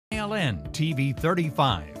WYLN TV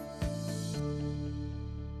 35.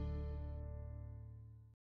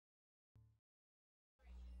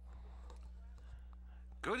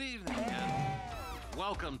 Good evening and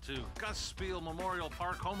welcome to Gus Spiel Memorial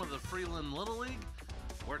Park, home of the Freeland Little League,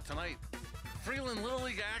 where tonight, Freeland Little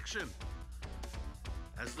League action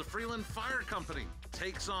as the Freeland Fire Company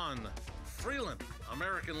takes on Freeland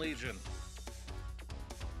American Legion.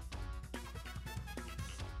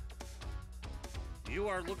 You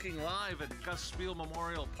are looking live at Gus Spiel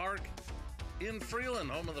Memorial Park in Freeland,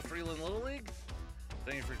 home of the Freeland Little League.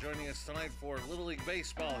 Thank you for joining us tonight for Little League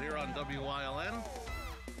Baseball here on WYLN.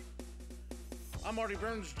 I'm Marty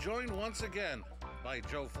Burns, joined once again by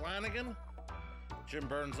Joe Flanagan, Jim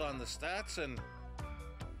Burns on the stats, and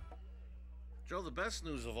Joe, the best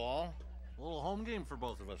news of all, a little home game for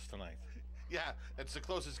both of us tonight. Yeah, it's the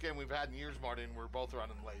closest game we've had in years, Marty, and we're both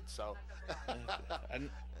running late, so.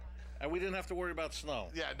 and we didn't have to worry about snow.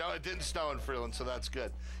 Yeah, no, it didn't snow in Freeland, so that's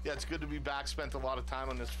good. Yeah, it's good to be back, spent a lot of time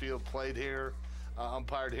on this field, played here,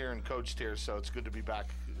 umpired here, and coached here, so it's good to be back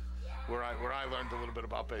where I learned a little bit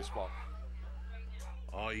about baseball.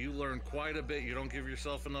 Oh, you learned quite a bit. You don't give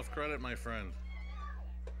yourself enough credit, my friend.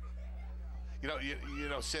 You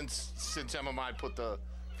know, since MMI put the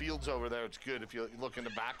fields over there, it's good. If you look in the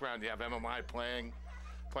background, you have MMI playing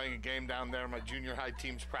a game down there. My junior high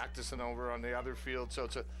team's practicing over on the other field, so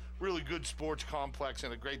it's a really good sports complex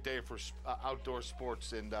and a great day for outdoor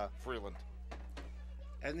sports in Freeland.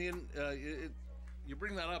 And you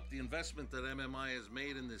bring that up, the investment that MMI has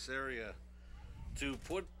made in this area to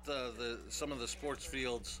put some of the sports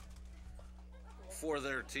fields for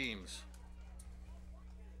their teams.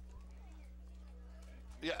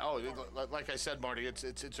 Yeah. Oh, like I said, Marty,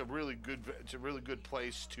 it's a really good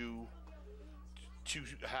place to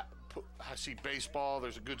see baseball.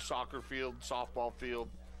 There's a good soccer field, softball field,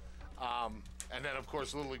 and then of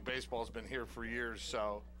course Little League baseball has been here for years.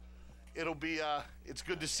 So it'll be it's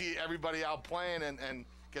good to see everybody out playing and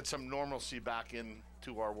get some normalcy back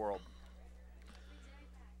into our world.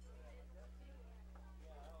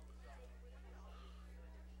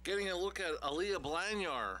 Getting a look at Aaliyah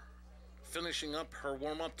Blanyar finishing up her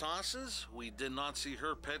warm-up tosses. We did not see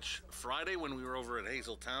her pitch Friday when we were over at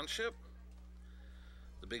Hazel Township.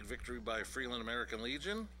 The big victory by Freeland American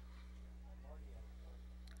Legion.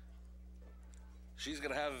 She's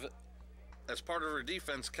going to have, as part of her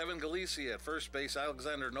defense, Kevin Galisi at first base,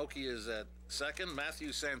 Alexander Noki is at second,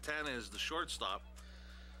 Matthew Santana is the shortstop.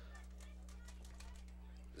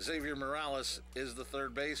 Xavier Morales is the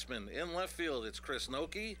third baseman. In left field, it's Chris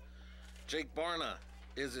Noki. Jake Barna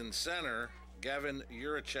is in center. Gavin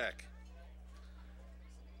Urachek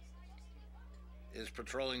is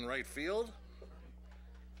patrolling right field.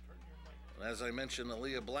 And as I mentioned,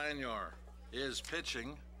 Aaliyah Blanyar is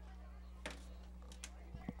pitching.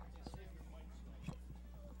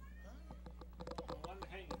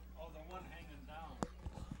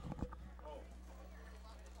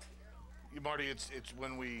 Marty, it's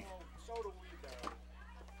when we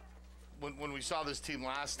when we saw this team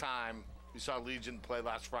last time, we saw Legion play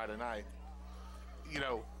last Friday night. You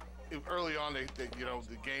know, early on,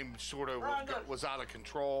 the game sort of was out of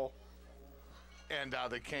control, and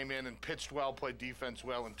they came in and pitched well, played defense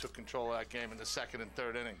well, and took control of that game in the second and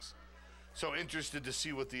third innings. So interested to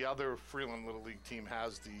see what the other Freeland Little League team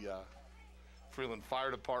has, the Freeland Fire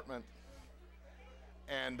Department,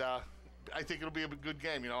 and. I think it'll be a good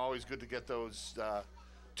game. You know, always good to get those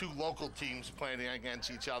two local teams playing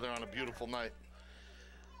against each other on a beautiful night.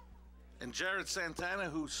 And Jared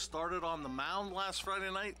Santana, who started on the mound last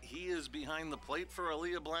Friday night, he is behind the plate for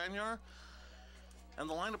Aaliyah Blanyar. And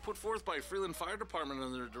the lineup put forth by Freeland Fire Department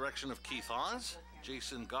under the direction of Keith Hawes.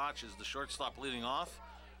 Jason Gotch is the shortstop leading off.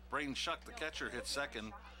 Braden Shuck, the catcher, hits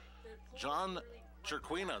second. John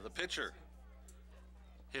Chirquina, the pitcher,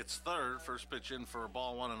 hits third. First pitch in for a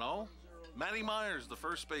ball 1-0. Matty Myers, the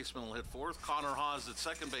first baseman, will hit fourth. Connor Hawes at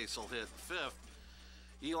second base will hit fifth.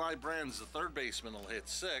 Eli Brands, the third baseman, will hit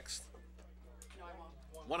sixth.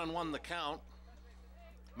 1-1 the count.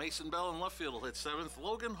 Mason Bell in left field will hit seventh.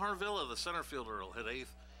 Logan Harvilla, the center fielder, will hit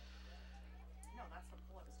eighth.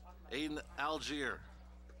 Aiden Algier,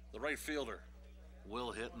 the right fielder,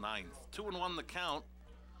 will hit ninth. 2-1 the count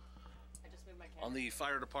on the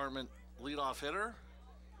fire department leadoff hitter.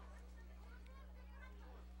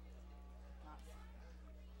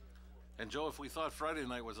 And Joe, if we thought Friday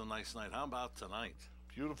night was a nice night, how about tonight?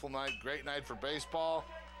 Beautiful night, great night for baseball.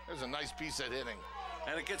 There's a nice piece of hitting.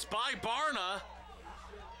 And it gets by Barna.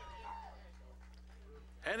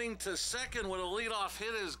 Heading to second with a leadoff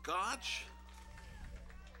hit is Gotch.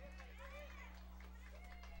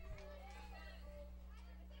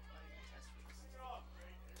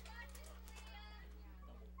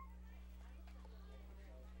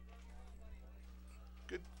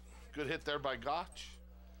 Good hit there by Gotch.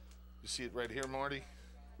 You see it right here, Marty.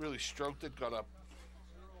 Really stroked it, got up.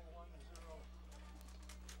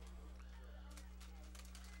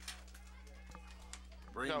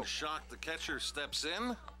 Braden Shock, the catcher, steps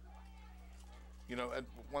in. You know, and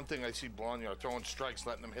one thing I see Blonyard throwing strikes,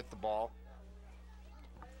 letting them hit the ball,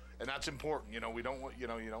 and that's important. You know, we don't want, you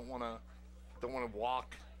don't want to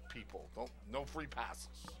walk people. No free passes.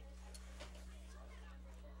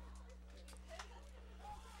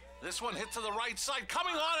 This one hit to the right side.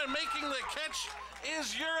 Coming on and making the catch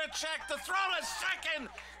is Juracek. The throw to second.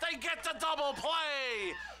 They get the double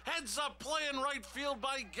play. Heads up play in right field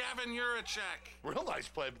by Gavin Juracek. Real nice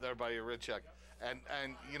play there by Juracek. And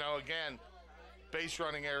you know, again, base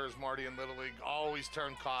running errors, Marty, in Little League always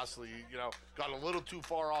turn costly. You know, got a little too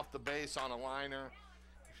far off the base on a liner.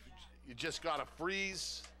 You just got to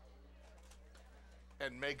freeze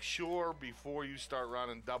and make sure before you start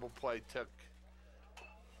running double play. Took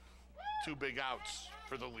 2 big outs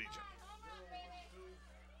for the Legion.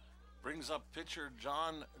 Brings up pitcher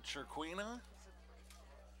John Chirquina.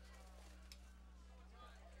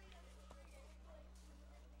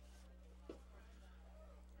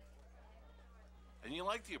 And you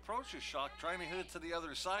like the approach of Shock, trying to hit it to the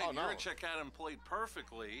other side. Oh, no. Juracek had him played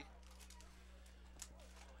perfectly.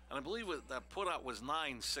 And I believe that put out was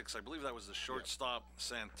 9-6. I believe that was the shortstop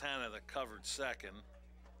Santana that covered second.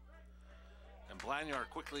 And Blanyard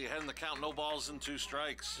quickly ahead in the count, no balls and 2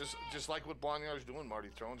 strikes. Just like what Blonyard's doing, Marty,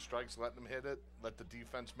 throwing strikes, letting them hit it, let the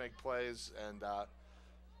defense make plays, and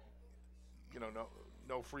you know,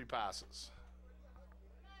 no free passes.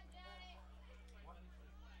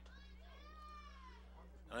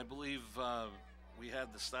 And I believe we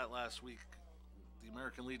had the stat last week. The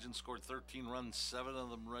American Legion scored 13 runs, 7 of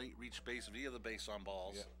them reached base via the base on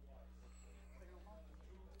balls.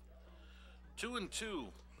 Yeah. 2-2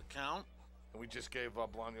 the count. And we just gave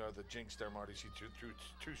Blonyard the jinx there, Marty. She threw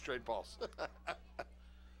 2 straight balls.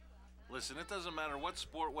 Listen, it doesn't matter what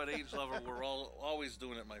sport, what age level, we're always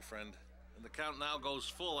doing it, my friend. And the count now goes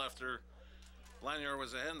full after Blanyard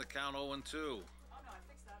was ahead in the count 0-2.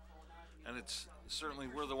 And it's certainly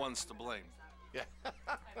we're the ones to blame. Yeah.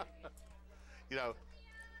 You know,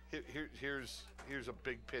 here's a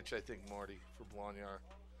big pitch, I think, Marty, for Blonyard.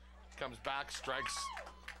 Comes back, strikes.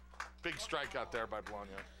 Big strike out there by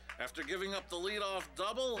Blonyard. After giving up the leadoff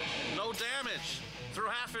double, no damage. Through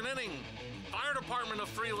half an inning, Fire Department of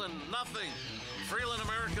Freeland, nothing. Freeland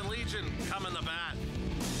American Legion coming to bat.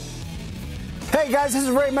 Hey guys, this is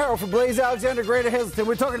Ray Merrill for Blaze Alexander, Greater Hazleton.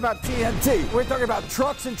 We're talking about TNT. We're talking about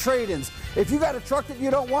trucks and trade-ins. If you got a truck that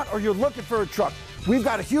you don't want or you're looking for a truck, we've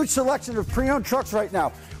got a huge selection of pre-owned trucks right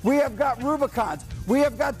now. We have got Rubicons. We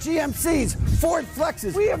have got GMCs, Ford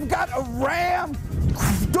Flexes. We have got a Ram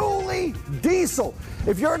dually diesel.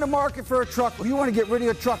 If you're in the market for a truck or you want to get rid of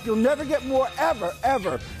your truck, you'll never get more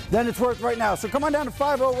ever than it's worth right now. So come on down to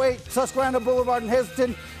 508 Susquehanna Boulevard in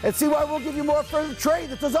Hazleton and see why we'll give you more for the trade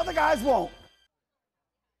that those other guys won't.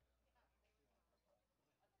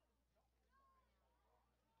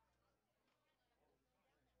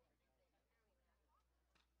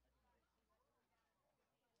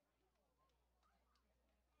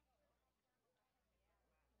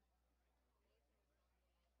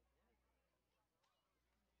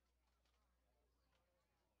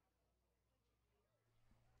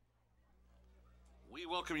 We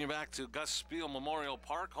welcome you back to Gus Spiel Memorial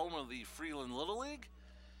Park, home of the Freeland Little League.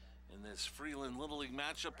 In this Freeland Little League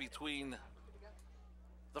matchup between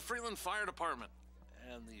the Freeland Fire Department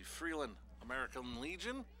and the Freeland American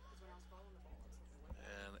Legion.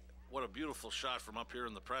 And what a beautiful shot from up here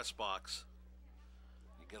in the press box.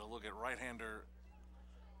 You get a look at right-hander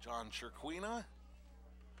John Chirquina.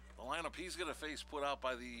 The lineup he's going to face put out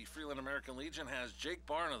by the Freeland American Legion has Jake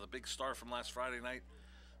Barna, the big star from last Friday night,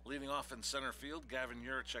 leading off in center field. Gavin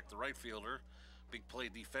Juracek, the right fielder. Big play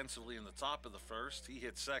defensively in the top of the first. He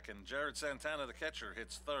hits second. Jared Santana, the catcher,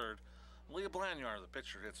 hits third. Leah Blanyard, the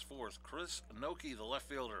pitcher, hits fourth. Chris Noki, the left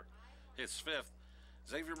fielder, hits fifth.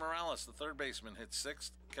 Xavier Morales, the third baseman, hits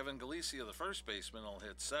sixth. Kevin Galicia, the first baseman, will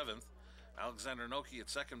hit seventh. Alexander Noki at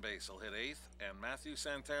second base will hit eighth. And Matthew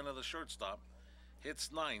Santana, the shortstop,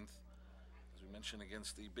 hits ninth. As we mentioned,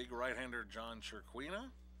 against the big right-hander John Chirquina.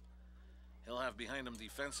 He'll have behind him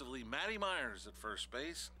defensively Matty Myers at first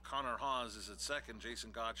base. Connor Hawes is at second. Jason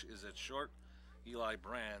Gotch is at short. Eli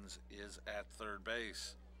Brands is at third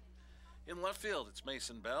base. In left field, it's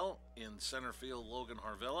Mason Bell. In center field, Logan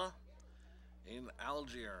Harvilla. In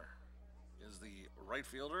Algier is the right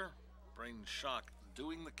fielder. Braden Shock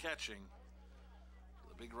doing the catching.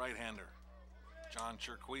 The big right-hander, John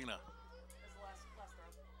Chirquina.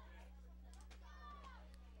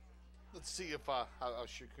 Let's see if how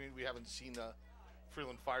we haven't seen the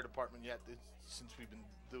Freeland Fire Department yet since we've been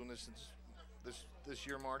doing this since this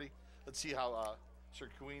year, Marty. Let's see how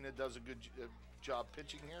Circuina does a good job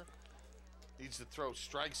pitching here. Needs to throw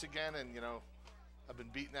strikes again, and you know, I've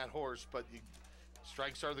been beating that horse, but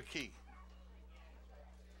strikes are the key.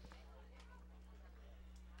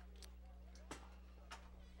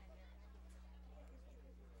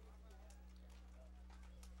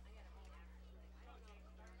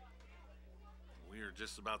 We are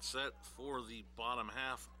just about set for the bottom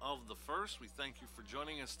half of the first. We thank you for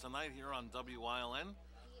joining us tonight here on WILN.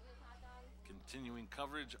 Continuing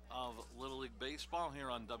coverage of Little League Baseball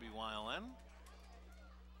here on WILN.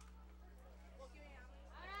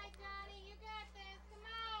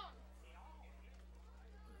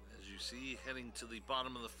 As you see, heading to the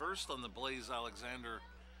bottom of the first on the Blaze Alexander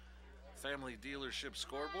Family Dealership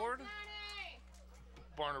scoreboard.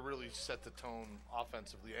 Barner really set the tone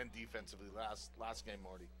offensively and defensively last game,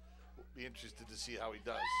 Marty. We'll be interested to see how he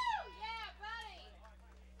does. Yeah, buddy.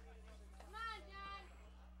 Come on, John.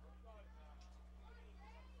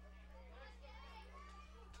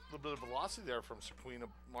 A little bit of velocity there from Sequina,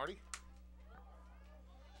 Marty.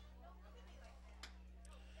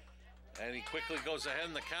 And he quickly goes ahead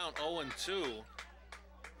in the count, 0-2.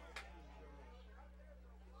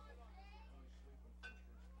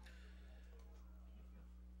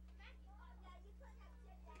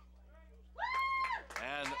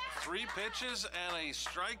 And 3 pitches and a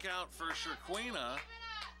strikeout for Circuina.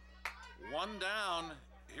 1 down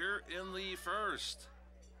here in the first.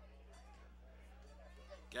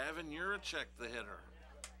 Gavin Juracek, the hitter.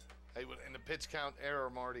 Hey, in the pitch count error,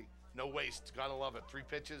 Marty. No waste. Gotta love it. 3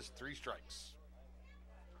 pitches, 3 strikes.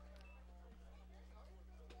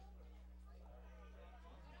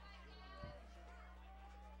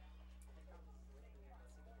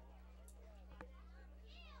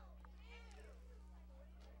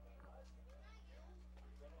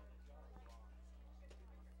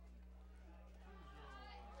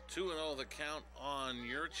 Two and 0 the count on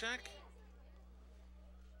Juracek.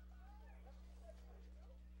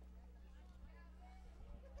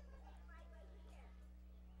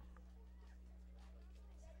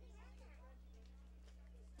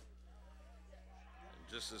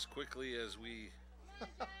 Just as quickly as we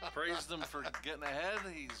praised him for getting ahead,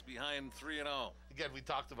 he's behind 3-0. Again, we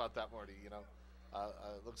talked about that, Marty. You know,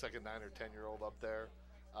 looks like a 9 or 10-year-old up there.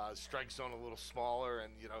 Strike zone a little smaller,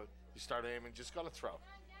 and you know, you start aiming, just got to throw.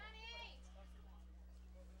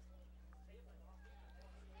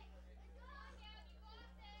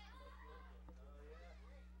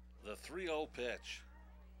 The 3-0 pitch.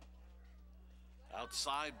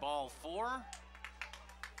 Outside ball 4.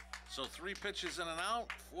 So 3 pitches and an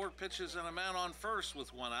out, 4 pitches and a man on first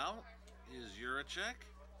with 1 out is Juracek.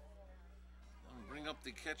 And bring up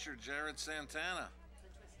the catcher, Jared Santana.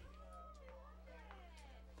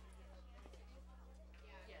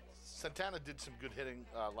 Santana did some good hitting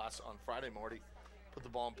on Friday, Marty. Put the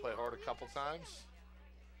ball in play hard a couple times.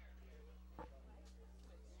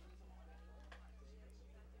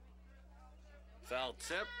 Foul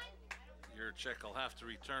tip. Juracek will have to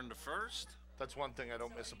return to first. That's one thing I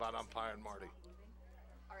don't miss about umpiring, Marty.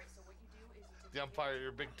 The umpire,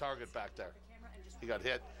 your big target back there. He got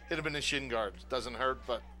hit. Hit him in the shin guard. Doesn't hurt,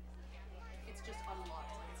 but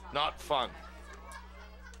not fun.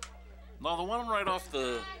 No, the one right off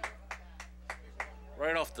the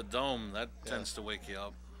dome, that tends to wake you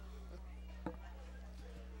up.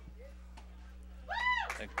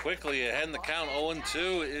 And quickly ahead in the count,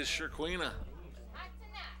 0-2 is Circuina.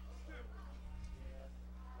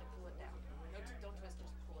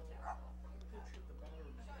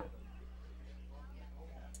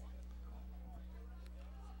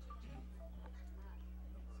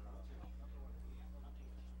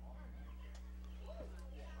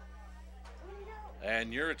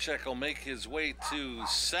 And Juracek will make his way to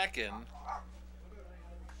second.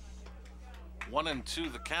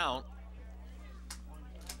 1-2 the count.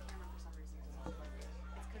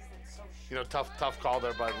 You know, tough call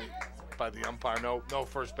there by the umpire. No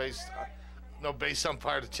first base, no base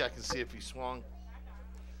umpire to check and see if he swung.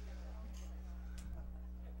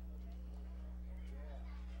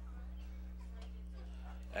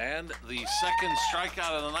 And the second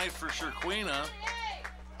strikeout of the night for Circuina.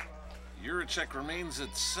 Juracek remains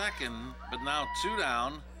at second, but now 2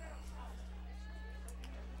 down.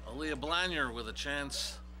 Aaliyah Blanier with a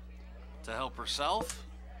chance to help herself.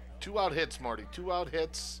 2 out hits, Marty. 2 out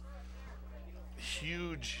hits.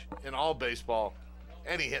 Huge in all baseball.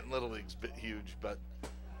 Any hit in Little League's huge, but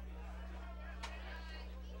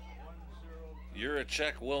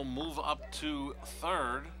Juracek will move up to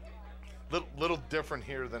third. Little different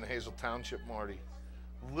here than Hazel Township, Marty.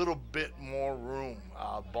 Little bit more room.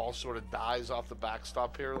 Ball sort of dies off the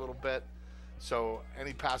backstop here a little bit. So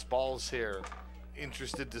any pass balls here,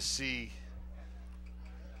 interested to see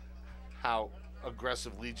how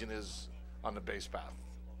aggressive Legion is on the base path.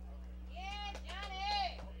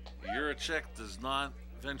 Juracek does not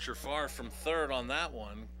venture far from third on that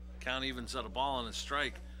one. Count evens out a ball and a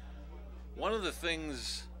strike. One of the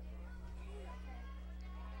things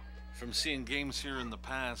from seeing games here in the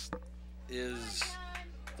past is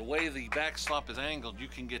the way the backstop is angled. You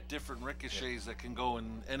can get different ricochets that can go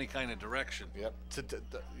in any kind of direction. Yep,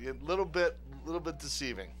 a little bit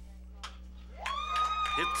deceiving.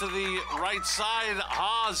 Hit to the right side.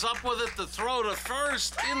 Haas up with it. The throw to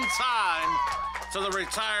first in time to the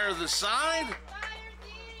retire of the side.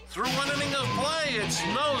 Through one inning of play, it's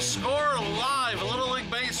no score live. Little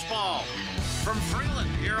League Baseball from Freeland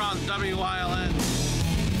here on WILN.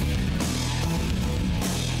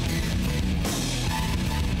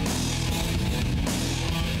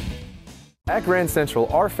 At Grand Central,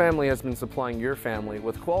 our family has been supplying your family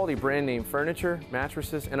with quality brand name furniture,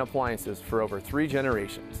 mattresses, and appliances for over 3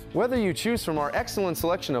 generations. Whether you choose from our excellent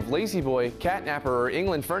selection of Lazy Boy, Catnapper, or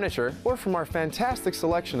England furniture, or from our fantastic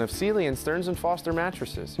selection of Sealy and Stearns & Foster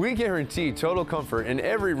mattresses, we guarantee total comfort in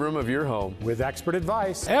every room of your home. With expert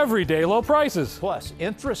advice, everyday low prices, plus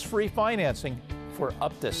interest-free financing for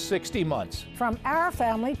up to 60 months. From our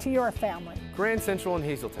family to your family. Grand Central in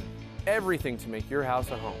Hazleton. Everything to make your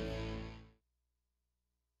house a home.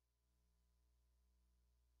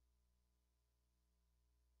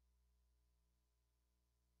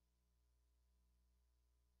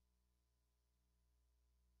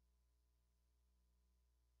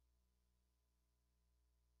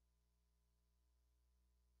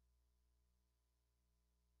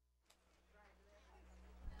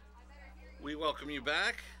 We welcome you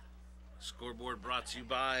back. Scoreboard brought to you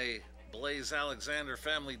by Blaze Alexander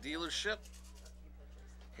Family Dealership.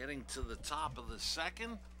 Heading to the top of the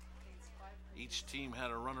second. Each team had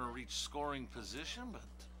a runner reach scoring position, but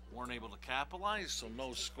weren't able to capitalize, so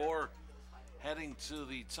no score. Heading to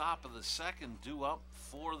the top of the second, due up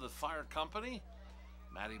for the Fire Company.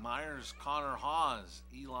 Matty Myers, Connor Hawes,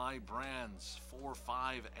 Eli Brands, 4,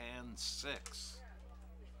 5, and 6.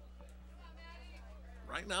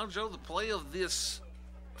 Right now, Joe, the play of this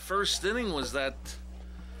first inning was that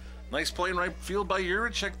nice play in right field by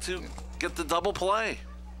Juracek to get the double play.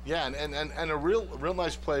 Yeah, and a real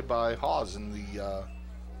nice play by Hawes in the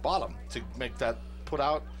bottom to make that put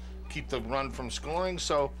out, keep the run from scoring.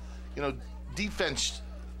 So, you know, defense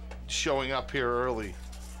showing up here early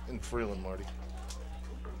in Freeland, Marty.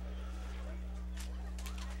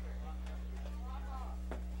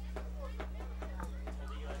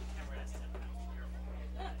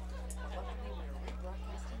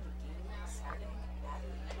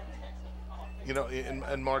 You know,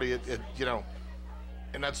 and Marty, you know,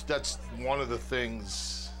 and that's one of the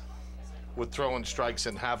things with throwing strikes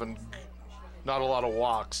and having not a lot of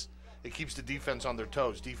walks. It keeps the defense on their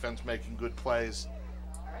toes. Defense making good plays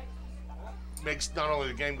makes not only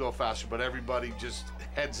the game go faster, but everybody just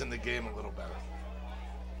heads in the game a little better.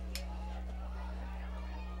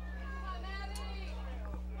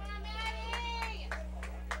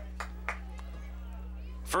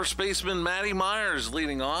 First baseman Matty Myers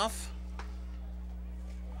leading off.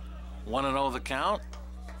 1-0 the count.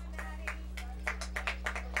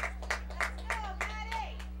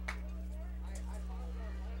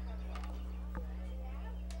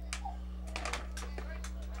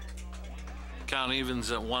 Count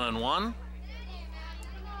evens at 1-1.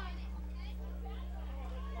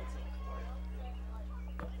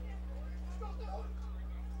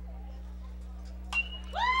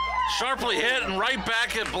 Sharply hit and right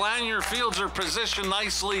back at Blanier. Fields are positioned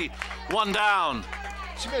nicely. 1 down.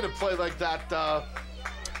 She made a play like that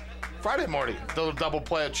Friday, Marty. The double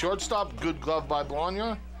play at shortstop. Good glove by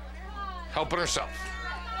Blanier. Helping herself.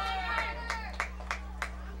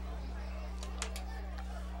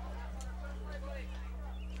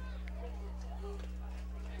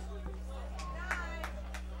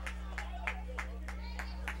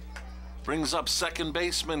 Brings up second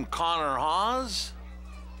baseman Connor Hawes.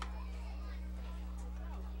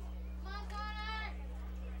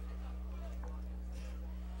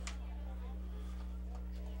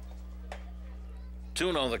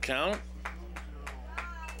 Two on the count.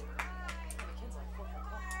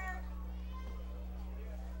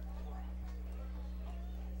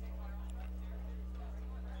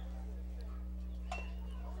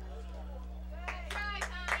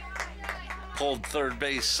 Pulled third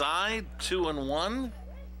base side, 2-1.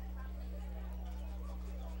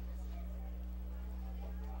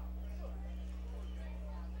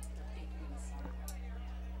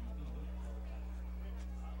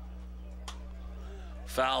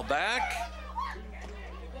 Foul back.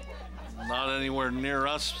 Not anywhere near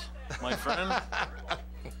us, my friend.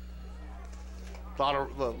 A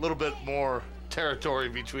little bit more territory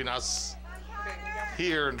between us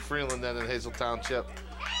here in Freeland than in Hazel Township.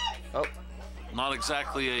 Oh, Not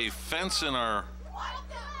exactly a fence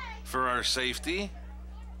for our safety.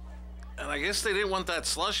 And I guess they didn't want that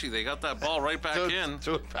slushy. They got that ball right back in.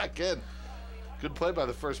 Threw it back in. Good play by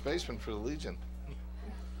the first baseman for the Legion.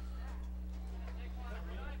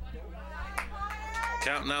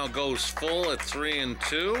 Count now goes full at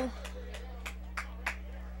 3-2.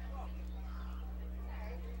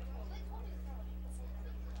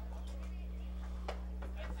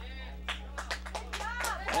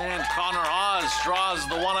 And Connor Hawes draws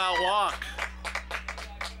the one-out walk.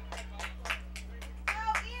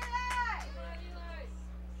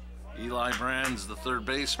 Eli Brands, the third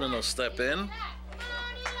baseman, will step in.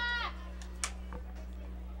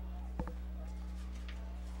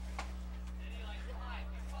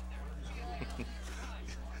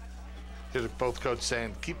 Here's both coaches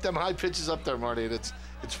saying, keep them high pitches up there, Marty. And it's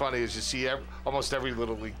funny as you see almost every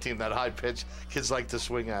Little League team, that high pitch, kids like to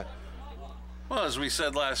swing at. Well, as we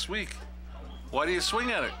said last week, why do you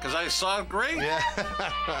swing at it? Because I saw it great.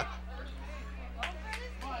 Yeah.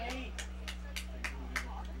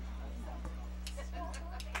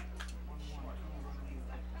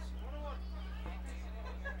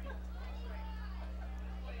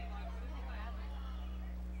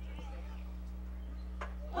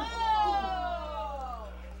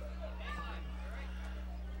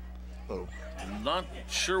 Not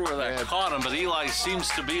sure where that caught him, but Eli seems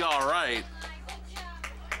to be all right.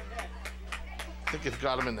 I think it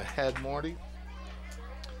got him in the head, Marty.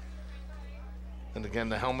 And again,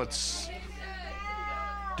 the helmets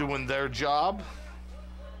doing their job.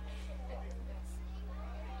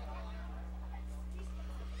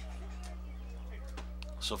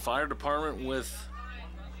 So fire department with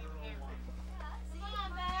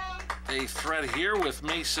a threat here with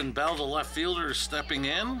Mason Bell, the left fielder, stepping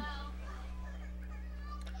in.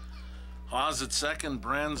 Hawes at second,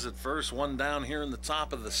 Brands at first, one down here in the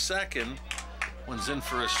top of the second. One's in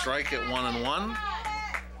for a strike at 1-1.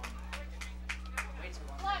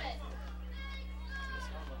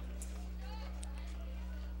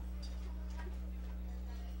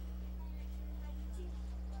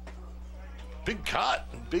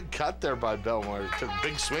 Big cut there by Belmore. Took a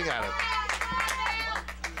big swing at it.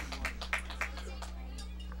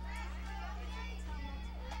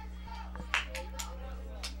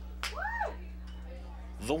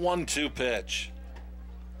 The 1-2 pitch.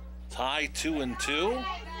 Tie 2-2. You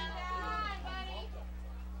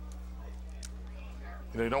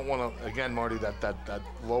know, you don't want to, again, Marty, that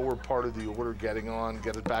lower part of the order getting on,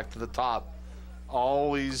 get it back to the top.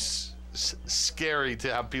 Always scary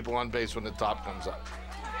to have people on base when the top comes up.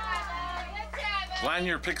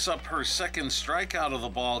 Lanier picks up her second strikeout of the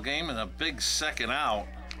ball game and a big second out.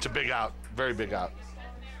 It's a big out, very big out.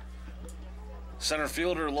 Center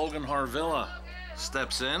fielder Logan Harvilla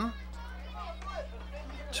steps in.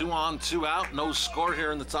 2 on, 2 out. No score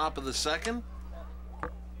here in the top of the second.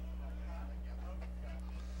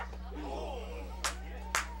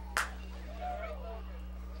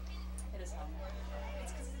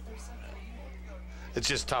 It's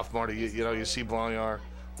just tough, Marty. You know, you see Blonyar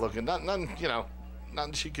looking, nothing, you know,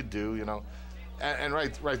 nothing she could do, you know. And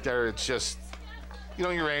right there, it's just, you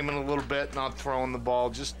know, you're aiming a little bit, not throwing the ball.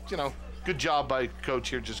 Just, you know, good job by coach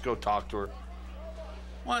here. Just go talk to her.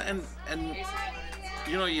 Well, and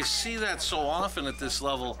you know, you see that so often at this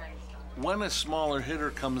level. When a smaller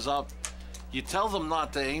hitter comes up, you tell them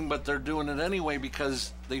not to aim, but they're doing it anyway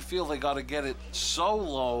because they feel they got to get it so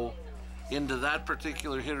low into that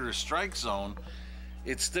particular hitter's strike zone.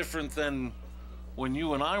 It's different than when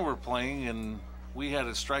you and I were playing and we had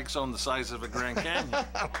a strike zone the size of a Grand Canyon.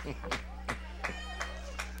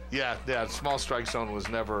 Yeah, small strike zone was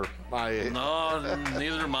never my... No,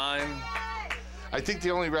 neither mine. I think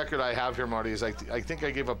the only record I have here, Marty, is I think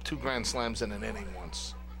I gave up 2 grand slams in an inning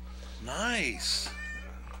once. Nice.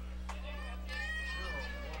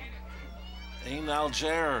 Ain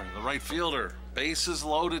Alger, the right fielder. Bases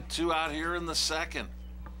loaded, 2 out here in the second.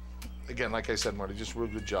 Again, like I said, Marty, just real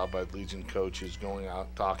good job by Legion coaches going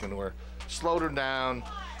out, talking to her, slowed her down.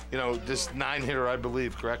 You know, this 9-hitter, I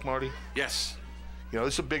believe, correct, Marty? Yes. You know,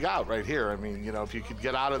 this is a big out right here. I mean, you know, if you could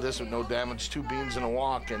get out of this with no damage, 2 beans and a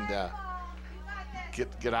walk, and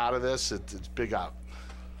get out of this, it's big out.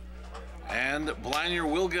 And Blanier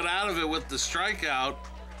will get out of it with the strikeout.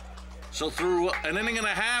 So through an inning and a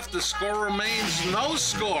half, the score remains no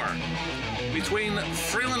score between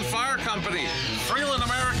Freeland Fire Company, Freeland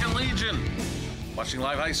American Legion, Watching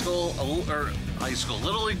live high school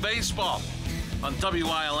Little League baseball on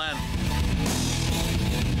WILN.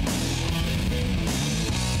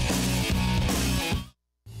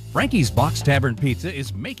 Frankie's Box Tavern Pizza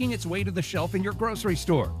is making its way to the shelf in your grocery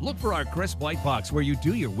store. Look for our crisp white box where you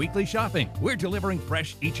do your weekly shopping. We're delivering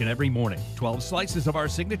fresh each and every morning. 12 slices of our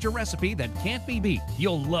signature recipe that can't be beat.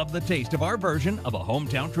 You'll love the taste of our version of a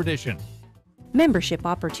hometown tradition. Membership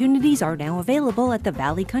opportunities are now available at the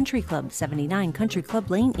Valley Country Club, 79 Country Club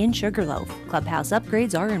Lane in Sugarloaf. Clubhouse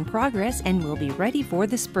upgrades are in progress and will be ready for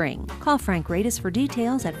the spring. Call Frank Radis for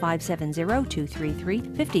details at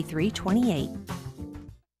 570-233-5328.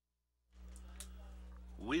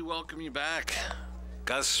 We welcome you back.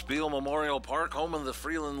 Gus Spiel Memorial Park, home of the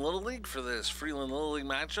Freeland Little League, for this Freeland Little League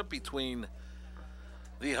matchup between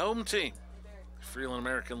the home team, Freeland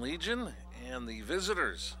American Legion, and the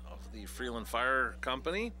visitors of the Freeland Fire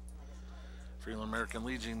Company. Freeland American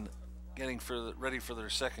Legion getting ready for their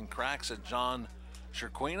second cracks at John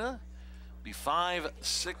Chirquina. Be 5,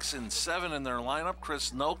 6, and 7 in their lineup.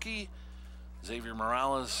 Chris Noki, Xavier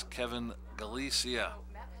Morales, Kevin Galicia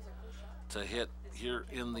to hit here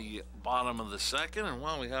in the bottom of the second. And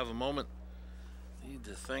while we have a moment, I need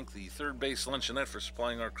to thank the Third Base Luncheonette for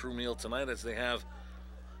supplying our crew meal tonight, as they have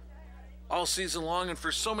all season long and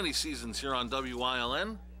for so many seasons here on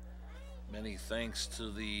WILN. Many thanks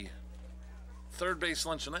to the Third Base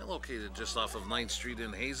Luncheonette, located just off of 9th Street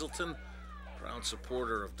in Hazleton, proud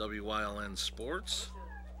supporter of WILN Sports.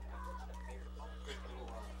 Good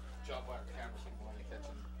little job by our camera people when they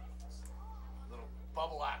catching little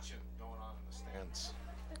bubble action going on in the stands.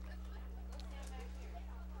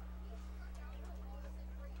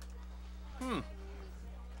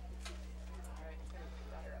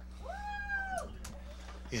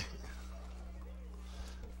 Yeah.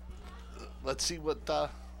 Let's see what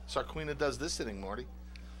Sarquina does this inning, Marty.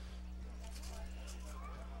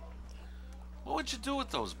 What would you do with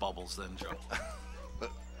those bubbles then, Joe?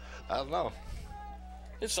 I don't know.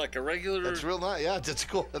 It's like a regular... That's real nice. Yeah, that's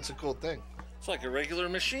cool. That's a cool thing. It's like a regular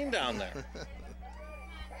machine down there.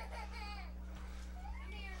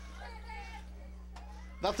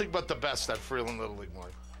 Nothing but the best at Freeland Little League,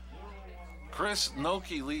 Marty. Chris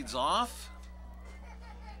Noki leads off.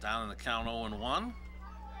 Down in the count 0-1.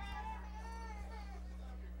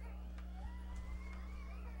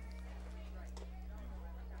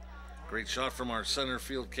 Great shot from our center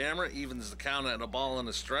field camera. Evens the count at a ball and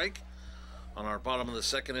a strike on our bottom of the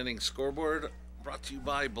second inning scoreboard. Brought to you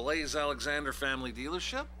by Blaze Alexander Family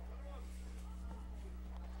Dealership.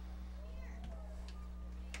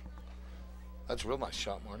 That's a real nice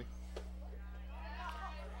shot, Marty.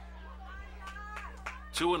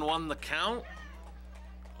 2-1 the count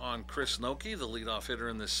on Chris Noki, the leadoff hitter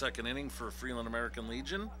in this second inning for Freeland American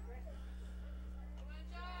Legion.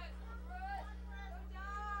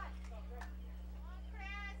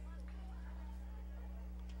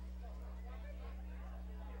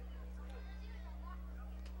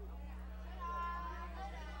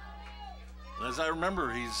 As I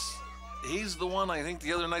remember, he's the one, I think,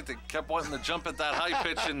 the other night that kept wanting to jump at that high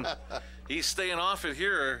pitch, and he's staying off it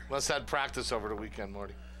here. Must have had practice over the weekend,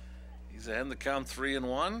 Marty. He's ahead in the count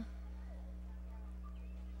 3-1.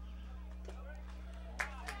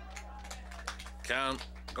 Count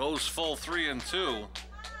goes full 3-2.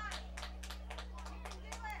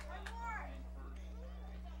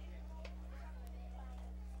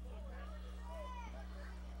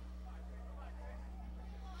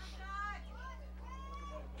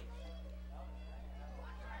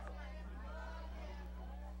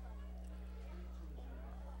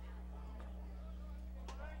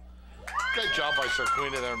 Great job by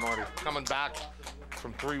Sarquina there, Marty. Coming back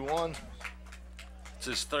from 3-1. It's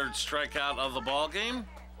his third strikeout of the ball game.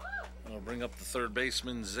 We'll bring up the third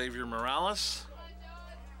baseman, Xavier Morales.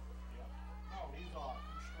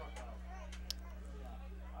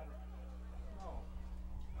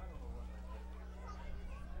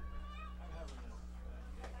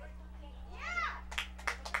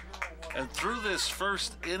 And through this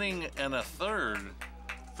first inning and a third,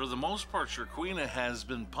 for the most part, Chirquina has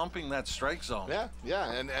been pumping that strike zone.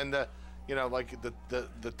 Yeah, and you know, like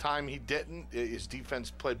the time he didn't, his defense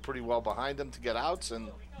played pretty well behind him to get outs, and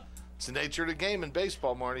it's the nature of the game in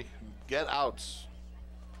baseball, Marty. Get outs.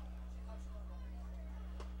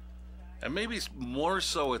 And maybe more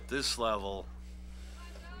so at this level,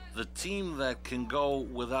 the team that can go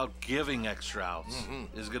without giving extra outs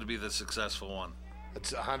is going to be the successful one.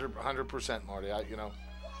 It's 100%, Marty. You know,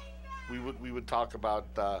 we would talk about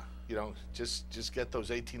you know, just get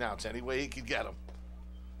those 18 outs any way he could get them.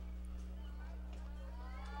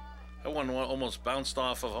 That one almost bounced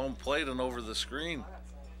off of home plate and over the screen.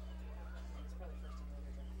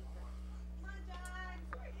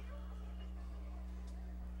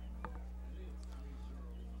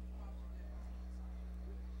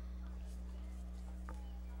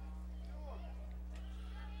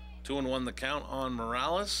 2-1 the count on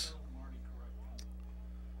Morales.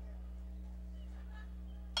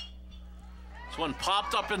 This one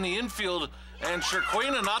popped up in the infield, and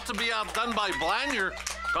Sherquina, not to be outdone by Blanier,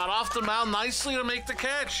 got off the mound nicely to make the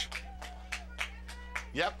catch.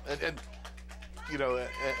 Yep, and you know,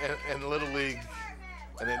 in Little League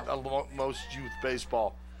and in most youth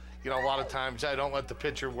baseball, you know, a lot of times, I don't let the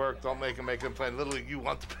pitcher work, don't make them play. In Little League, you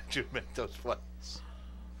want the pitcher to make those plays.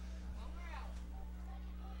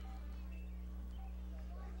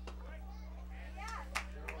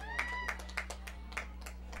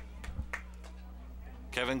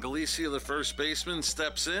 Kevin Galicia, the first baseman,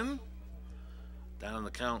 steps in. Down on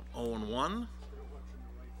the count 0-1.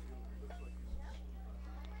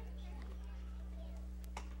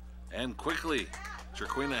 And quickly,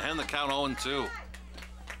 Sherquina hand the count 0-2.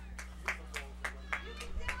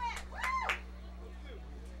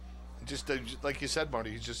 Just like you said,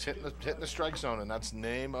 Marty, he's just hitting the strike zone, and that's the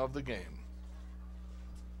name of the game.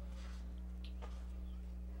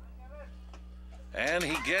 And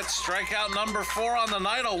he gets strikeout number 4 on the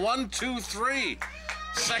night, a 1-2-3.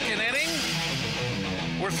 Second inning.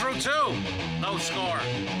 We're through 2. No score.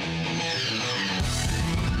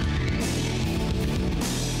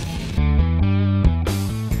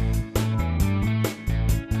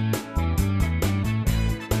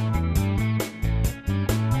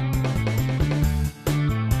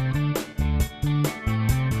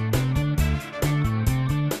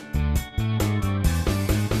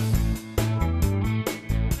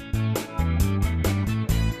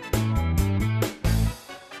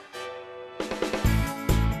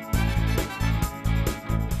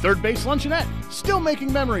 Third Base Luncheonette, still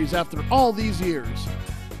making memories after all these years.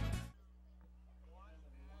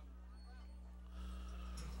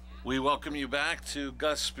 We welcome you back to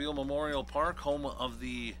Gus Spiel Memorial Park, home of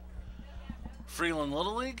the Freeland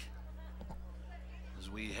Little League. As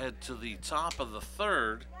we head to the top of the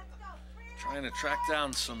third, trying to track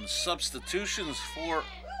down some substitutions for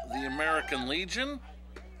the American Legion.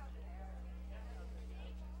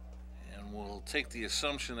 And we'll take the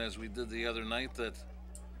assumption, as we did the other night, that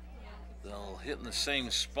they'll hit in the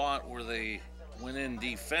same spot where they went in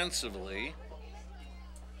defensively.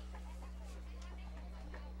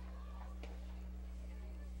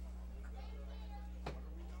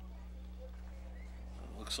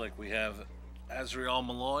 Looks like we have Azriel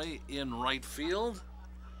Malloy in right field.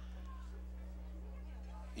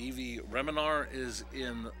 Evie Reminar is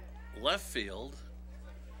in left field.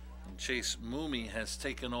 And Chase Mooney has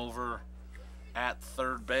taken over at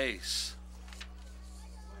third base.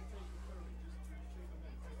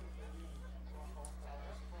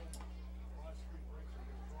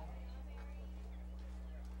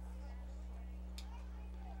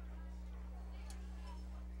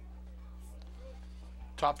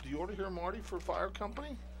 Top of the order here, Marty, for Fire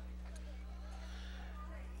Company.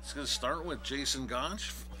 It's going to start with Jason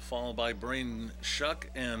Gotch, followed by Braden Shuck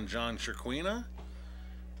and John Sherquina.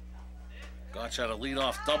 Gotch had a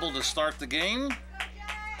leadoff double to start the game.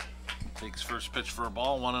 Takes first pitch for a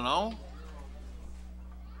ball, 1-0.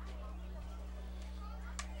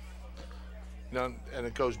 You know, and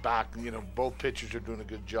it goes back, you know, both pitchers are doing a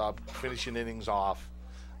good job finishing innings off,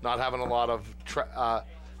 not having a lot of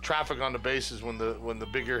traffic on the bases when the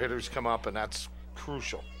bigger hitters come up, and that's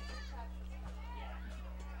crucial.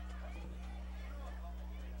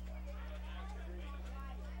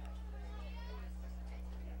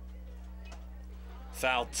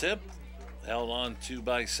 Foul tip, held on to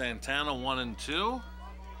by Santana, 1-2.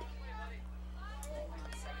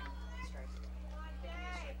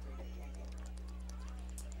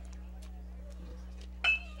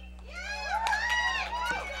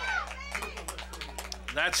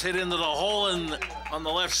 That's hit into the hole on the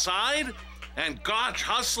left side, and Gotch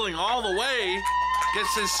hustling all the way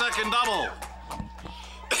gets his second double.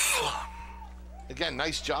 Again,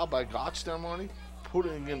 nice job by Gotch there, Marty,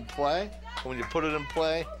 putting in play. When you put it in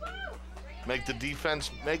play, make the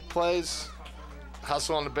defense make plays,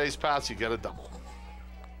 hustle on the base paths, you get a double.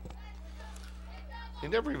 He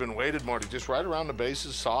never even waited, Marty, just right around the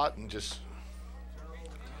bases, saw it, and just...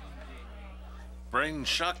 Braden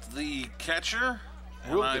Shuck, the catcher.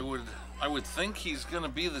 And I would think he's going to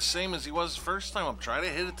be the same as he was the first time up. Try to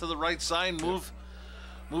hit it to the right side, move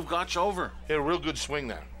Gotch over. Hit a real good swing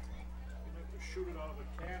there.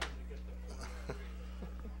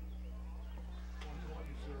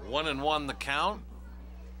 1-1 the count.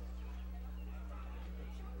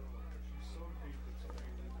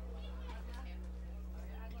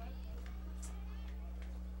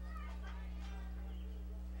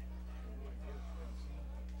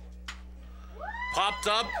 Popped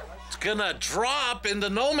up. It's gonna drop into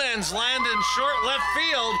no man's land in short left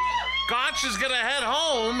field. Gotch is gonna head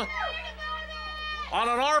home. On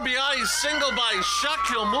an RBI single by Shuck,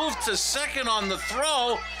 he'll move to second on the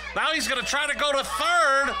throw. Now he's gonna try to go to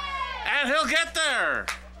third, and he'll get there.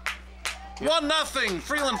 1-0,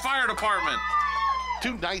 Freeland Fire Department.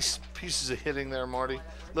 Two nice pieces of hitting there, Marty.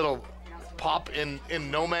 Little pop in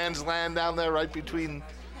no man's land down there, right between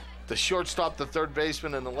the shortstop, the third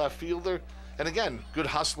baseman, and the left fielder. And again, good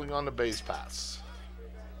hustling on the base paths.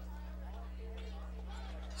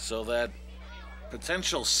 So that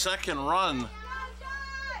potential second run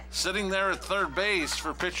sitting there at third base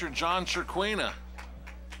for pitcher John Chirquina.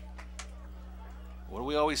 What do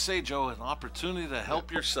we always say, Joe? An opportunity to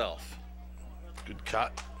help yourself. Good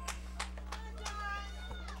cut.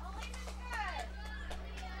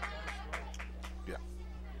 Yeah.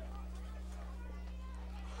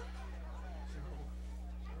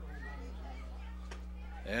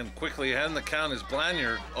 And quickly ahead in the count is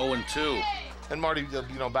Blanyard, 0-2. And Marty,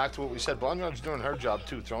 you know, back to what we said, Blanyard's doing her job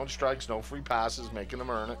too, throwing strikes, no free passes, making them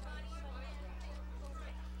earn it.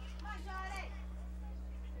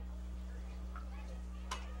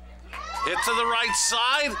 Hit to the right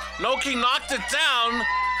side. Noki knocked it down.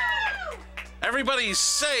 Everybody's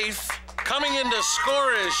safe. Coming in to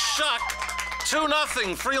score is Shuck.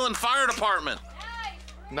 2-0, Freeland Fire Department.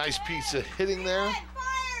 Nice piece of hitting there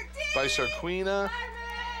by Chirquina.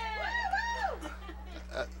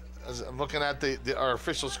 As I'm looking at our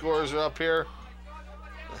official scores are up here.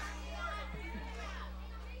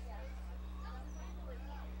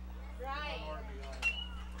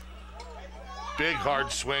 Big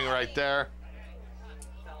hard swing right there.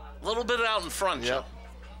 A little bit out in front, Joe. Yep.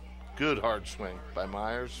 Good hard swing by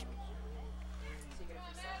Myers.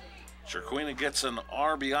 Chirquina gets an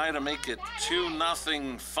RBI to make it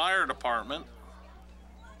 2-0 Fire Department.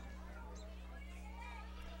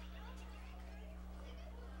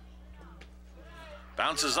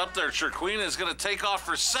 Bounces up there. Chirquina is going to take off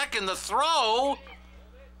for second. The throw.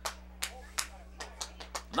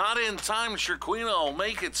 Not in time. Chirquina will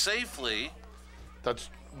make it safely.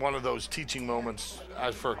 That's one of those teaching moments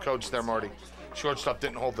as for a coach there, Marty. Shortstop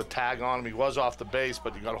didn't hold the tag on him. He was off the base,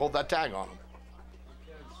 but you got to hold that tag on him.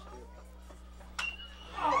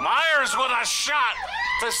 Myers with a shot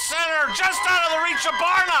to center, just out of the reach of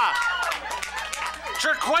Barna.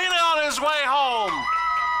 Chirquina on his way home.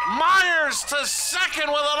 Myers to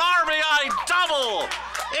second with an RBI double.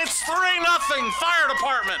 It's 3-0 Fire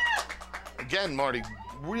Department. Again, Marty,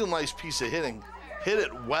 real nice piece of hitting. Hit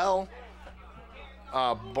it well.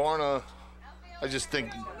 Barna, I just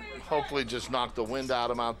think, hopefully just knocked the wind out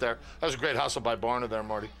of him out there. That was a great hustle by Barna there,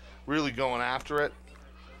 Marty. Really going after it.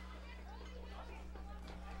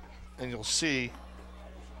 And you'll see,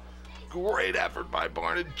 great effort by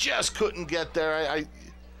Barna. Just couldn't get there. It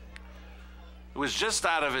was just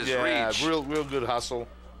out of his reach. Yeah, real good hustle.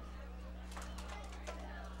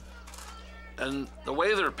 And the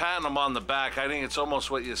way they're patting him on the back, I think it's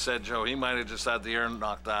almost what you said, Joe. He might have just had the air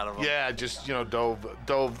knocked out of him. Yeah, just, you know,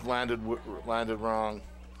 dove, landed wrong.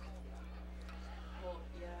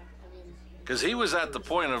 Because he was at the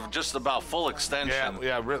point of just about full extension.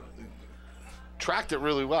 Yeah, tracked it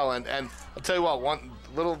really well. And I'll tell you what, one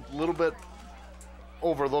little bit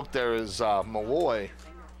overlooked there is Malloy.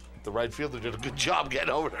 The right fielder did a good job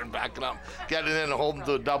getting over there and backing up, getting in and holding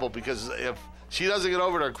to a double, because if she doesn't get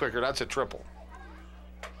over there quicker, that's a triple.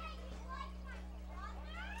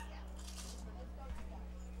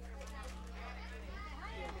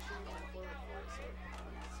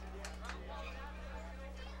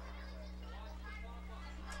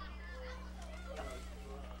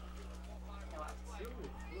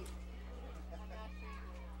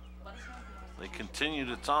 They continue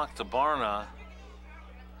to talk to Barna.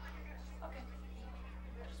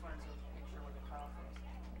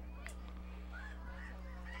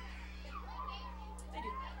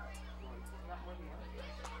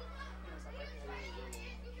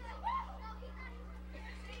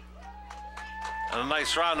 And a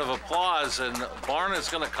nice round of applause, and Barna's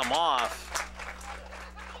going to come off.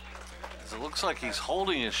 It looks like he's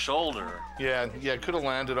holding his shoulder. Yeah, could have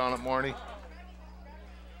landed on it, Marty.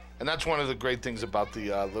 And that's one of the great things about the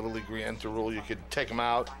Little League re-enter rule. You could take him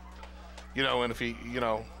out, you know, and if he, you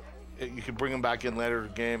know, you could bring him back in later in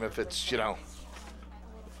the game if it's, you know,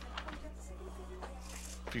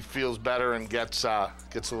 if he feels better and gets a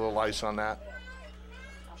little ice on that.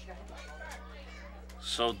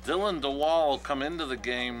 So Dylan DeWall will come into the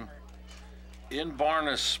game in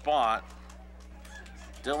Barna's spot.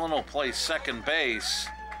 Dylan will play second base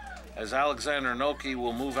as Alexander Noki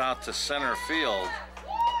will move out to center field.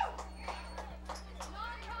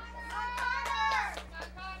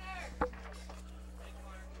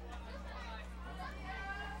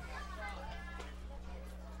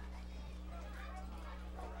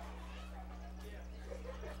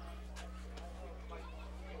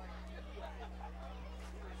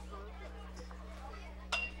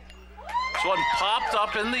 This one popped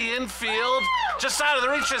up in the infield, just out of the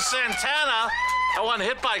reach of Santana. That one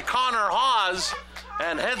hit by Connor Hawes,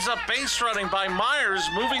 and heads up base running by Myers,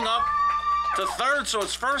 moving up to third. So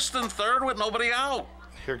it's first and third with nobody out.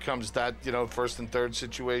 Here comes that, first and third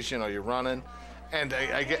situation. Are you running? And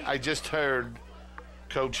I just heard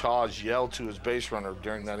Coach Hawes yell to his base runner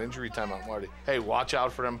during that injury timeout, Marty, hey, watch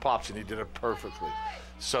out for them pops, and he did it perfectly.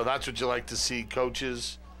 So that's what you like to see,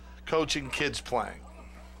 coaches coaching kids playing.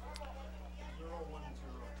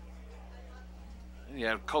 You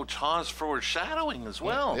have Coach Hawes foreshadowing as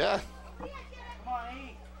well. Yeah.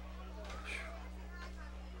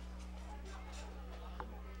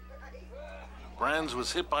 Brands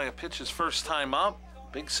was hit by a pitch his first time up.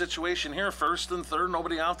 Big situation here, first and third,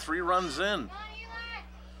 nobody out, 3 runs in.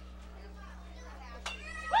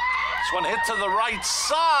 This one hit to the right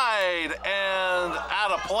side and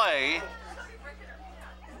out of play.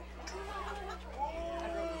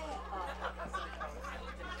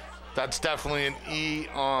 That's definitely an E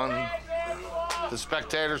on the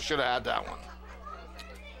spectator. Should have had that one.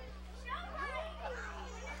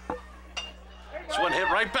 This one hit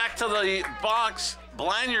right back to the box.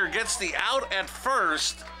 Blanier gets the out at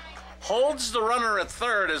first, holds the runner at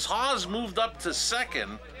third as Hawes moved up to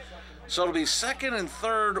second. So it'll be second and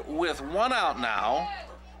third with 1 out now.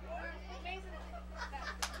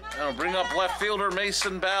 That'll bring up left fielder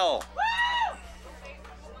Mason Bell.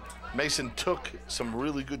 Mason took some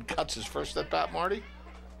really good cuts his first at bat, Marty.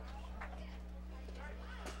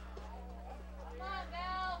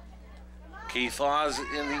 Keith Hawes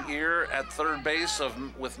in the ear at third base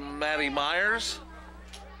with Matty Myers.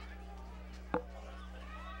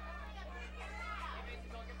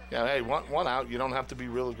 Yeah, hey, one out. You don't have to be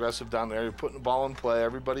real aggressive down there. You're putting the ball in play.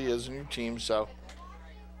 Everybody is in your team, so.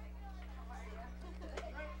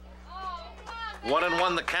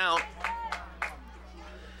 1-1 the count.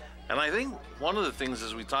 And I think one of the things,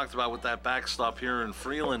 as we talked about with that backstop here in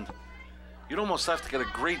Freeland, you'd almost have to get a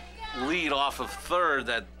great lead off of third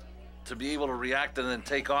to be able to react and then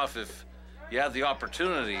take off if you had the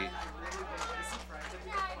opportunity.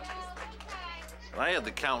 And I had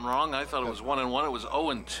the count wrong. I thought it was 1-1. It was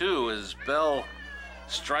 0-2 as Bell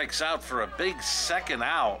strikes out for a big second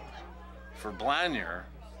out for Blanier.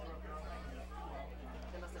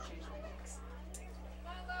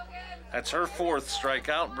 That's her 4th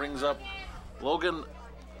strikeout. Brings up Logan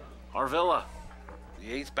Arvilla, the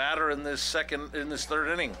 8th batter in this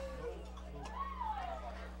 3rd inning.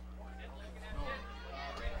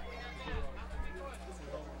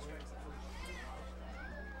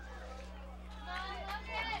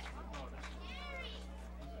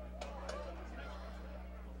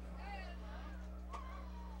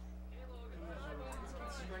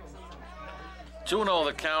 Two 2-0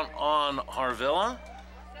 the count on Harvilla.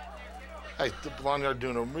 Hey, the Blanier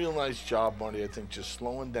doing a real nice job, Marty. I think just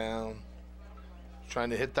slowing down, trying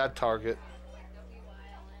to hit that target.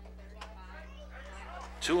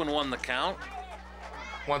 2-1 the count.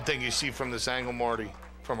 One thing you see from this angle, Marty,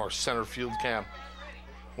 from our center field cam,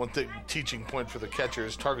 one thing, teaching point for the catcher,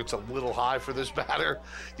 his target's a little high for this batter.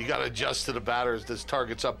 You got to adjust to the batter as this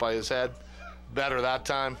target's up by his head. Better that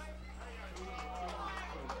time.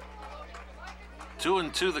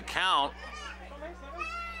 2-2 the count.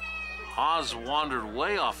 Hawes wandered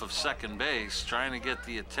way off of second base, trying to get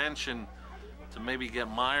the attention to maybe get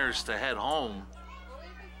Myers to head home.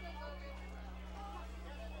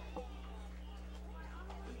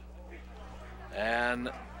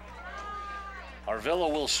 And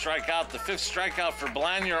Arvilla will strike out, the 5th strikeout for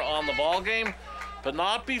Blanier on the ball game, but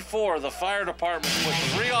not before the fire department with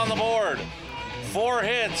 3 on the board. 4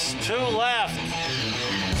 hits, 2 left.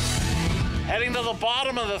 Heading to the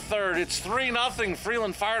bottom of the 3rd, it's 3-0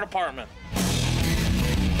 Freeland Fire Department.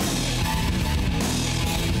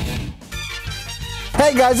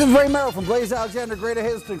 Hey guys, this is Ray Merrill from Blaze Alexander, Greater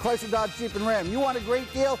Hazelton, Chrysler, Dodge, Jeep, and Ram. You want a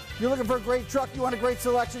great deal? You're looking for a great truck? You want a great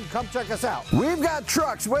selection? Come check us out. We've got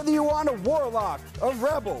trucks, whether you want a Warlock, a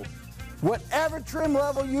Rebel, whatever trim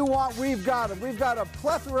level you want, we've got them. We've got a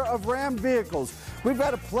plethora of Ram vehicles. We've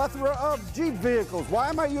got a plethora of Jeep vehicles. Why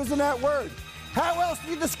am I using that word? How else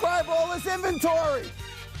do you describe all this inventory?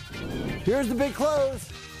 Here's the big close.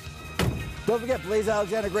 Don't forget, Blaze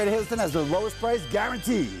Alexander, Greater Hazelton has the lowest price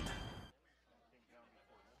guaranteed.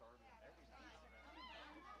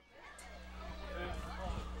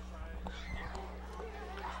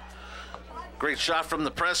 Great shot from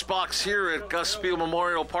the press box here at Gus Spiel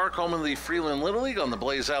Memorial Park, home of the Freeland Little League on the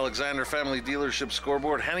Blaze Alexander Family Dealership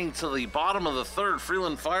scoreboard. Heading to the bottom of the 3rd,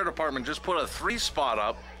 Freeland Fire Department just put a 3 spot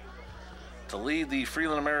up to lead the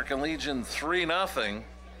Freeland American Legion 3-0.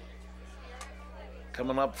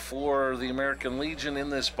 Coming up for the American Legion in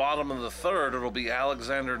this bottom of the third, it'll be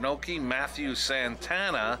Alexander Noki, Matthew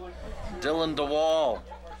Santana, Dylan DeWall.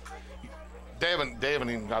 They haven't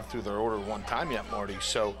even got through their order one time yet, Marty.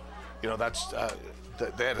 So, you know, that's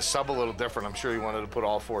they had to sub a little different. I'm sure he wanted to put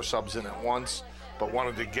all 4 subs in at once, but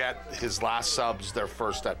wanted to get his last subs their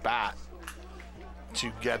first at bat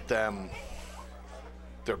to get them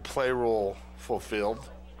their play role fulfilled.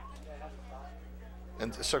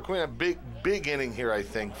 And Sarquina, big inning here, I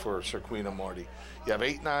think, for Sarquina, Marty. You have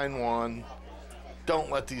 8-9-1. Don't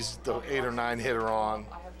let the 8 or 9 hitter on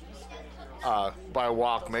by a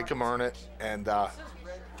walk. Make them earn it, and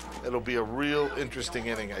it'll be a real interesting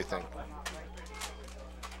inning, I think.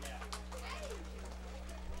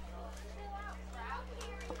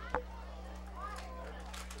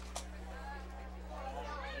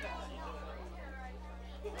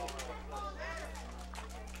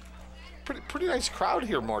 Pretty nice crowd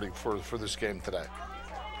here, Marty, for this game today.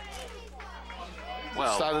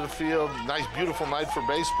 Well, side of the field, nice, beautiful night for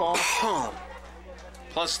baseball.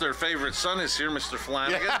 Plus, their favorite son is here, Mr.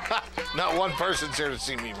 Flanagan. Yeah. Not one person's here to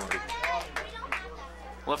see me, Marty.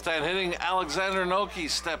 Left-hand hitting Alexander Noki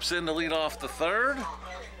steps in to lead off the third.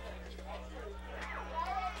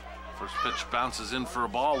 First pitch bounces in for a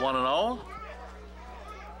ball, 1-0.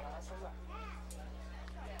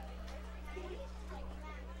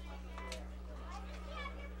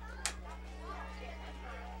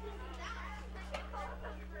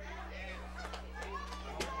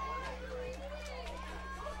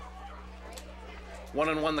 One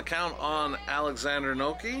and one the count on Alexander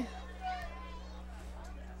Noki.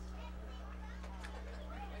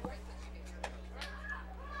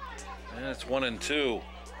 And it's 1-2.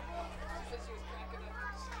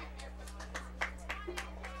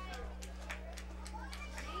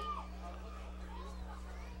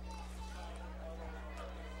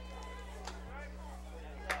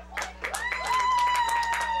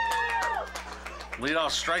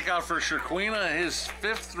 Leadoff strikeout for Shaquina, his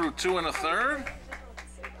 5th through 2 1/3.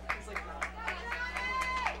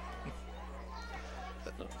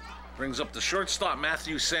 Brings up the shortstop,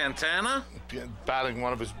 Matthew Santana. Batting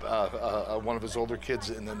one of his older kids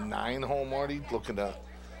in the 9-hole, Marty, looking to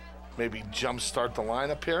maybe jumpstart the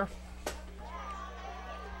lineup here.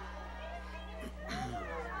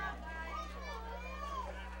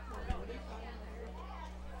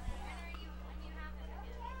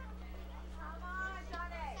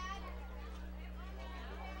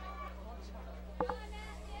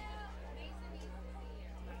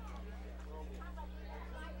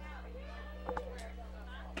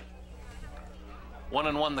 One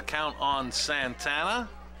and one the count on Santana.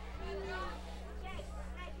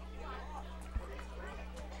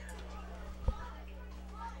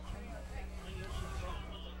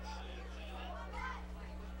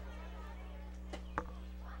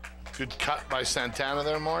 Good cut by Santana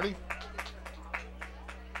there, Marty.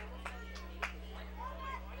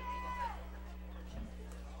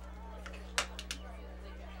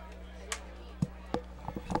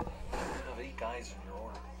 You have 8 guys in your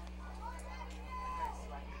order.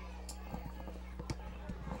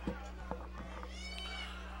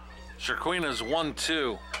 Shaquina's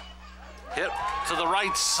 1-2. Hit to the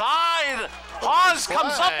right side. Hawes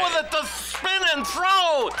comes up with it to spin and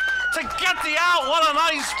throw to get the out. What a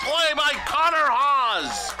nice play by Connor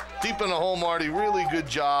Hawes. Deep in the hole, Marty. Really good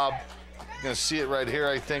job. You're going to see it right here,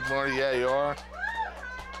 I think, Marty. Yeah, you are.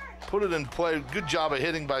 Put it in play. Good job of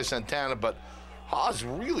hitting by Santana, but Hawes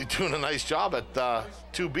really doing a nice job at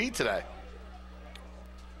 2B today.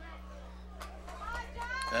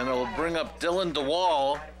 And it'll bring up Dylan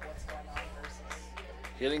DeWall,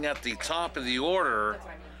 hitting at the top of the order,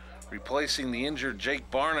 replacing the injured Jake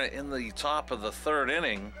Barna in the top of the 3rd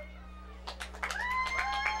inning.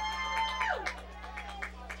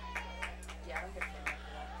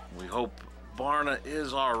 We hope Barna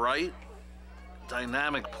is all right.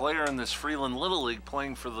 Dynamic player in this Freeland Little League,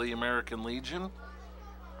 playing for the American Legion.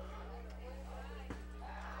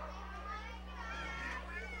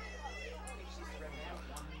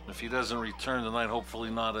 If he doesn't return tonight,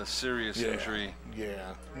 hopefully not a serious injury.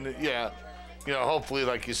 Yeah. You know, hopefully,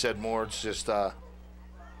 like you said, more it's just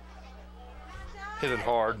hit it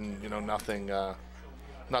hard and, you know, nothing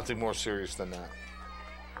more serious than that.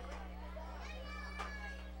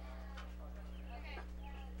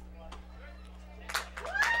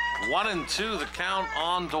 One and two, the count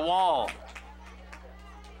on DeWall.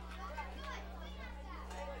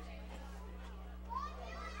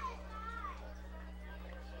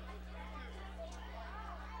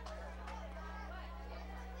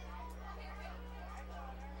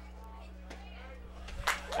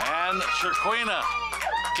 And Shaquina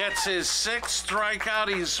gets his 6th strikeout.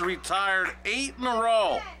 He's retired 8 in a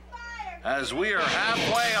row. As we are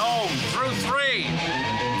halfway home through 3.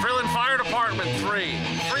 Freeland Fire Department 3.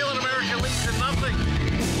 Freeland American Legion nothing.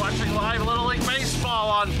 Watching live Little League Baseball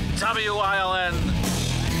on WILN.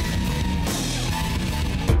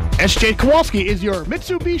 SJ Kowalski is your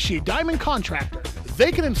Mitsubishi Diamond contractor.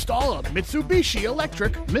 They can install a Mitsubishi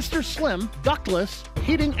electric Mr. Slim ductless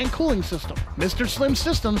heating and cooling system. Mr. Slim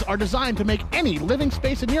systems are designed to make any living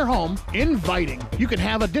space in your home inviting. You can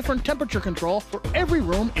have a different temperature control for every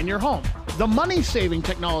room in your home. The money-saving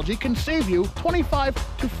technology can save you 25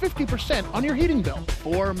 to 50% on your heating bill.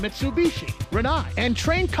 For Mitsubishi, Renai, and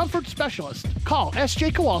trained comfort specialists, call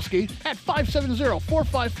SJ Kowalski at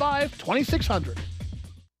 570-455-2600.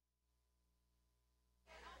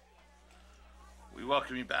 We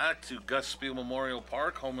welcome you back to Gus Spiel Memorial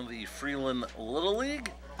Park, home of the Freeland Little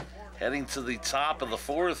League. Heading to the top of the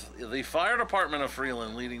 4th, the Fire Department of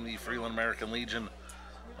Freeland leading the Freeland American Legion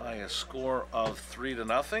by a score of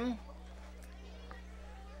 3-0.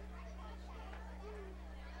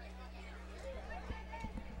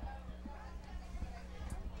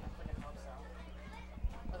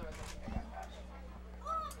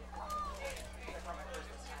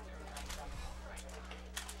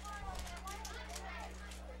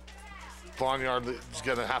 Barnyard is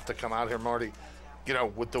going to have to come out here, Marty. You know,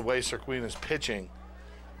 with the way Cirqueen is pitching,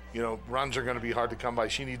 you know, runs are going to be hard to come by.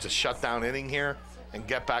 She needs a shutdown inning here and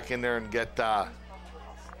get back in there and get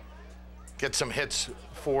some hits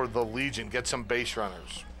for the Legion, get some base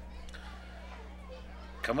runners.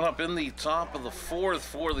 Coming up in the top of the 4th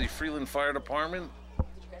for the Freeland Fire Department,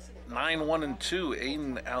 9-1-2,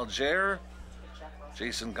 Aiden Alger,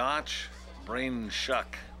 Jason Gotch, Brain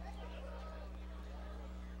Shuck.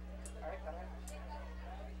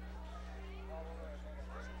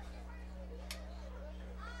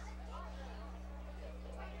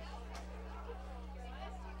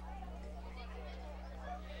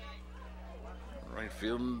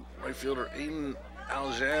 Right fielder Aiden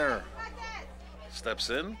Alger steps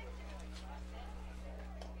in.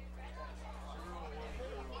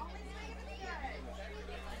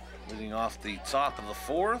 Leading off the top of the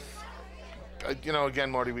 4th. You know, again,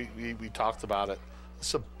 Marty, we talked about it.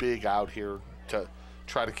 It's a big out here to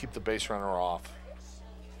try to keep the base runner off.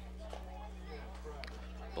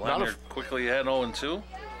 Blender quickly ahead 0-2.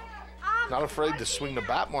 Not afraid to swing the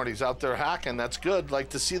bat, Marty's out there hacking. That's good. Like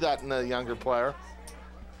to see that in a younger player.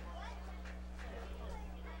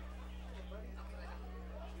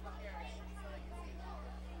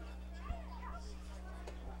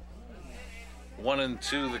 One and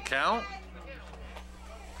 2 the count.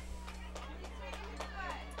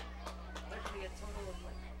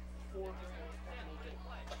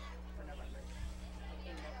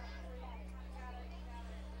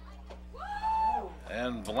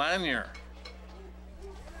 And Blanier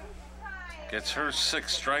gets her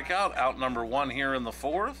 6th strikeout, out number 1 here in the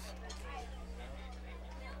 4th.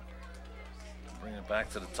 Bring it back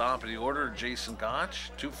to the top of the order. Jason Gotch,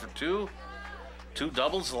 2 for 2. 2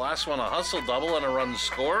 doubles, the last one a hustle double and a run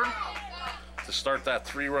scored to start that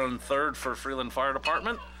 3-run 3rd for Freeland Fire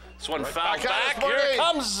Department. This one fouled back. Here it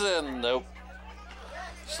comes in. Nope.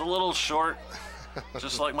 Just a little short,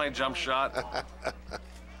 just like my jump shot.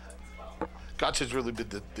 Gotch has really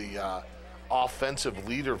been the offensive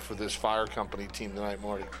leader for this Fire Company team tonight,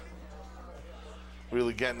 Marty.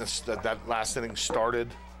 Really getting that last inning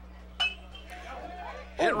started.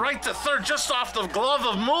 Hit right to 3rd, just off the glove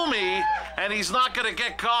of Moomy, and he's not going to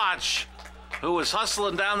get Gotch, who was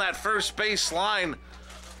hustling down that first base line.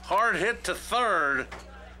 Hard hit to 3rd.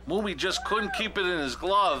 Moomy just couldn't keep it in his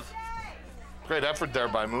glove. Great effort there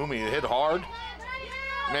by Moomy. It hit hard.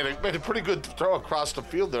 Made a pretty good throw across the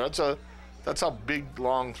field there. That's a big,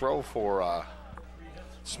 long throw for a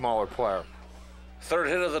smaller player. 3rd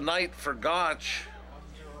hit of the night for Gotch.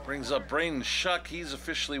 Brings up Braden Shuck. He's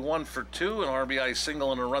officially 1 for 2, an RBI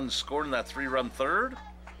single and a run scored in that 3-run 3rd.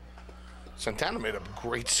 Santana made a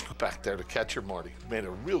great scoop back there to catch her, Marty. Made a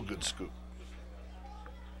real good scoop.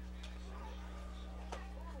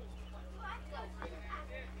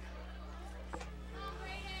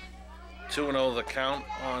 Two and 0 the count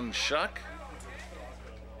on Shuck.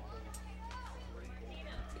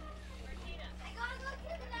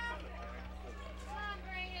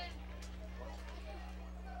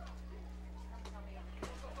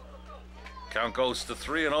 Count goes to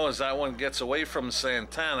 3-0 as that one gets away from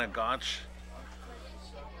Santana. Gotch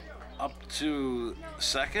up to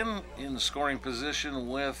 2nd in scoring position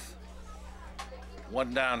with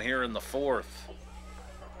 1 down here in the 4th.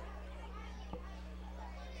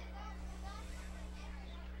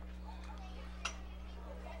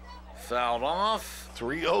 Fouled off.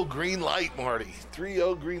 3-0 green light, Marty.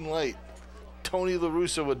 3-0 green light. Tony La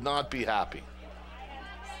Russa would not be happy.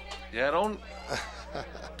 Yeah,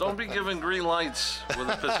 don't be giving green lights with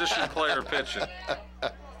a position player pitching.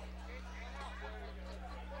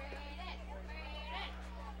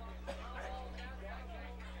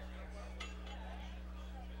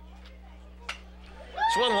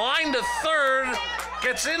 This one line to third,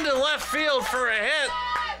 gets into left field for a hit.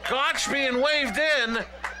 Gotch being waved in.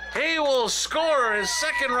 He will score his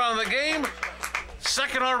second run of the game.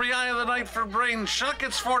 Second RBI of the night for Braden Shuck.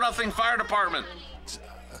 It's 4-0 Fire Department.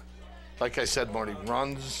 Like I said, Marty,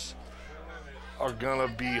 runs are going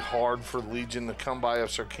to be hard for Legion to come by if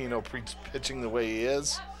Sarkino pitching the way he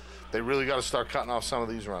is. They really got to start cutting off some of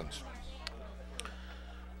these runs.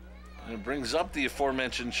 And it brings up the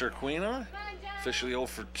aforementioned Sharquina. Officially 0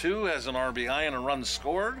 for 2, has an RBI and a run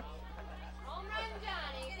scored.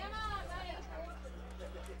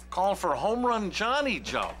 Call for home run Johnny,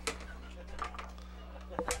 Joe.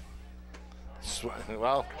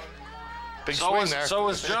 Well, big swing there. So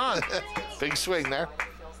is John. Big swing there.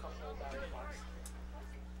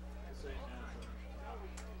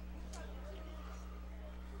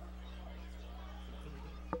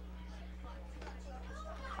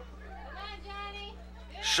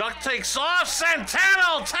 Shuck takes off. Santana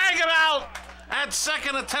will tag him out at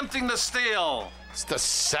second, attempting to steal. It's the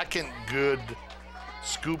second good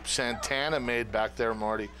scoop Santana made back there,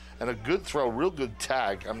 Marty. And a good throw, real good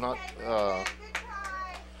tag. I'm not,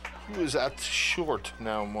 who is at short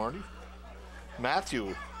now, Marty?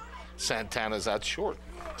 Matthew Santana's at short.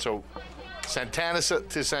 So Santana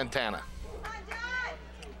to Santana.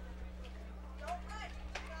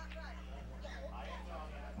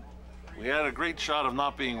 We had a great shot of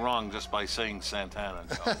not being wrong just by saying Santana.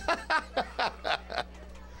 So.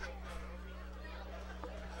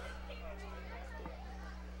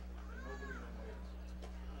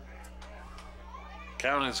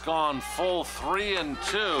 Count has gone full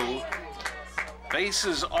 3-2.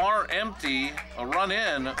 Bases are empty. A run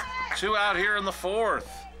in. 2 out here in the 4th.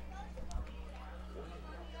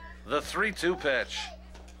 The 3-2 pitch.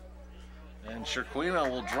 And Sharquina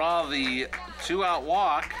will draw the 2-out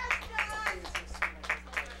walk.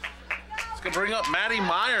 It's going to bring up Matty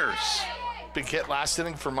Myers. Big hit last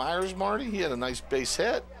inning for Myers, Marty. He had a nice base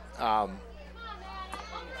hit. You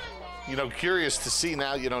know, curious to see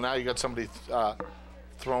now, now you got somebody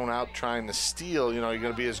thrown out trying to steal. You're going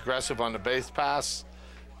to be as aggressive on the base pass.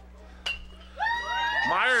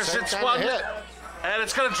 Myers hits one, hit. And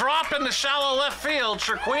it's going to drop into shallow left field.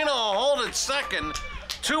 Sharquina will hold it second.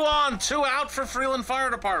 2 on, 2 out for Freeland Fire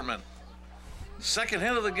Department. Second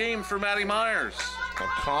hit of the game for Matty Myers. Well,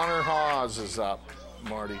 Connor Hawes is up,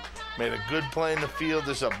 Marty. Made a good play in the field.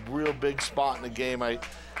 There's a real big spot in the game.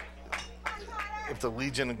 If the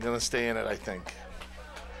Legion are going to stay in it, I think.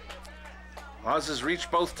 Hawes has reached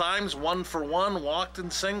both times, 1 for 1, walked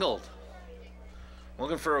and singled.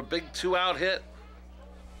 Looking for a big 2-out hit.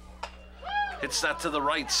 Hits that to the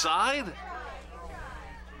right side.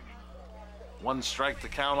 1 strike to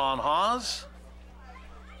count on Hawes.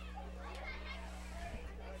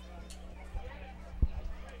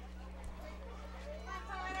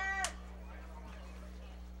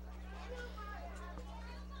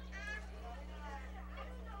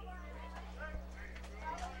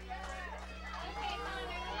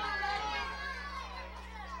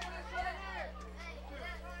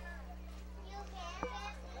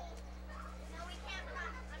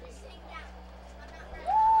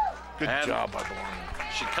 Good job by Belong.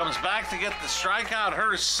 She comes back to get the strikeout,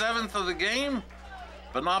 her 7th of the game,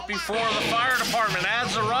 but not before the Fire Department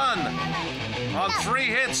adds a run. On 3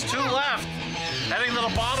 hits, 2 left. Heading to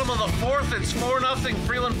the bottom of the 4th, it's 4-0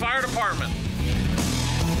 Freeland Fire Department.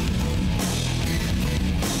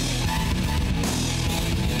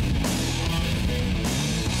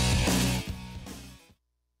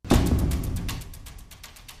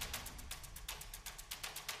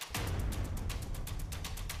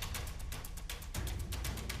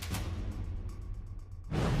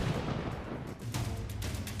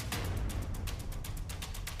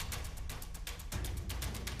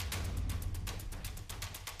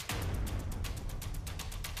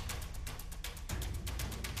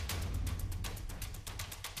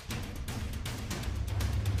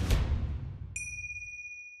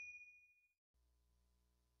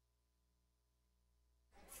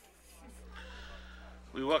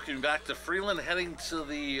 We welcome you back to Freeland, heading to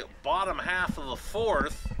the bottom half of the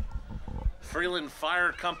 4th. Freeland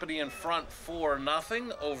Fire Company in front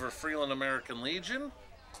 4-0 over Freeland American Legion.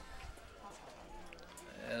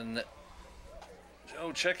 And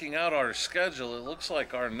Joe, checking out our schedule, it looks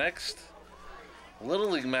like our next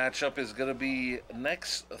Little League matchup is going to be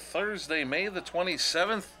next Thursday, May the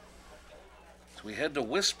 27th. So we head to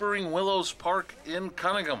Whispering Willows Park in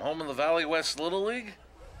Cunningham, home of the Valley West Little League.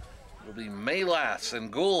 It'll be Maylaths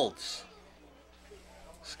and Goulds.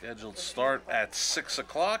 Scheduled start at 6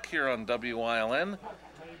 o'clock here on WILN.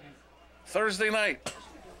 Thursday night,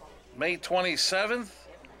 May 27th,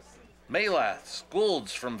 Maylaths,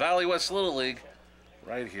 Goulds from Valley West Little League,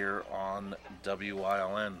 right here on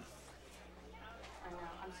WILN.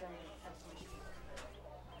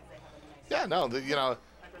 Yeah, no, you know,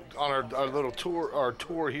 on our little tour, our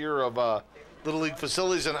tour here of Little League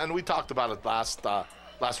facilities, and we talked about it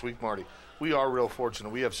last week, Marty. We are real fortunate.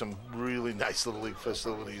 We have some really nice Little League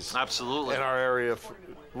facilities. Absolutely. In our area,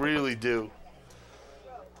 really do.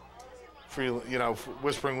 Freeland, you know,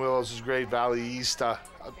 Whispering Willows is great. Valley East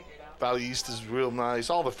is real nice.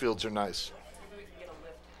 All the fields are nice.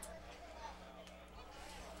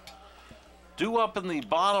 Due up in the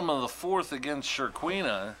bottom of the fourth against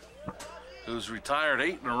Sherquina, who's retired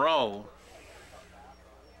 8 in a row.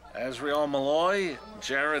 Azriel Malloy,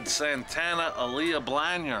 Jared Santana, Aaliyah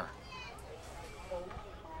Blanyar.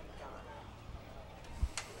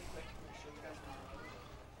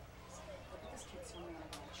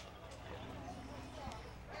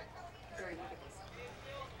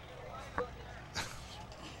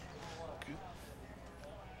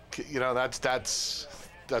 You know, that's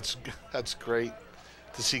great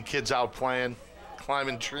to see kids out playing,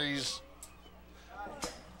 climbing trees.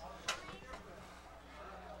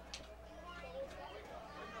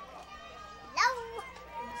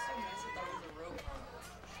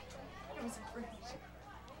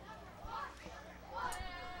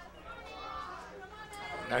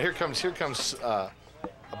 Now here comes a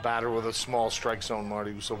batter with a small strike zone,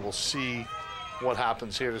 Marty. So we'll see what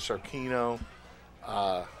happens here to Sarkino.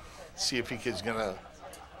 See if he's gonna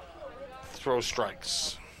throw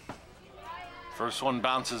strikes. First one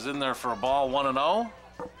bounces in there for a ball, 1-0.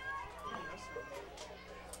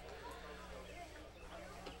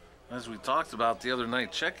 As we talked about the other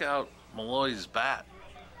night, check out Malloy's bat.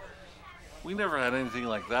 We never had anything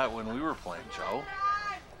like that when we were playing, Joe.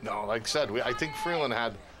 No, like I said, I think Freeland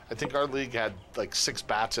had, I think our league had like 6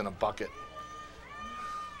 bats in a bucket.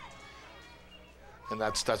 And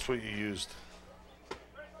that's what you used.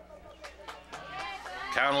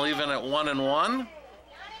 Count even at 1-1.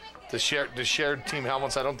 The shared team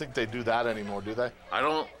helmets, I don't think they do that anymore, do they? I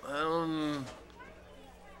don't,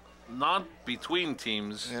 not between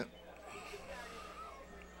teams. Yeah.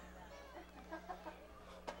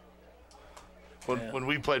 When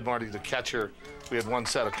we played, Marty, the catcher, we had one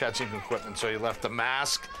set of catching equipment, so you left the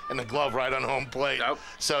mask and the glove right on home plate. Yep.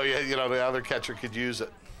 So, you know, the other catcher could use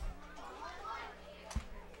it.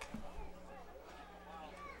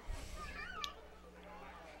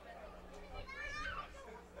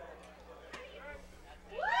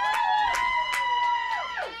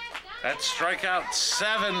 That's strikeout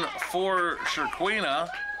 7 for Sherquina.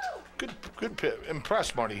 Good pitch.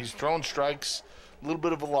 Impressed, Marty. He's throwing strikes, a little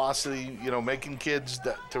bit of velocity, you know, making kids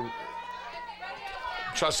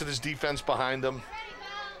trusted his defense behind him.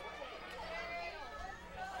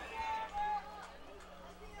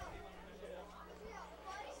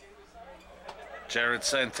 Jared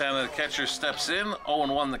Santana, the catcher, steps in.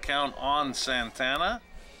 0-1 the count on Santana.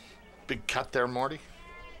 Big cut there, Marty.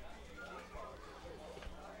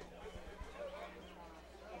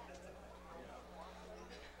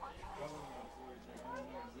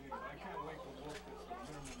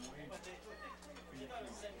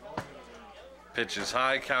 Pitch is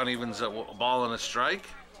high, count evens at a ball and a strike.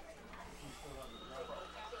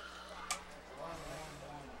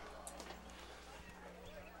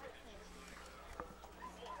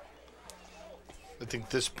 I think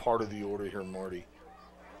this part of the order here, Marty,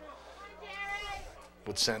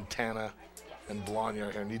 with Santana and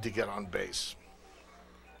Blanyar here, need to get on base.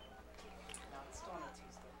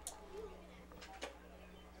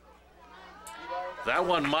 That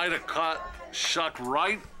one might have caught Shuck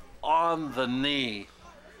right on the knee.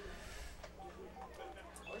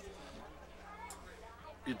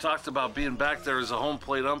 You talked about being back there as a home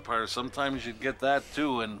plate umpire. Sometimes you'd get that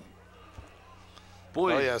too, and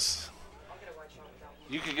boy, Oh, yes.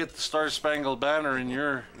 you could get the Star Spangled Banner in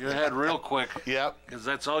your head real quick. Yep. Because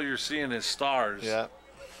that's all you're seeing is stars. Yeah.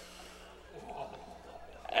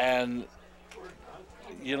 And,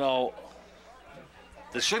 you know,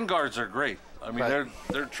 the shin guards are great. I mean, Right.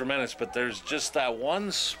 they're tremendous, but there's just that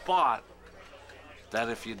one spot that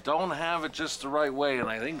if you don't have it just the right way, and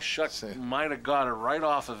I think Shuck might have got it right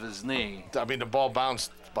off of his knee. I mean, the ball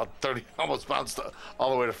bounced about 30, almost bounced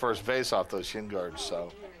all the way to first base off those shin guards,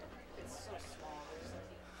 so.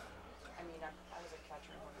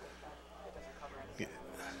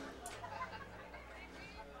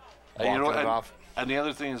 walking it off. And the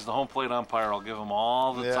other thing is the home plate umpire will give him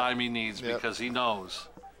all the time he needs because he knows.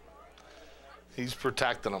 He's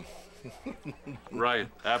protecting him. Right,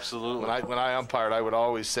 absolutely. When I umpired, I would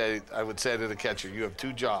always say, to the catcher, you have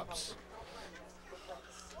two jobs.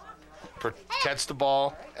 Catch the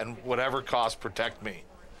ball, and whatever cost, protect me.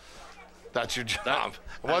 That's your job.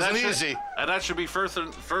 It wasn't easy. And that should be first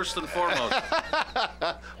and foremost.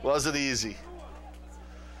 Wasn't easy.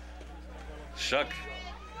 Shuck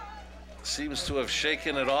seems to have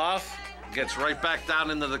shaken it off. Gets right back down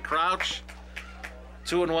into the crouch.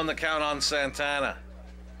 2-1 the count on Santana.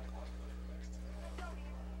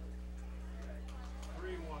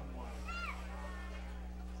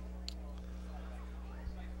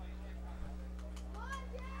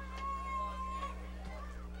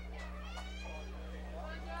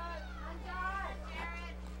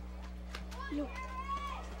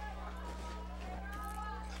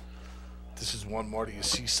 This is one more. Do you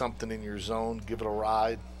see something in your zone? Give it a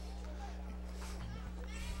ride.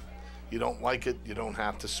 You don't like it, you don't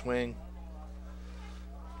have to swing.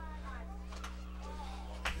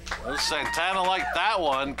 Well, Santana liked that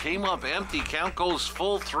one. Came up empty. Count goes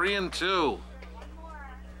full 3-2.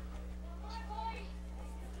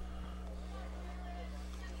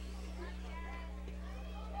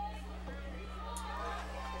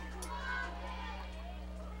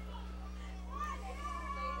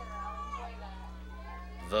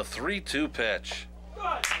 The 3-2 pitch.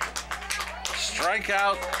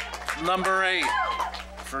 Strikeout number 8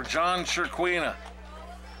 for John Chirquina.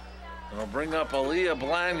 It'll bring up Aaliyah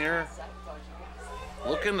Blanier,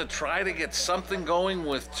 looking to try to get something going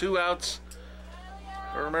with 2 outs.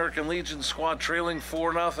 Our American Legion squad trailing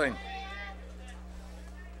 4-0.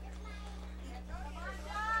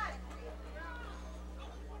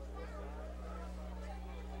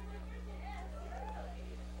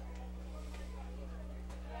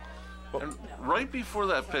 And right before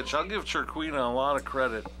that pitch, I'll give Chirquina a lot of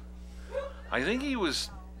credit. I think he was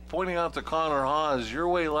pointing out to Connor Hawes your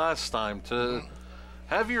way last time to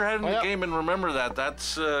have your head in the game and remember that.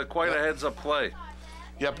 That's quite a heads-up play.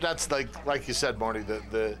 Yep, that's like you said, Marty,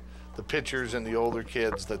 the pitchers and the older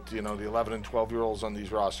kids that, the 11 and 12-year-olds on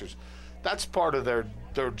these rosters, that's part of their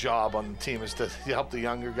job on the team is to help the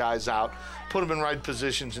younger guys out, put them in right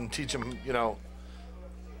positions and teach them,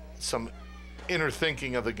 some inner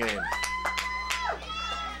thinking of the game.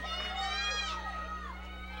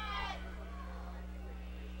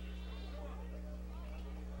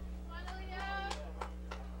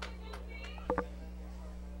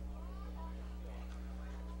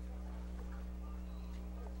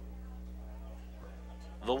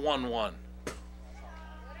 The 1-1.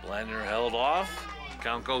 Blanier held off.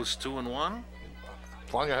 Count goes 2-1.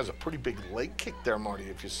 Blanier has a pretty big leg kick there, Marty,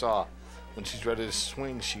 if you saw. When she's ready to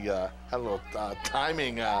swing, she had a little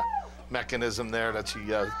timing mechanism there that she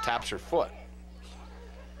taps her foot.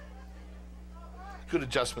 Good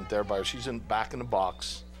adjustment there by her. She's back in the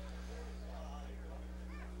box.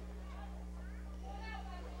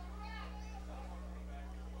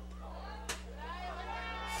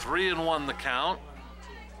 Three and 1 the count.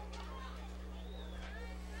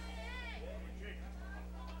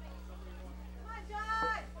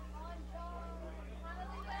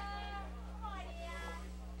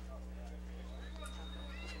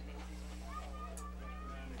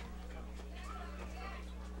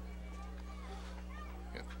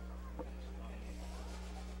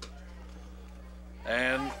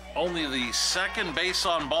 And only the second base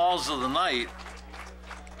on balls of the night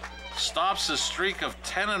stops a streak of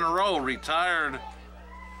 10 in a row retired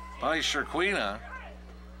by Chirquina.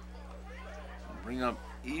 Bring up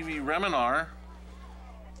Evie Reminar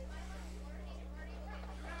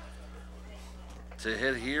to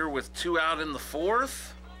hit here with 2 out in the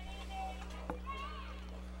 4th.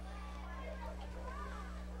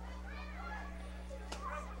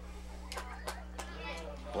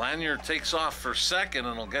 Blanier takes off for second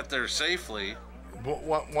and will get there safely.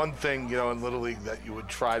 One thing, in Little League that you would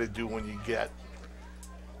try to do when you get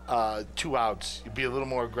 2 outs, you'd be a little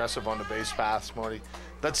more aggressive on the base paths, Marty.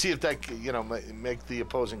 Let's see if that, make the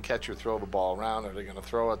opposing catcher throw the ball around. Are they going to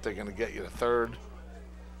throw it? They're going to get you to third.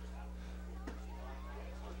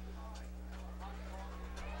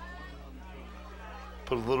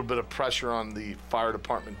 Put a little bit of pressure on the fire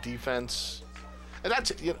department defense. And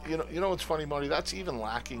that's, you know what's funny, Marty? That's even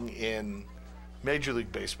lacking in Major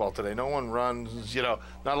League Baseball today. No one runs, not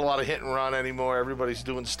a lot of hit and run anymore. Everybody's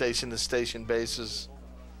doing station-to-station bases.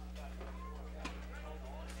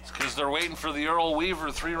 It's because they're waiting for the Earl Weaver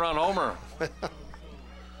 3-run homer.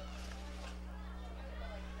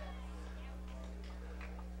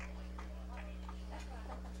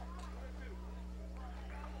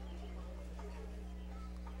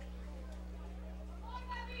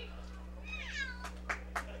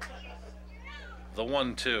 the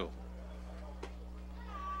 1-2.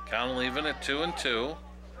 Count leaving at 2-2.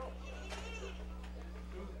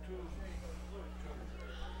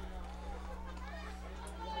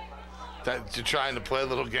 You're trying to play a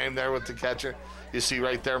little game there with the catcher. You see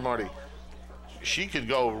right there, Marty. She could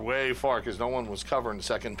go way far because no one was covering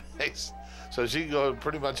second base. So she could go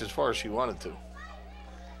pretty much as far as she wanted to.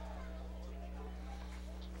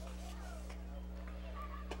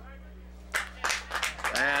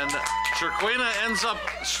 And Turquina ends up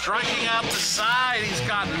striking out the side. He's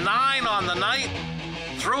got 9 on the night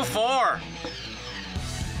through 4.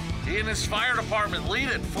 He and his fire department lead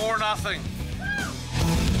it 4-0.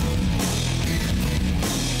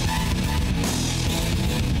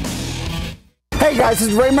 Hey guys, this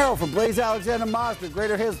is Ray Merrill from Blaze Alexander Mazda,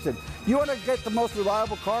 Greater Hazelton. You want to get the most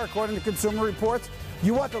reliable car according to Consumer Reports?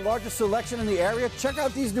 You want the largest selection in the area? Check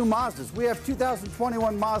out these new Mazdas. We have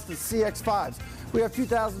 2021 Mazda CX-5s. We have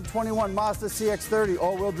 2021 Mazda CX-30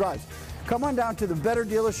 all-wheel drives. Come on down to the better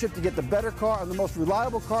dealership to get the better car and the most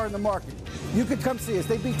reliable car in the market. You can come see us.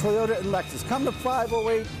 They beat Toyota and Lexus. Come to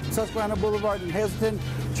 508 Susquehanna Boulevard in Hazelton.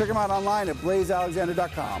 Check them out online at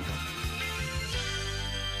blazealexander.com.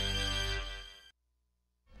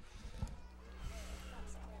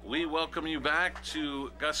 We welcome you back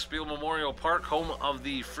to Gus Spiel Memorial Park, home of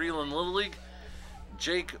the Freeland Little League.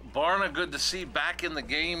 Jake Barna, good to see back in the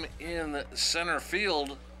game in center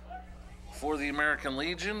field for the American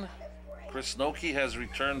Legion. Chris Noki has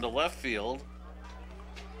returned to left field.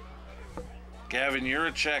 Gavin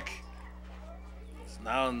Juracek is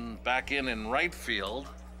now back in right field.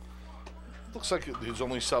 Looks like his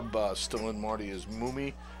only sub still in, Marty, is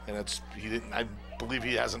Moomy, and I believe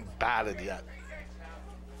he hasn't batted yet.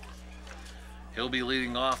 He'll be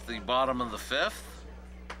leading off the bottom of the 5th.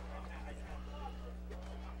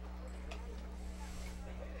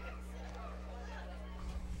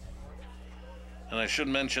 And I should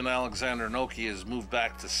mention Alexander Noki has moved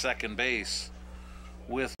back to second base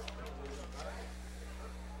with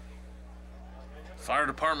fire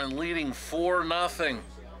department leading 4-0.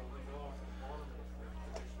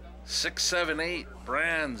 6, 7, 8,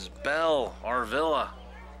 Brands, Bell, Arvilla.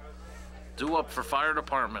 Due up for fire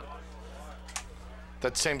department.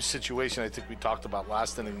 That same situation I think we talked about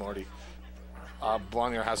last inning, Marty.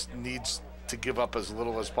 Blonier needs to give up as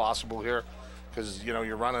little as possible here because, you know,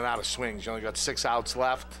 you're running out of swings. You only got 6 outs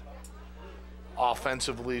left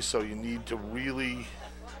offensively, so you need to really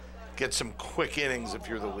get some quick innings if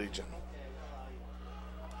you're the Legion.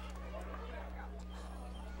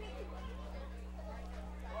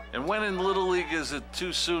 And when in Little League is it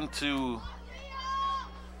too soon to...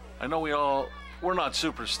 I know we're not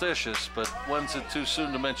superstitious, but when's it too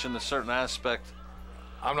soon to mention a certain aspect?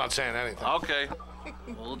 I'm not saying anything. Okay.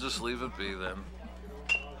 We'll just leave it be then.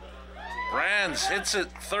 Brands hits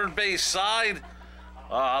it third base side.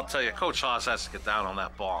 I'll tell you, Coach Haas has to get down on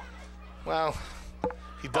that ball. Well,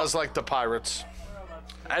 he does like the Pirates.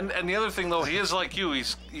 And the other thing, though, he is like you.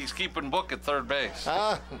 He's keeping book at third base.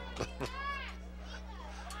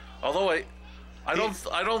 Although I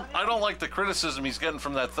don't like the criticism he's getting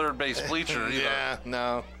from that third base bleacher either. Yeah,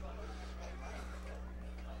 no.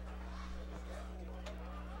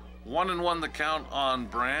 1-1 the count on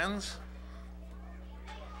Brands.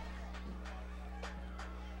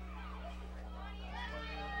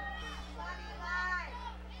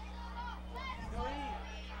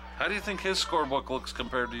 How do you think his scorebook looks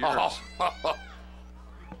compared to yours?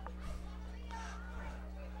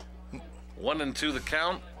 1-2 the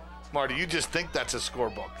count. Marty, you just think that's a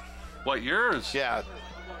scorebook. What, yours? Yeah.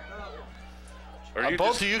 Or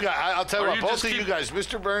both of you guys, I'll tell you what, both of you guys,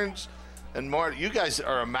 Mr. Burns and Marty, you guys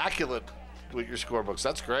are immaculate with your scorebooks.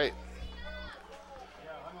 That's great.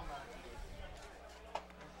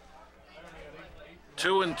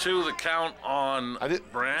 Two and two the count on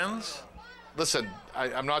Brands. Listen,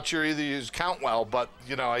 I'm not sure either you count well, but,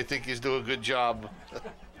 you know, I think he's doing a good job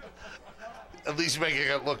at least making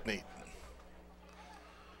it look neat.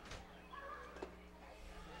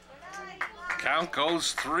 Count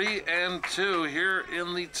goes 3-2 here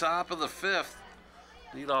in the top of the 5th.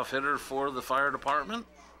 Leadoff hitter for the fire department.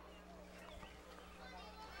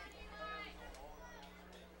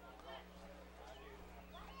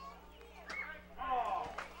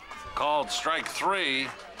 Called strike 3.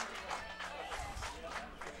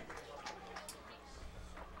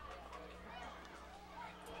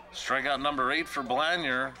 Strikeout number 8 for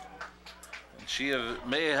Blanier. She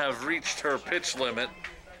may have reached her pitch limit.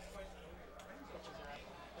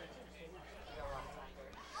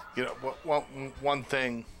 You know, one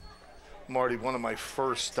thing, Marty, one of my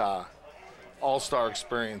first All-Star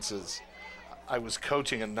experiences, I was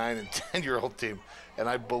coaching a 9 and 10-year-old team, and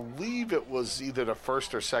I believe it was either the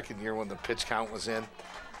first or second year when the pitch count was in.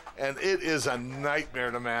 And it is a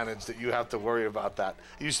nightmare to manage that you have to worry about that.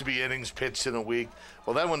 It used to be innings pitched in a week.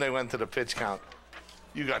 Well, then when they went to the pitch count,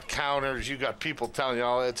 you got counters, you got people telling you,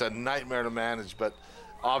 oh, it's a nightmare to manage. But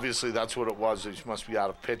obviously that's what it was. You must be out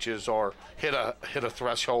of pitches or hit a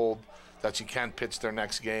threshold that you can't pitch their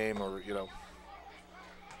next game, or, you know.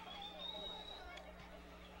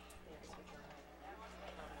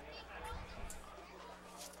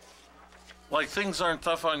 Like, things aren't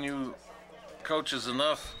tough on you coaches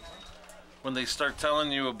enough when they start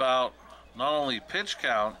telling you about not only pitch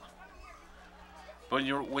count, but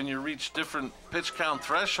when you reach different pitch count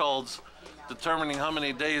thresholds, determining how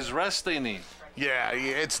many days rest they need. Yeah,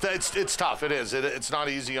 it's tough. It is. It's not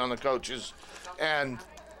easy on the coaches, and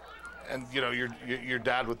you know, your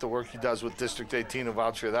dad with the work he does with District 18 of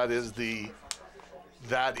Voucher, that is the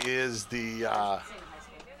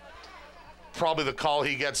probably the call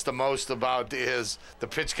he gets the most about is the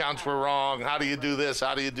pitch counts were wrong. How do you do this?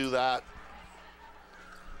 How do you do that?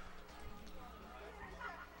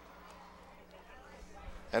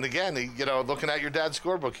 And again, you know, looking at your dad's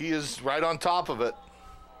scorebook, he is right on top of it.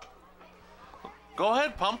 Go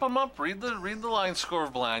ahead, pump him up. Read the line score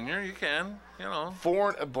of Blanier. You can, you know.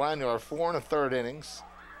 Blanier, 4 1/3 innings,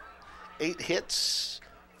 8 hits,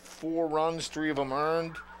 4 runs, 3 of them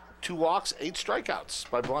earned, 2 walks, 8 strikeouts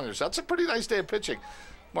by Blanier. So that's a pretty nice day of pitching.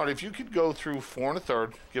 Marty, if you could go through 4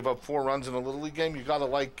 1/3, give up 4 runs in a Little League game, you got to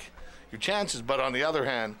like your chances. But on the other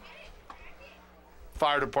hand,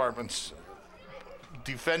 fire departments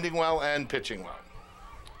defending well and pitching well.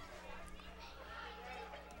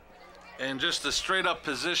 And just a straight-up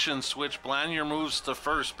position switch, Blanier moves to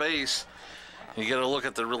first base. You get a look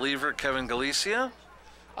at the reliever, Kevin Galicia.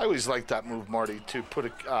 I always like that move, Marty, to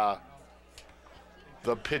put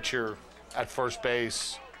the pitcher at first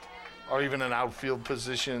base or even an outfield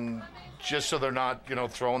position, just so they're not, you know,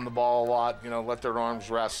 throwing the ball a lot, you know, let their arms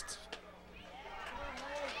rest.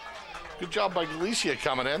 Good job by Galicia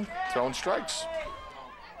coming in, throwing strikes.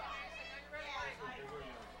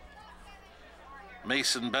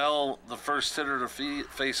 Mason Bell, the first hitter to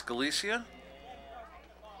face Galicia.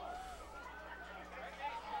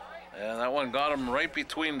 And that one got him right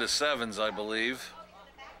between the sevens, I believe.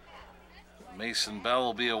 Mason Bell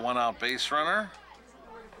will be a 1-out base runner.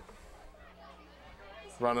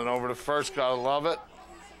 Running over to first, gotta love it.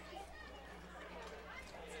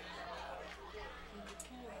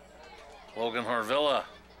 Logan Harvilla,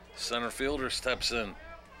 center fielder, steps in.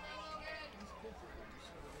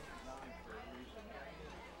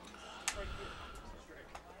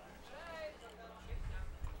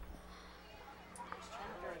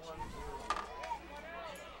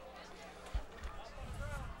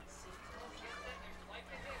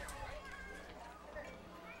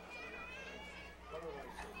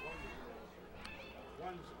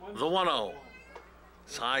 The 1-0.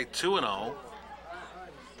 It's high 2-0.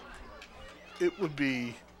 It would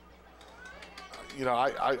be, you know,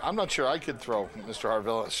 I'm not sure I could throw Mr.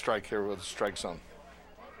 Harvilla a strike here with a strike zone.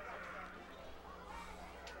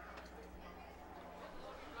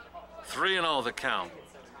 Three and 0 the count.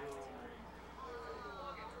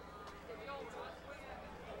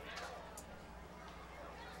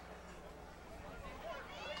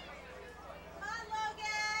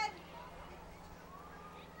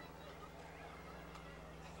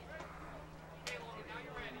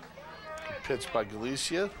 Pitch by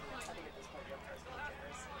Galicia.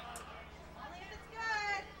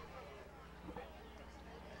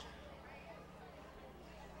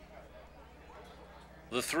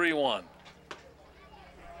 The 3-1.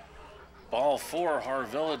 Ball 4,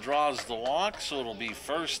 Harvilla draws the walk, so it'll be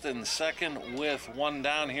first and second with 1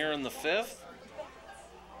 down here in the 5th.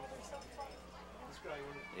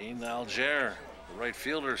 Aiden Alger, the right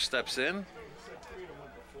fielder, steps in.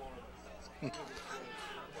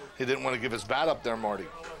 He didn't want to give his bat up there, Marty.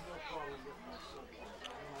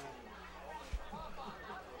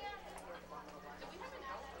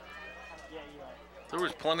 There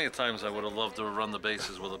was plenty of times I would have loved to run the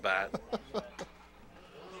bases with a bat.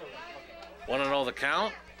 1-0 the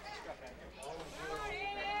count.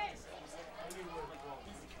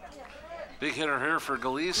 Big hitter here for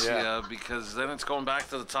Galicia, because then it's going back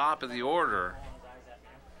to the top of the order.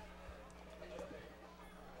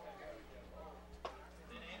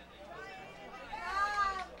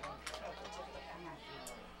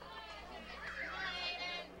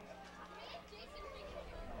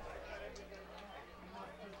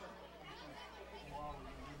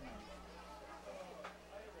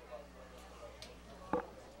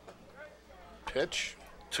 Pitch.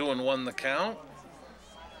 2-1 the count.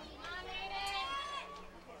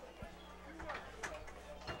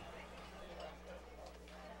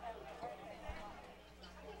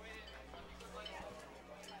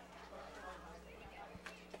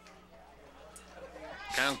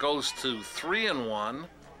 count goes to 3-1. Come on,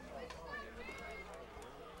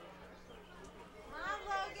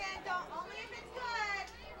 Logan. Don't, only if it's good.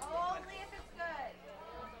 Only if it's good.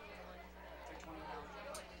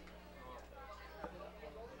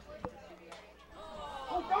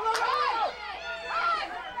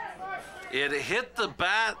 It hit the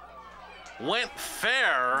bat, went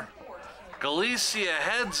fair. Galicia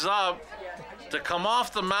heads up to come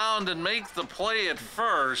off the mound and make the play at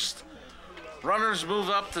first. Runners move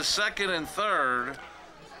up to second and third.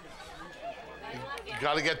 You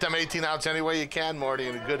got to get them 18 outs any way you can, Marty,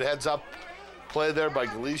 and a good heads-up play there by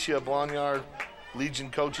Galicia Blonyard. Legion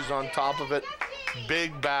coaches on top of it.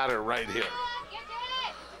 Big batter right here.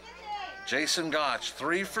 Jason Gotch,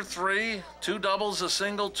 3 for 3, 2 doubles, a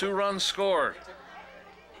single, 2 runs scored.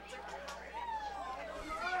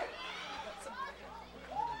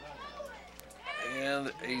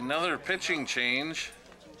 And another pitching change.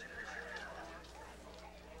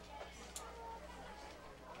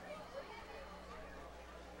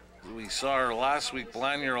 We saw her last week.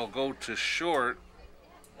 Blanyard will go to short.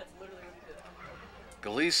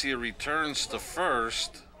 Galicia returns to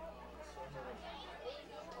first.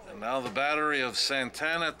 And now the battery of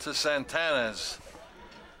Santana to Santana's.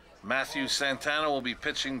 Matthew Santana will be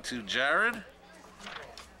pitching to Jared.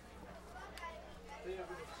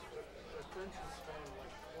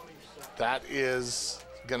 That is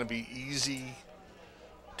going to be easy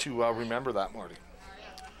to remember that, Marty.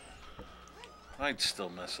 I'd still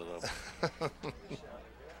mess it up.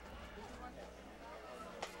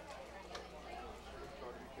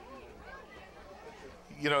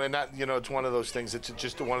 You know, and that, you know, it's one of those things. It's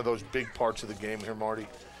just one of those big parts of the game here, Marty.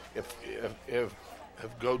 If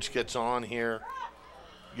Goach gets on here,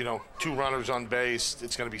 you know, 2 runners on base,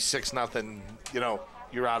 it's going to be 6-0. You know,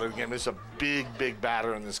 you're out of the game. This is a big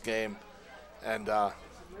batter in this game, and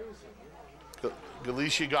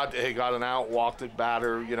Galicia got an out, walked it,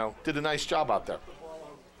 batter. You know, did a nice job out there.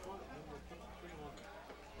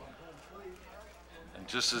 And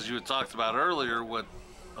just as you had talked about earlier, what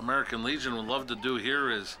American Legion would love to do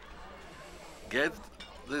here is get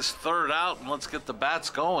this third out and let's get the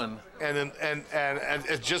bats going. And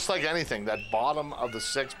it's just like anything, that bottom of the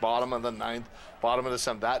 6th, bottom of the 9th, bottom of the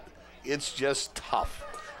 7th, that it's just tough.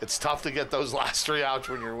 It's tough to get those last 3 outs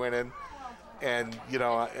when you're winning. And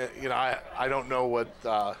I don't know what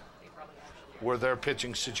where their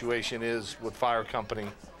pitching situation is with Fire Company.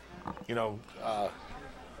 You know,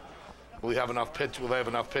 will they have enough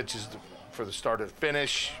pitches for the start and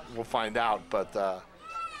finish? We'll find out, but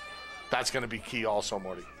that's going to be key also,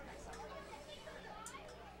 Marty.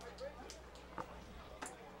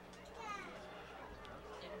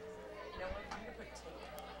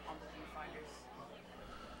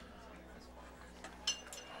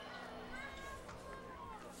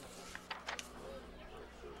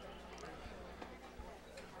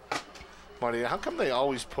 Marty, how come they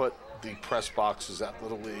always put the press boxes at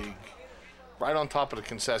Little League right on top of the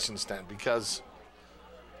concession stand? Because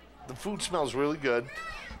the food smells really good,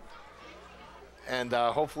 and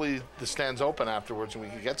hopefully the stand's open afterwards and we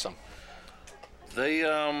can get some. They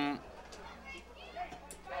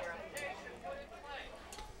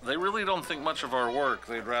really don't think much of our work.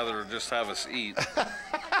 They'd rather just have us eat.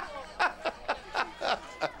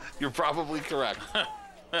 You're probably correct.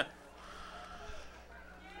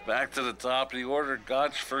 Back to the top of the order.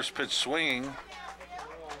 Gotch, first pitch swinging.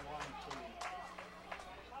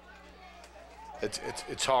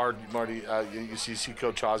 It's hard, Marty. You see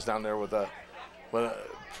Coach Haas down there with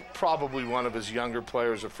probably one of his younger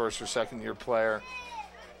players, a first or second year player.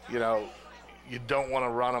 You know, you don't want to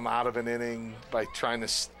run him out of an inning by trying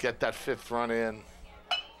to get that 5th run in.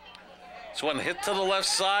 This one hit to the left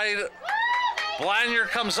side. Blanyard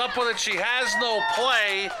comes up with it. She has no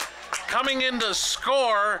play. Coming in to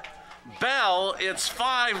score, Bell. It's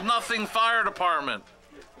 5-0 Fire Department.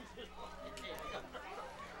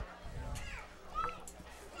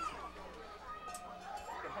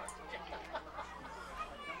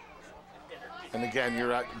 And again,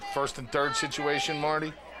 you're at first and third situation,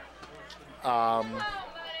 Marty. You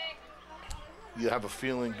have a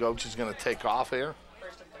feeling Goach is going to take off here.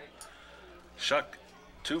 Shuck,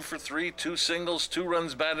 2 for 3, 2 singles, 2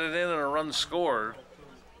 runs batted in, and a run scored.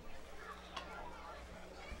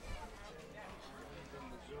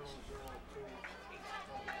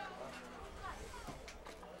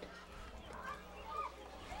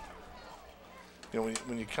 You know,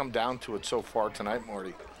 when you come down to it so far tonight,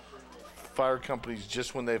 Marty, Fire Companies,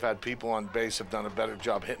 just when they've had people on base, have done a better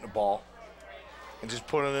job hitting the ball and just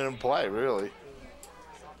putting it in play, really.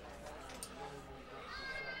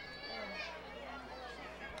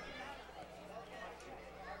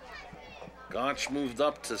 Gotch moved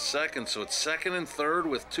up to second, so it's second and third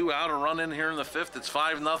with 2 out, a run in here in the 5th. It's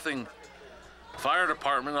 5-0 Fire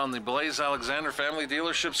Department on the Blaze Alexander Family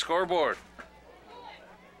Dealership scoreboard.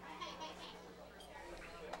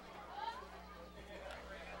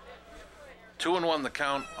 Two and 1 the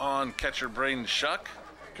count on catcher Braden Shuck.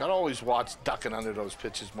 Gotta always watch ducking under those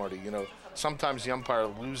pitches, Marty. You know, sometimes the umpire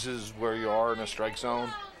loses where you are in a strike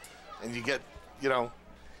zone, and you get, you know,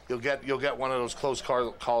 you'll get one of those close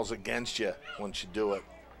calls against you once you do it.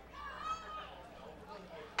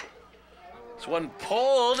 This one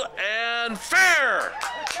pulled and fair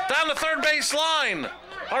down the third base line.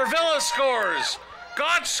 Arvilla scores.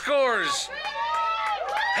 Gotch scores.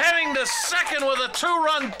 Heading to second with a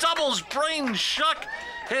 2-run doubles. Braden Shuck,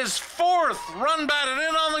 his 4th run batted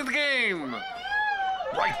in on the game.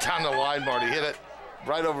 Right down the line, Marty. Hit it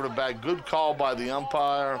right over the bag. Good call by the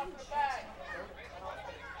umpire.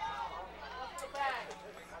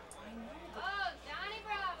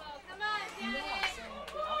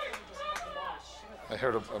 I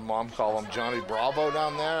heard a mom call him Johnny Bravo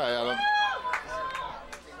down there. I don't.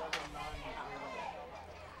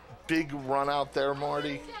 Big run out there,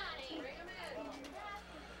 Marty.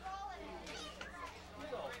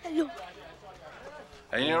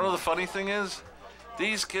 And you know the funny thing is?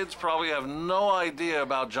 These kids probably have no idea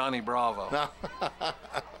about Johnny Bravo. No.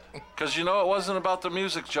 Because you know it wasn't about the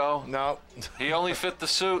music, Joe. No. He only fit the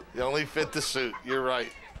suit. He only fit the suit. You're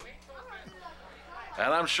right.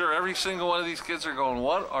 And I'm sure every single one of these kids are going,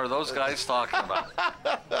 what are those guys talking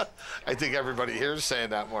about? I think everybody here is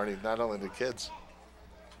saying that, Marty, not only the kids.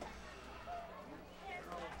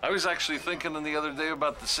 I was actually thinking the other day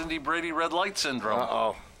about the Cindy Brady red light syndrome.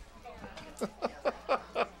 Uh-oh.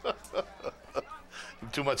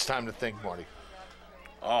 Too much time to think, Marty.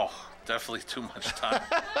 Oh, definitely too much time.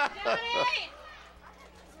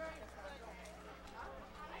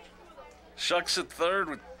 Shucks at third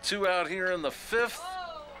with 2 out here in the 5th.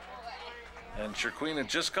 And Chiquina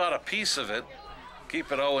just got a piece of it.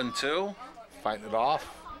 Keep it 0-2. Fighting it off.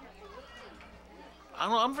 I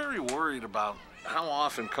don't know, I'm very worried about how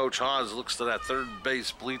often Coach Haas looks to that third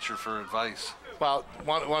base bleacher for advice. Well,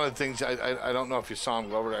 one of the things, I don't know if you saw him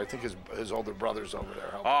go over there. I think his older brother's over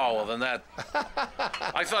there. Oh, well, then that.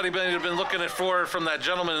 I thought he'd been looking at from that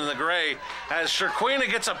gentleman in the gray as Chiquina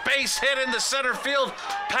gets a base hit into center field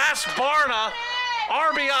past Barna.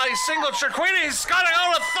 RBI single. Chiquina, he's got to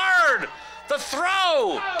go to third. The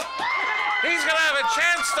throw. He's going to have a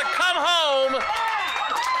chance to come home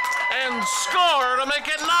and score to make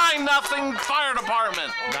it 9-0 Fire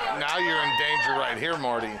Department. Now you're in danger right here,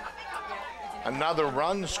 Marty. Another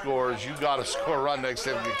run scores, you got to score a run next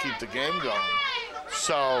time to keep the game going.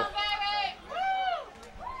 So,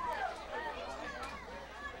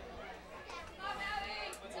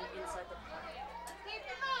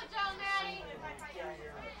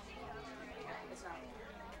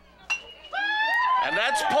 and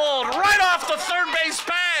that's pulled right off the third base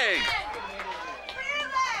bag.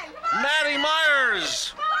 Matty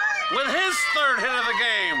Myers with his 3rd hit of the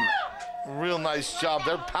game. real nice job.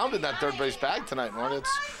 They're pounding that third base bag tonight, Marty.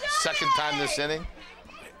 It's second time this inning.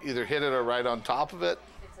 Either hit it or right on top of it.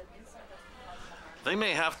 They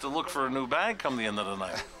may have to look for a new bag come the end of the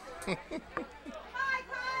night.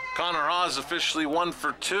 Connor Haas officially 1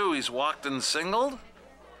 for 2. He's walked and singled.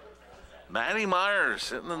 Matty Myers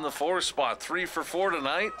hitting in the 4 spot, 3 for 4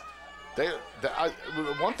 tonight.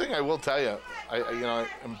 One thing I will tell you, I'm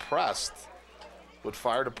impressed with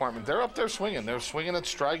Fire Department. They're up there swinging. They're swinging at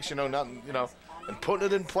strikes, nothing, and putting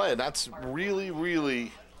it in play. And that's really,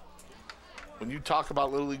 really, when you talk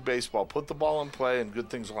about Little League Baseball, put the ball in play and good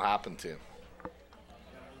things will happen to you.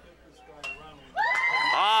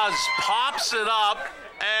 Oz pops it up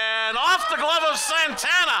and off the glove of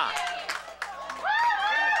Santana.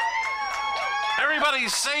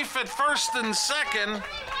 Everybody's safe at first and second.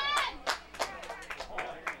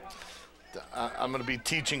 I'm going to be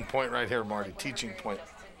teaching point right here, Marty. Teaching point.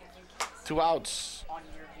 2 outs.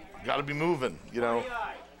 Got to be moving, And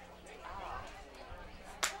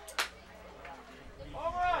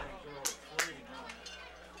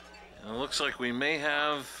it looks like we may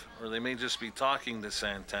have, or they may just be talking to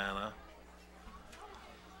Santana,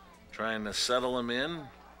 trying to settle him in.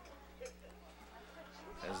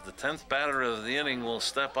 As the 10th batter of the inning will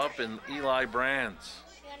step up in Eli Brands.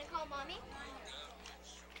 You want to call Mommy?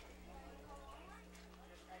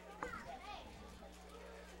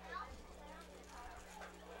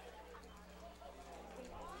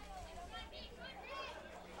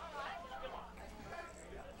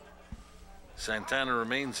 Santana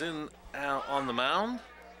remains on the mound.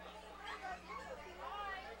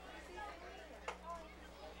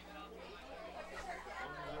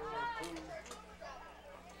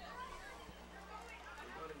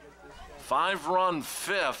 5-run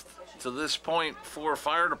fifth to this point for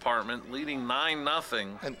Fire Department, leading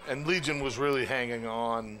 9-0. And Legion was really hanging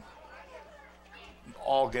on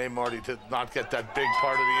all game, Marty, to not get that big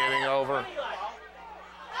part of the inning over.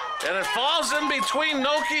 And it falls in between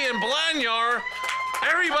Noki and Blanyar.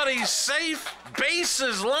 Everybody's safe,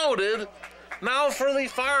 bases loaded. Now for the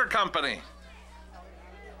Fire Company.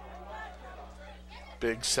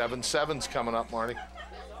 Big 7-7's coming up, Marty.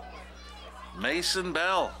 Mason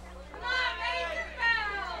Bell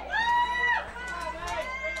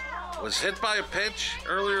was hit by a pitch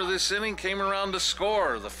earlier this inning, came around to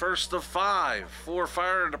score, the first of 5 for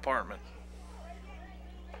Fire Department.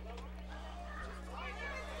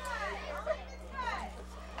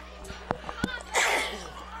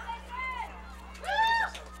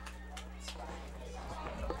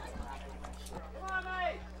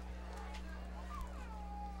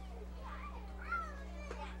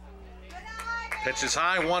 Pitch is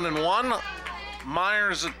high, 1-1.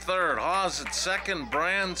 Myers at third, Hawes at second,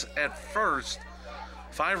 Brands at first.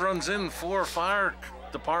 5 runs in for Fire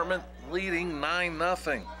Department, leading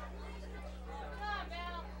 9-0.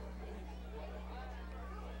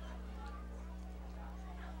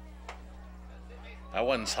 That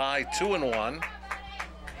one's high, 2-1.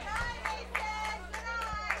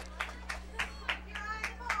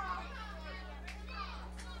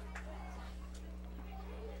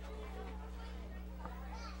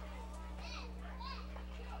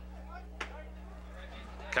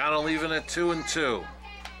 Count of leaving it 2-2.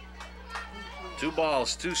 2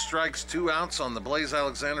 balls, 2 strikes, 2 outs on the Blaze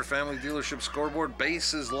Alexander Family Dealership scoreboard.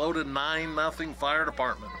 Bases loaded, 9-0 Fire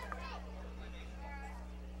Department.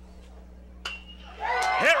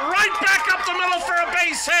 Hit right back up the middle for a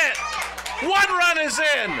base hit. 1 run is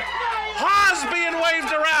in. Haas being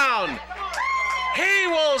waved around. He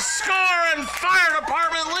will score and Fire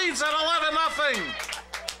Department leads at 11-0.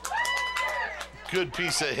 Good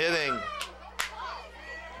piece of hitting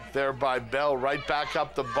there by Bell, right back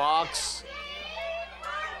up the box.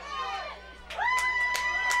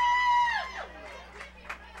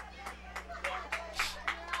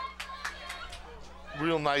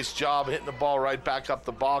 Real nice job hitting the ball right back up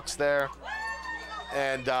the box there.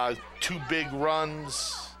 And 2 big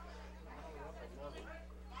runs.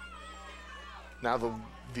 Now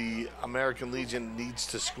the American Legion needs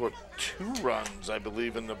to score 2 runs, I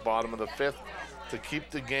believe, in the bottom of the 5th to keep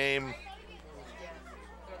the game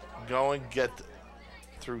going, get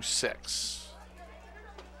through 6.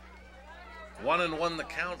 1-1 the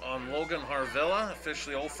count on Logan Harvilla,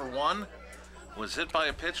 officially 0 for 1. Was hit by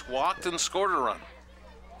a pitch, walked, and scored a run.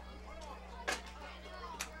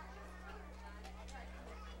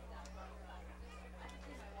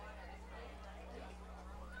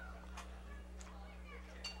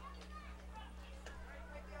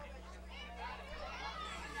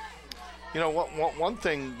 You know, one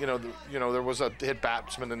thing, there was a hit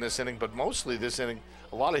batsman in this inning, but mostly this inning,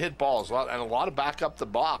 a lot of hit balls, and a lot of back up the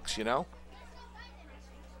box,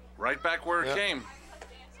 Right back where it came.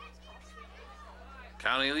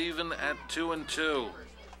 County even at 2-2.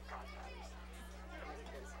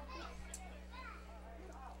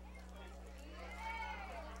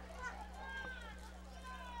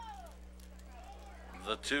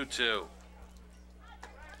 The 2-2.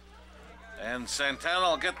 And Santana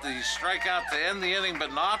will get the strikeout to end the inning,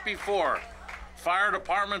 but not before. Fire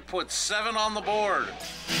Department puts 7 on the board.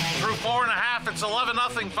 Through 4.5, it's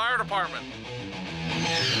 11-0 Fire Department.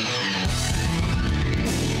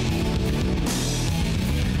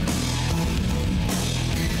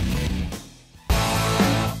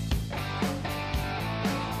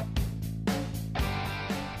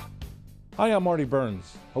 Hi, I'm Marty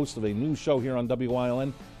Burns, host of a new show here on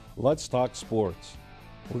WILN, Let's Talk Sports.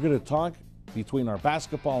 We're going to talk between our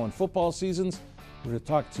basketball and football seasons. We're going to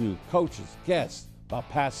talk to coaches, guests about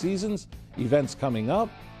past seasons, events coming up,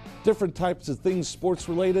 different types of things sports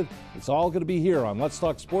related. It's all going to be here on Let's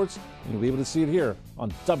Talk Sports, and you'll be able to see it here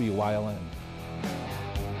on WILN.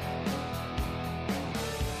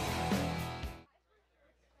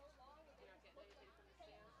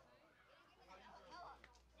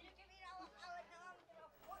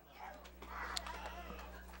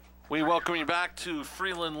 We welcome you back to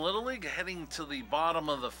Freeland Little League, heading to the bottom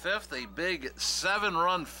of the 5th, a big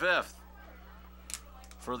 7-run 5th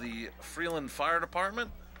for the Freeland Fire Department.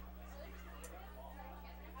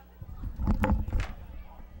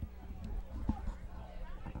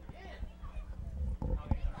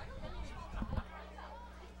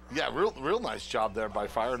 Yeah, real nice job there by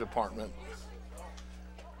Fire Department.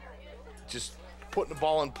 Just putting the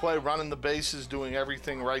ball in play, running the bases, doing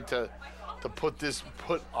everything right to put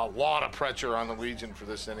a lot of pressure on the Legion for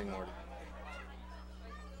this inning, Marty.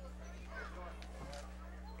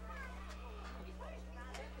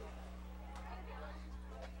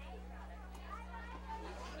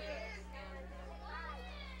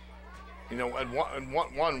 know, and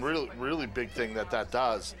one really big thing that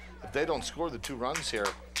does, if they don't score the 2 runs here,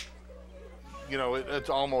 you know, it's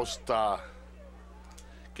almost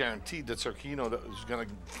guaranteed that Cerquino is going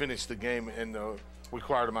to finish the game in the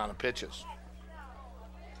required amount of pitches.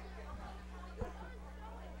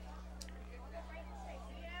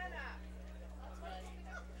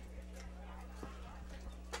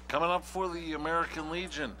 Coming up for the American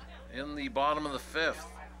Legion in the bottom of the 5th,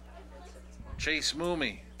 Chase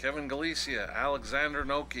Moomey, Kevin Galicia, Alexander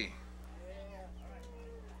Noki.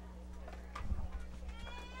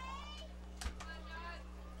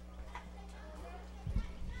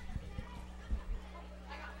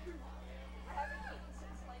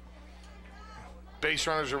 Base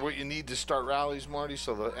runners are what you need to start rallies, Marty,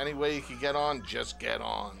 so that any way you can get on, just get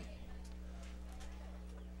on.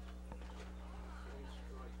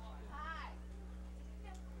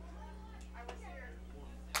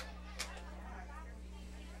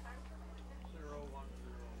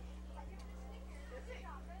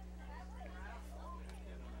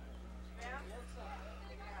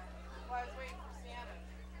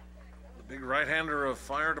 The big right-hander of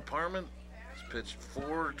Fire Department has pitched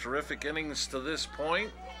 4 terrific innings to this point.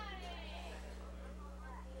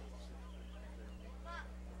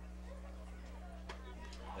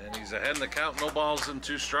 And he's ahead in the count, no balls and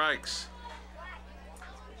 2 strikes.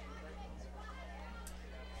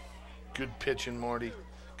 Good pitching, Marty.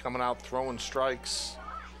 Coming out, throwing strikes,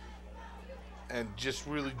 and just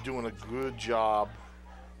really doing a good job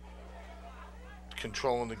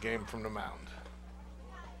controlling the game from the mound.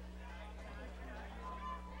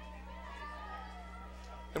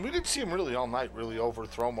 And we didn't see him really all night really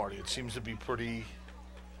overthrow, Marty. It seems to be pretty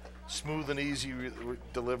smooth and easy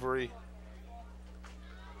delivery.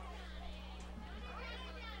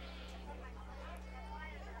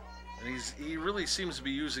 And he really seems to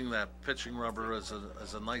be using that pitching rubber as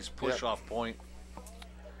a nice push-off point.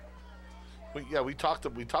 We talked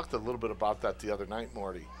a little bit about that the other night,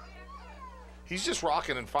 Marty. He's just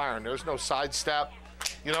rocking and firing. There's no sidestep.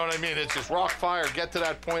 You know what I mean? It's just rock, fire, get to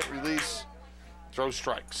that point, release, throw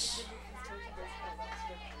strikes.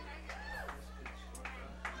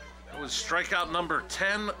 It was strikeout number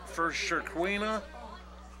 10 for Cerquino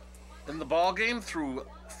in the ball game through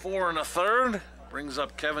 4 1/3. Brings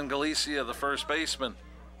up Kevin Galicia, the first baseman.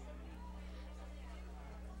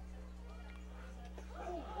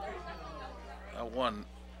 That one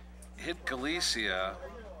hit Galicia.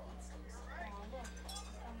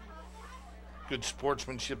 Good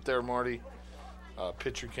sportsmanship there, Marty.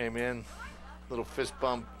 Pitcher came in, little fist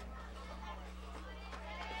bump.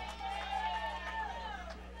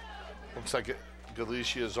 Looks like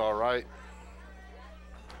Galicia is all right.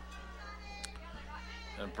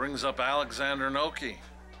 And brings up Alexander Noki.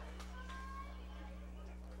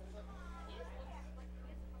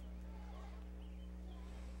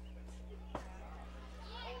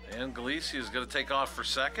 And Galicia is going to take off for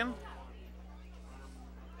second.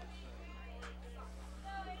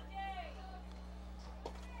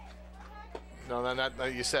 No,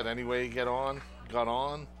 that you said anyway you got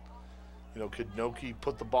on. You know, could Noki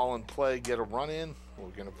put the ball in play, get a run in? We're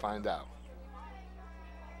going to find out.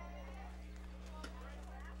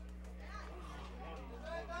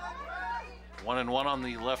 One and one on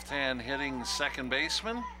the left-hand hitting second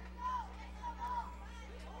baseman.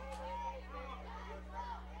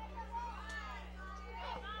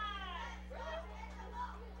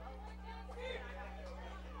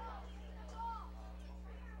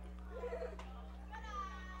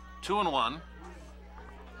 Two and one.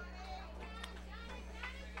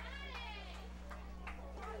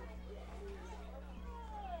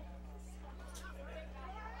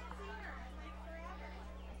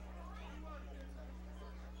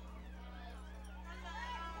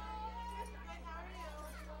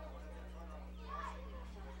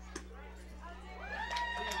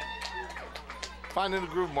 Finding the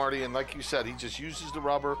groove, Marty, and like you said, he just uses the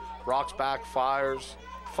rubber, rocks back, fires,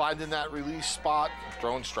 finding that release spot,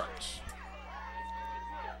 throwing strikes.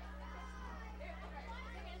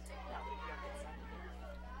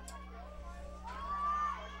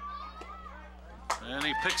 And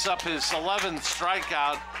he picks up his 11th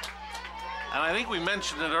strikeout. And I think we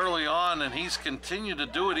mentioned it early on, and he's continued to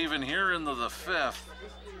do it even here into the 5th,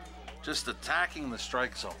 just attacking the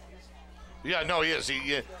strike zone. Yeah, no, he is.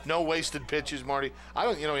 No wasted pitches, Marty.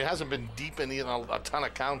 He hasn't been deep in a ton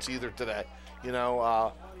of counts either today.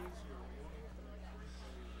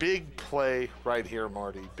 Big play right here,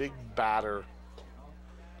 Marty. Big batter.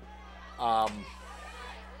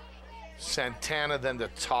 Santana, then the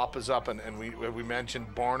top is up, and we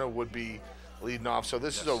mentioned Barna would be leading off. So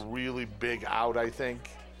this is a really big out, I think,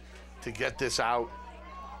 to get this out.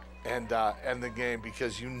 and end the game,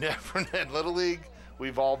 because you never, in Little League,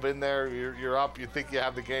 we've all been there. You're up, you think you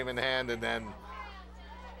have the game in hand, and then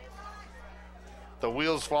the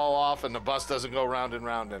wheels fall off and the bus doesn't go round and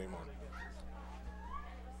round anymore.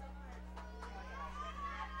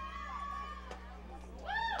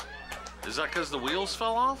 Is that because the wheels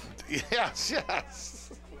fell off? Yes,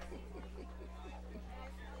 yes.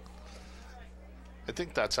 I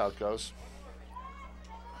think that's how it goes.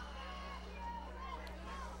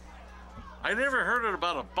 I never heard it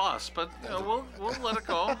about a bus, but we'll let it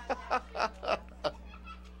go.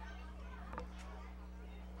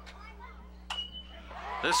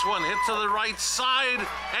 This one hit to the right side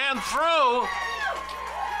and through.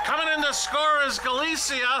 Coming in to score is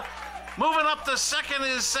Galicia. Moving up to second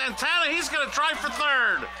is Santana. He's going to try for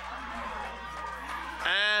third.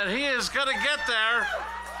 And he is going to get there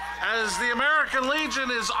as the American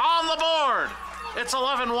Legion is on the board. It's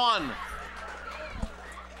 11-1.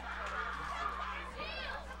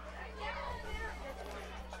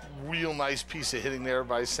 Real nice piece of hitting there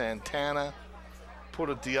by Santana.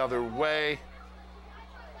 Put it the other way.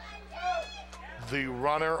 The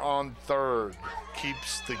runner on third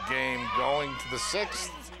keeps the game going to the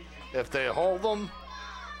sixth. If they hold him,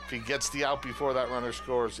 if he gets the out before that runner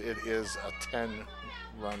scores, it is a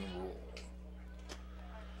 10-run rule.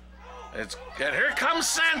 And here comes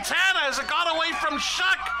Santana as it got away from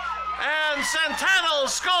Shuck. And Santana will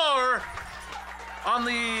score on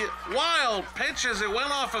the wild pitch as it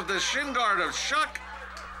went off of the shin guard of Shuck.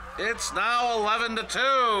 It's now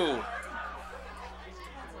 11-2.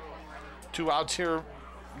 2 outs here,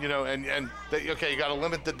 you know, okay, you got to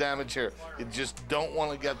limit the damage here. You just don't want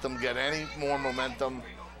to get them get any more momentum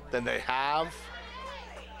than they have.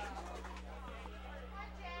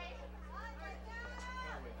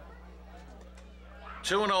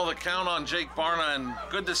 Two 2-0 the count on Jake Barna, and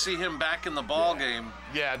good to see him back in the ball game.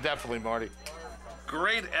 Yeah, definitely, Marty.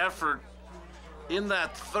 Great effort in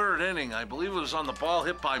that third inning. I believe it was on the ball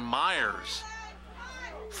hit by Myers.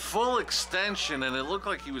 Full extension, and it looked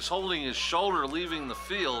like he was holding his shoulder leaving the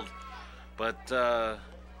field, but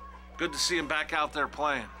good to see him back out there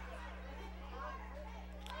playing.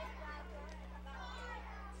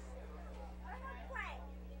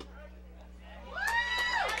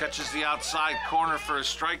 Catches the outside corner for a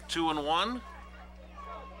strike, 2-1.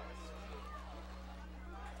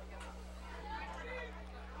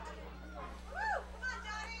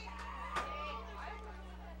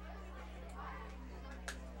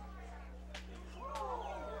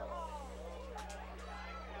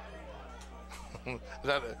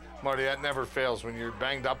 Marty, that never fails. When you're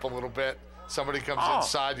banged up a little bit, somebody comes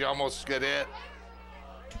inside, you almost get hit.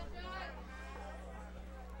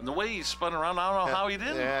 And the way he spun around, I don't know how he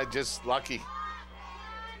did. Yeah, just lucky.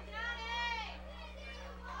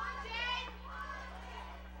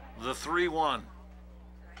 The 3-1.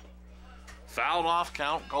 Fouled off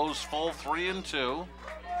count, goes full 3-2.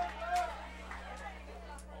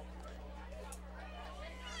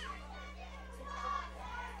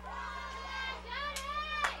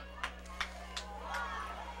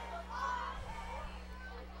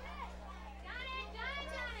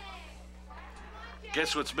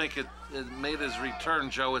 Guess what's made his return,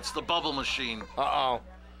 Joe? It's the bubble machine. Uh-oh.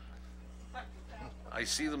 I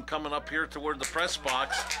see them coming up here toward the press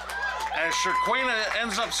box. As Sherquina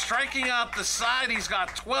ends up striking out the side, he's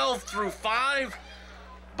got 12 through 5.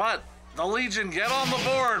 But the Legion get on the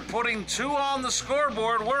board, putting 2 on the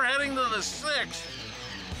scoreboard. We're heading to the 6th.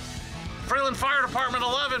 Freeland Fire Department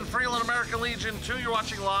 11, Freeland American Legion 2. You're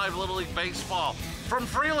watching live Little League Baseball from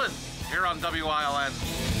Freeland here on WILN.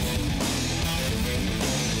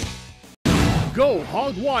 Go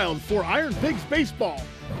hog wild for Iron Pigs Baseball.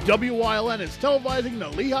 WILN is televising the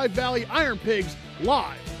Lehigh Valley Iron Pigs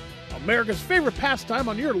live. America's favorite pastime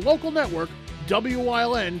on your local network,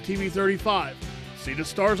 WILN TV 35. See the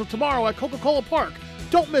Stars of Tomorrow at Coca-Cola Park.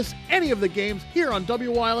 Don't miss any of the games here on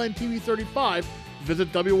WILN TV 35. Visit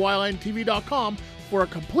WILNTV.com for a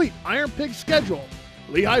complete Iron Pigs schedule.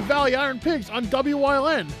 Lehigh Valley Iron Pigs on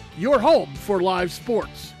WILN, your home for live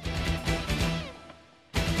sports.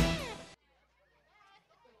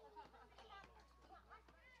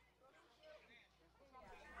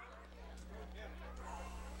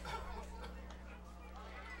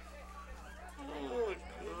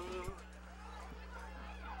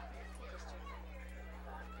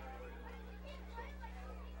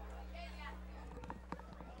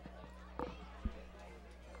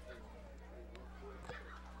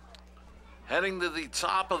 Heading to the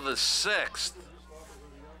top of the 6th.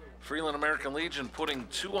 Freeland American Legion putting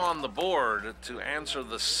 2 on the board to answer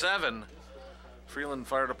the 7 Freeland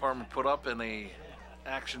Fire Department put up in a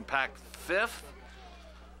action-packed 5th.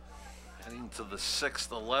 Heading to the 6th,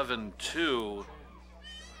 11-2.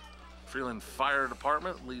 Freeland Fire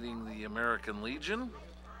Department leading the American Legion.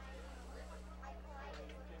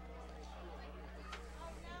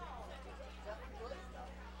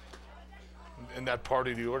 And that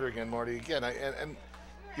party of the order again, Marty. Again, and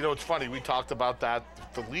you know, it's funny. We talked about that.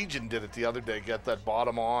 The Legion did it the other day. Get that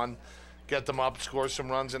bottom on, get them up, score some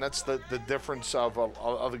runs, and that's the difference of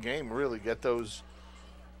the game. Really, get those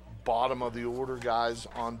bottom of the order guys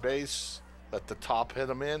on base. Let the top hit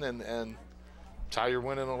them in, and it's how you're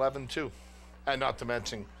winning 11-2. And not to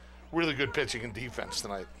mention, really good pitching and defense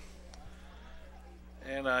tonight.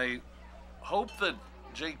 And I hope that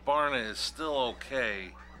Jake Barna is still okay.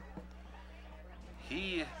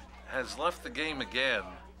 He has left the game again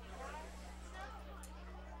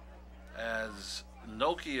as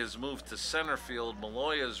Noki has moved to center field.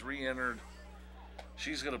 Malloy has re-entered.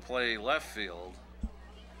 She's going to play left field.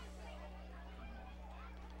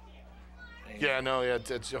 And yeah, no, yeah,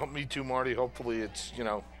 it's me too, Marty. Hopefully it's, you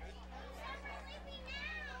know.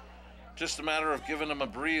 Just a matter of giving him a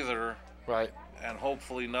breather. Right. And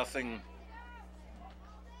hopefully nothing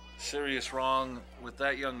serious wrong with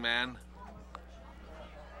that young man.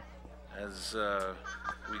 As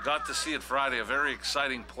we got to see it Friday, a very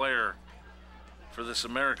exciting player for this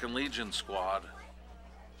American Legion squad.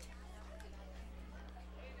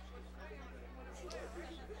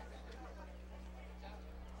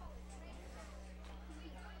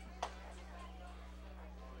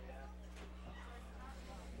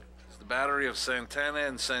 As the battery of Santana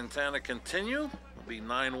and Santana continue, it'll be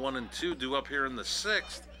 9-1-2 due up here in the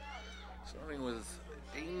 6th, starting with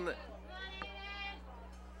Aiden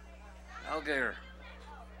Algair.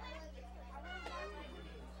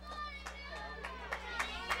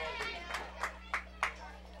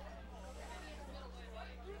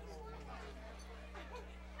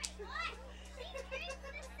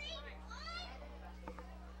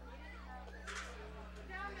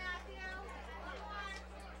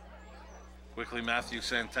 Quickly, Matthew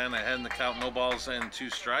Santana ahead in the count, no balls and 2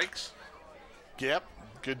 strikes. Yep,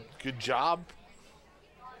 good job.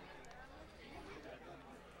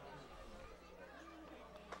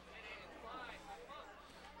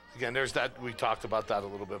 Again, there's that, we talked about that a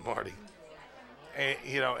little bit, Marty.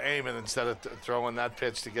 You know, aiming instead of throwing that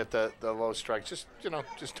pitch to get the low strike. Just, you know,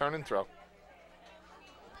 just turn and throw.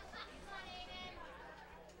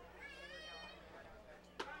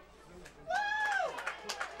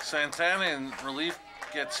 Santana in relief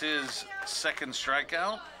gets his 2nd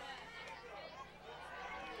strikeout.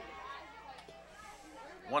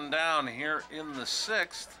 1 down here in the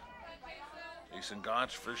 6th. Jason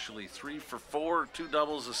Gotch officially 3 for 4, 2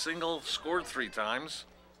 doubles, a single, scored 3 times.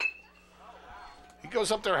 He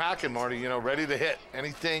goes up there hacking, Marty, you know, ready to hit.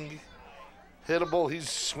 Anything hittable, he's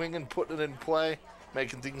swinging, putting it in play,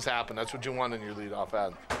 making things happen. That's what you want in your leadoff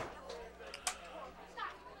ad.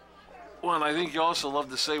 Well, and I think you also love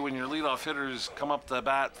to say when your leadoff hitters come up to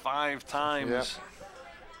bat 5 times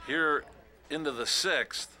here into the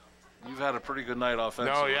 6th, you've had a pretty good night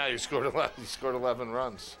offensively. No, yeah, he scored 11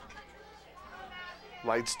 runs.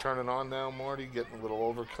 Lights turning on now, Marty, getting a little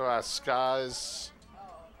overcast skies.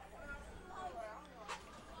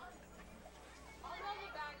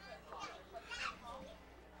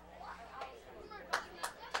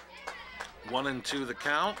 One and 2 the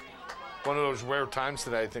count. One of those rare times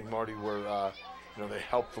today, I think, Marty, where you know, they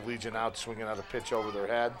helped the Legion out, swinging out a pitch over their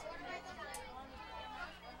head.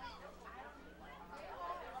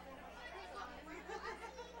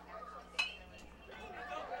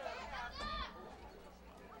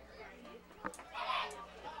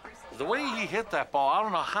 The way he hit that ball, I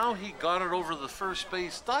don't know how he got it over the first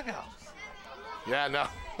base dugout. Yeah, no.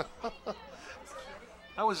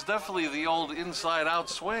 That was definitely the old inside-out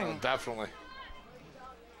swing. Definitely.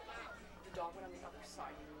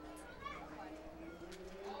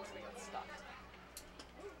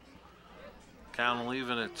 Count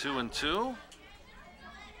leaving at 2-2.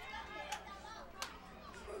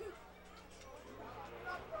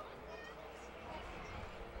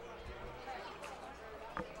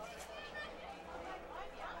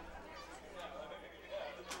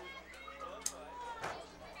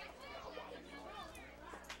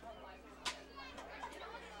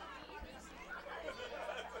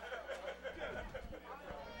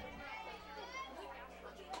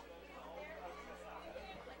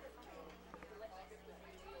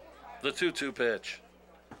 The 2-2 pitch.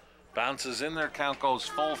 Bounces in there, count goes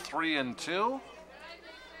full 3-2.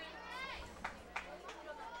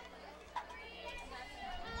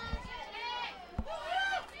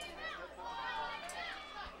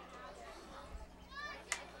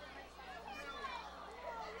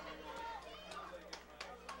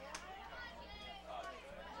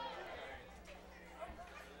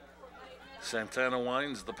 Santana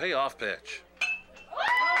winds the payoff pitch.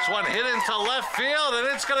 This one hit into left field, and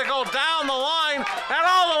it's going to go down the line and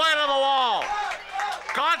all the way to the wall.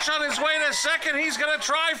 Gotch on his way to second. He's going to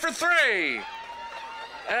try for 3.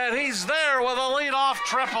 And he's there with a leadoff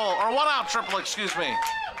triple, or one-out triple, excuse me.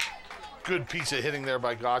 Good piece of hitting there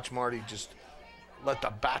by Gotch, Marty. Just let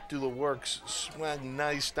the bat do the work. Swung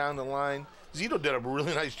nice down the line. Zito did a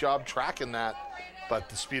really nice job tracking that, but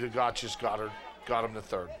the speed of Gotch just got him to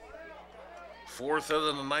third. 4th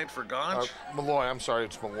of the night for Gotch. Malloy, I'm sorry,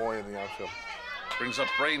 it's Malloy in the outfield. Brings up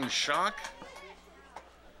Braden Schock.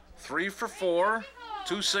 3 for 4,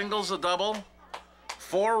 2 singles, a double.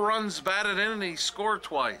 4 runs batted in, and he scored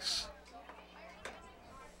twice.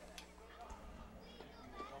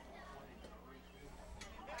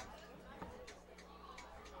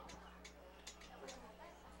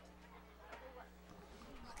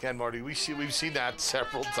 Again, Marty, we've seen that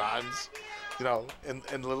several times. You know,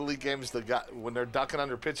 in Little League games, when they're ducking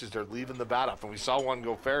under pitches, they're leaving the bat up. And we saw one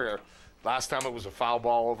go fair here. Last time it was a foul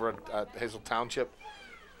ball over at Hazel Township.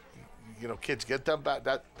 You know, kids, get that bat.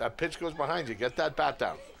 That pitch goes behind you. Get that bat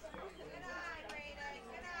down.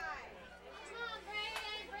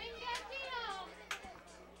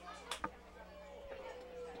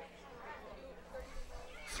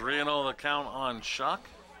 3-0 the count on Schock.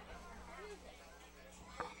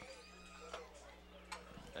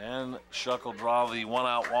 And Schock will draw the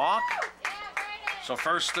one-out walk. So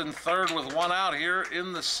 1st and 3rd with 1 out here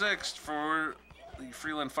in the 6th for the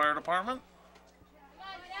Freeland Fire Department.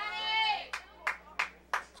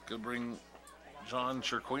 It's going to bring John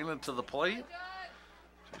Chirquina to the plate.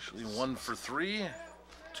 Usually 1 for 3.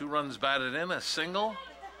 2 runs batted in, a single.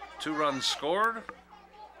 2 runs scored.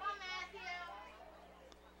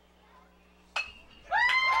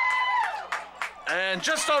 And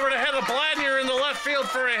just over the head of Bladnier in the left field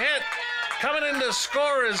for a hit. Coming in to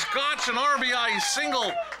score is Gotch, an RBI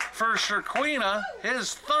single for Chirquina,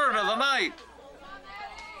 his 3rd of the night.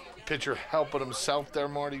 Pitcher helping himself there,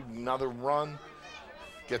 Marty. Another run.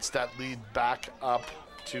 Gets that lead back up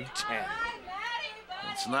to 10.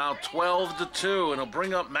 It's now 12-2, and it'll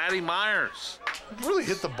bring up Matty Myers. Really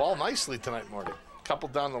hit the ball nicely tonight, Marty. Couple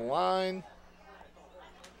down the line.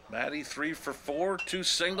 Matty 3 for 4, 2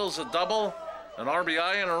 singles, a double. An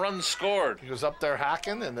RBI and a run scored. He was up there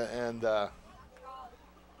hacking and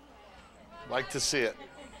like to see it.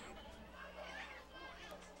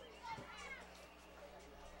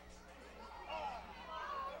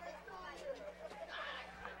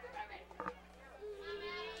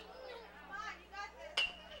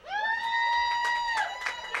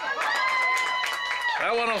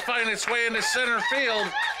 That one will find its way into center field.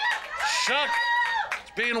 Schock,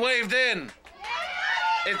 it's being waved in.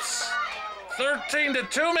 It's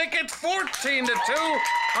 13-2, make it 14-2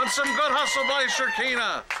 on some good hustle by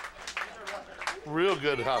Chirquina. Real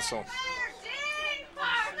good hustle.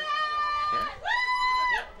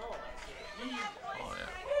 Oh, yeah.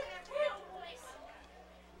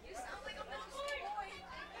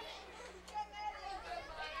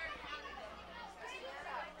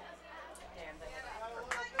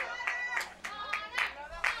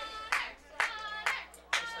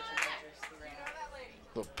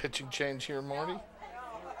 Little pitching change here, Marty.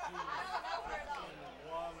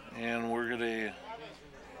 And we're gonna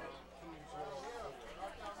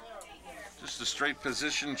just a straight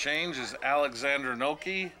position change is Alexander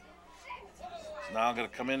Noki. He's now gonna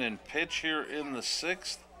come in and pitch here in the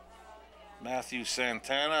 6th. Matthew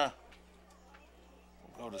Santana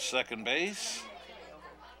will go to second base.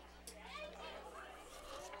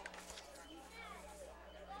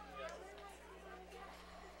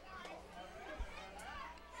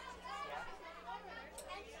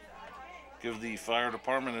 Give the fire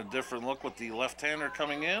department a different look with the left-hander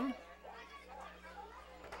coming in.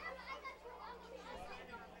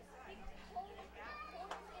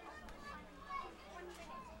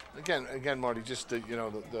 Again, Marty, just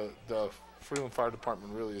the Freeland Fire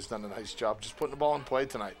Department really has done a nice job just putting the ball in play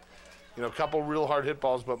tonight. You know, a couple real hard hit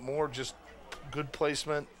balls, but more just good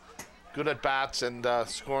placement, good at bats, and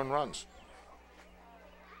scoring runs.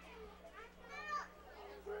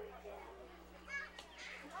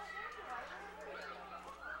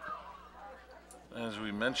 As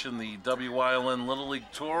we mentioned, the WYLN Little League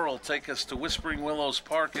Tour will take us to Whispering Willows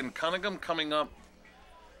Park in Cunningham coming up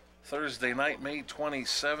Thursday night, May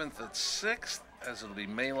 27th at 6th, as it'll be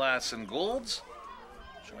Maylass and Goulds.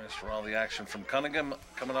 Join us for all the action from Cunningham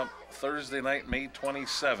coming up Thursday night, May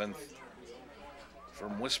 27th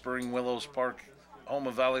from Whispering Willows Park, home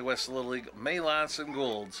of Valley West Little League, Maylass and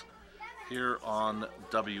Goulds here on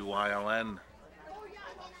WYLN.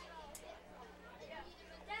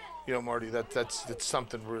 You know, Marty, that's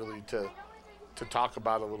something really to to talk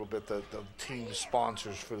about a little bit the team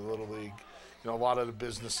sponsors for the Little League. You know, a lot of the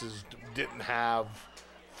businesses didn't have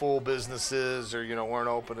full businesses or, you know, weren't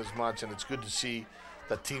open as much, and it's good to see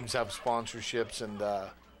that teams have sponsorships and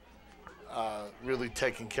really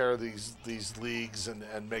taking care of these leagues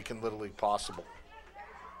and making Little League possible.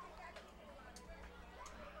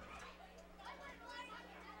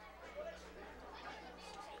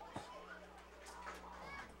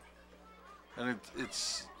 And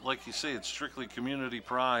it's like you say, it's strictly community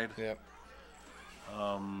pride. Yep.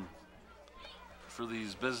 For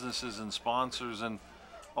these businesses and sponsors, and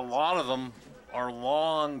a lot of them are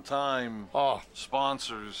long-time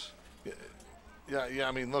sponsors. Yeah.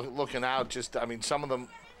 I mean, looking out, just I mean, some of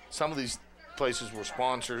these places were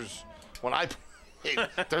sponsors when I played.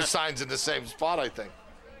 Their signs in the same spot, I think.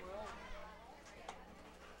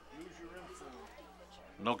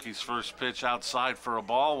 Noki's first pitch outside for a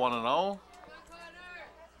ball, 1-0.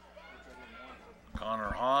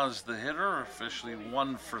 Connor Hawes, the hitter, officially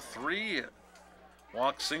 1 for 3.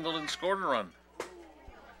 Walked, singled, and scored a run.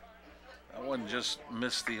 That one just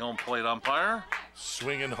missed the home plate umpire.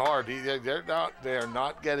 Swinging hard. They are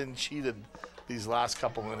not getting cheated these last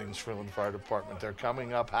couple innings, Freeland Fire Department. They're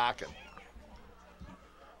coming up hacking.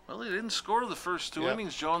 Well, they didn't score the first two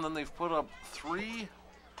innings, Joe, and then they've put up 3-1,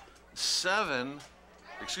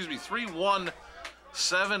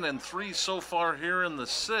 7, and 3 so far here in the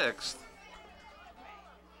 6th.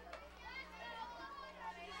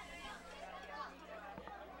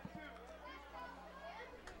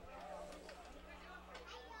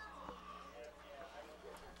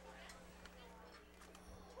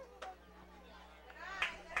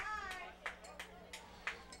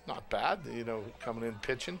 Not bad, you know, coming in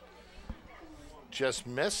pitching. Just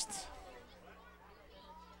missed.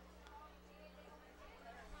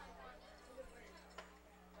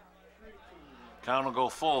 Count will go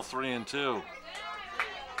full, 3-2.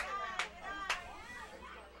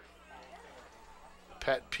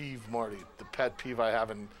 Pet peeve, Marty. The pet peeve I have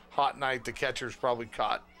in hot night, the catcher's probably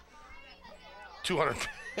caught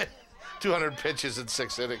 200 pitches in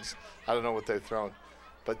 6 innings. I don't know what they've thrown.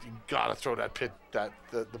 But you gotta throw that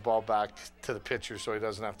the ball back to the pitcher so he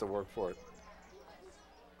doesn't have to work for it.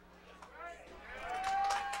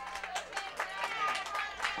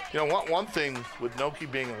 You know, one thing with Noki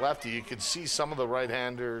being a lefty, you could see some of the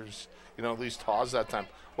right-handers, you know, at least Hawes that time,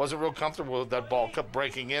 wasn't real comfortable with that ball, kept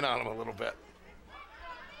breaking in on him a little bit.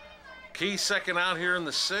 Key second out here in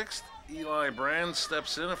the 6th. Eli Brand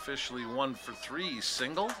steps in, officially 1 for 3,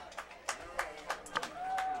 single.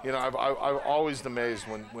 You know, I'm always amazed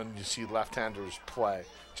when you see left-handers play.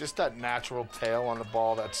 Just that natural tail on the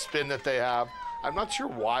ball, that spin that they have. I'm not sure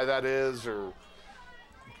why that is,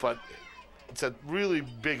 but it's a really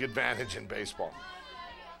big advantage in baseball.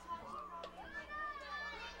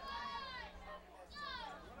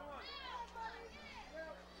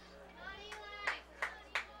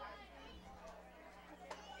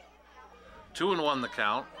 Two and 1 the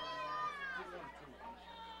count.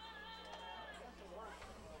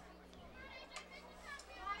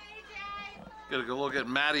 Get a good look at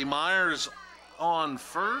Matty Myers on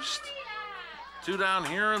first. 2 down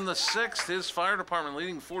here in the 6th. His fire department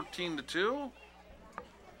leading 14-2.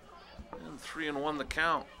 And 3-1 the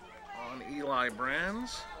count on Eli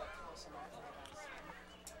Brands.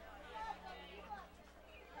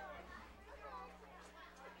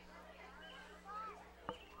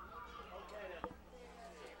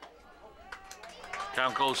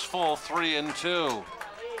 Count goes full, 3-2.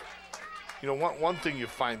 You know, one thing you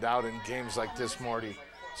find out in games like this, Marty,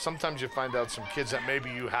 sometimes you find out some kids that maybe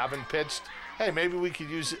you haven't pitched. Hey, maybe we could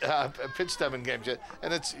use pitch them in games,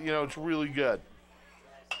 and it's, you know, it's really good.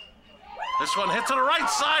 This one hit to the right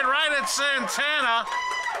side, right at Santana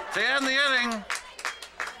to end the inning.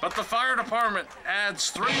 But the fire department adds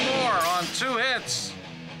 3 more on 2 hits,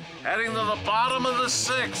 heading to the bottom of the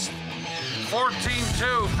 6th.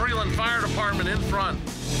 14-2, Freeland Fire Department in front.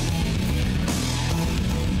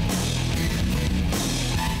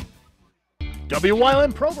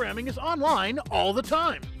 WYLN programming is online all the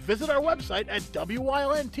time. Visit our website at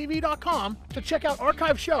WYLNTV.com to check out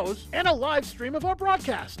archive shows and a live stream of our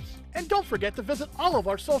broadcasts. And don't forget to visit all of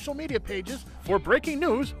our social media pages for breaking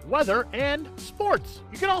news, weather, and sports.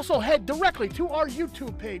 You can also head directly to our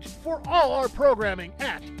YouTube page for all our programming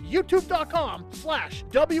at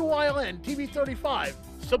youtube.com/WYLNTV35.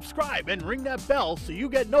 Subscribe and ring that bell so you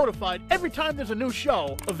get notified every time there's a new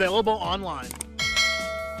show available online.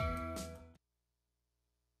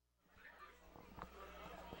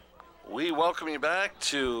 We welcome you back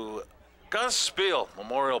to Gus Spiel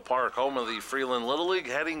Memorial Park, home of the Freeland Little League,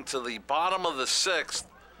 heading to the bottom of the 6th.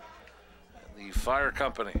 The fire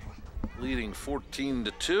company leading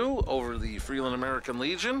 14-2 over the Freeland American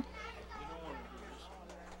Legion.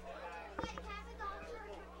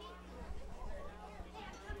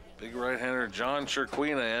 Big right-hander John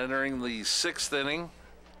Chirquina entering the 6th inning.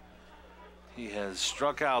 He has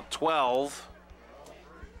struck out 12.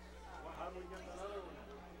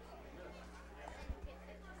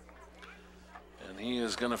 And he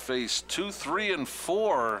is going to face 2, 3, and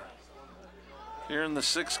 4 here in the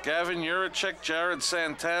 6th. Gavin Juracek, Jared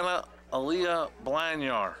Santana, Aaliyah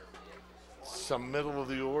Blanyar. Some middle of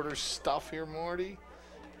the order stuff here, Marty.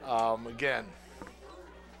 Again,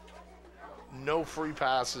 no free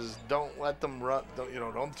passes. Don't let them run.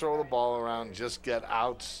 Don't throw the ball around. Just get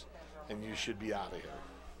outs, and you should be out of here.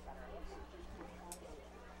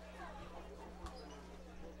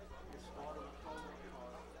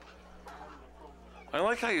 I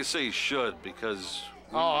like how you say should, because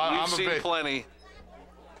I'm we've seen plenty.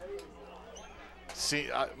 See,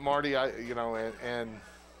 Marty, and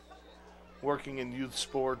working in youth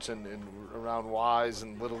sports and around Y's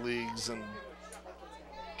and little leagues and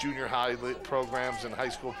junior high programs and high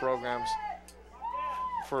school programs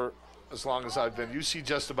for as long as I've been, you see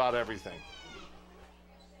just about everything.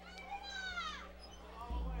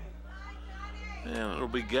 And it'll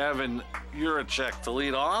be Gavin Juracek to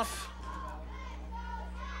lead off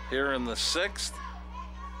here in the 6th.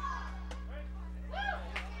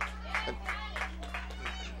 And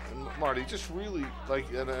Marty, just really,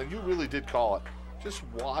 and you really did call it, just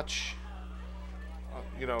watch,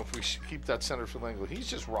 if we keep that center field angle, he's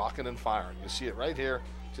just rocking and firing. You see it right here.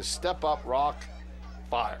 Just step up, rock,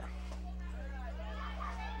 fire.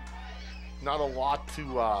 Not a lot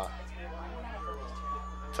to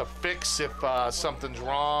fix if something's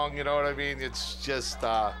wrong, you know what I mean? It's just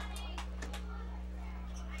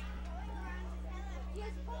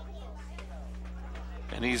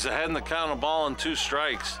and he's ahead in the count of ball and 2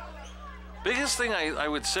 strikes. Biggest thing I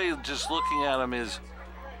would say, just looking at him, is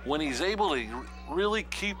when he's able to really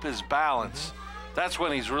keep his balance, that's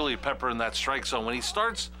when he's really peppering that strike zone. When he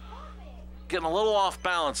starts getting a little off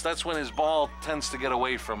balance, that's when his ball tends to get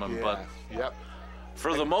away from him. Yeah, but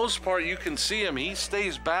for the most part, you can see him. He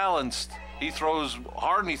stays balanced. He throws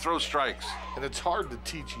hard and he throws strikes. And it's hard to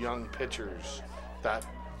teach young pitchers that,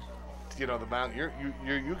 the mound.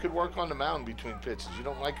 You could work on the mound between pitches. You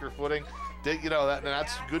don't like your footing,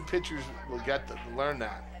 that's good pitchers will get to learn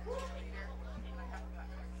that.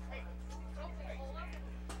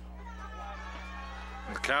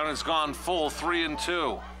 The count has gone full,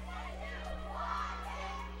 3-2.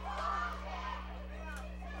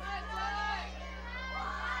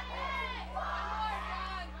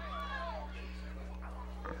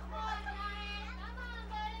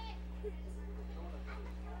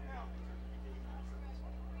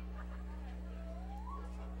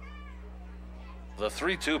 The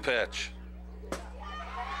 3-2 pitch.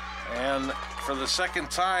 And for the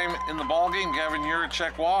second time in the ballgame, Gavin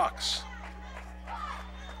Juracek walks.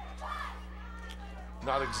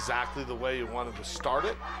 Not exactly the way you wanted to start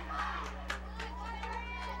it.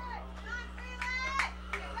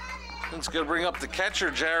 It's going to bring up the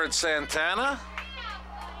catcher, Jared Santana.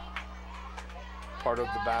 Part of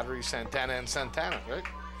the battery, Santana and Santana, right?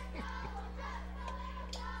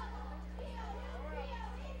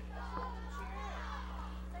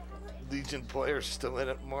 Legion players still in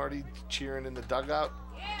it, Marty, cheering in the dugout.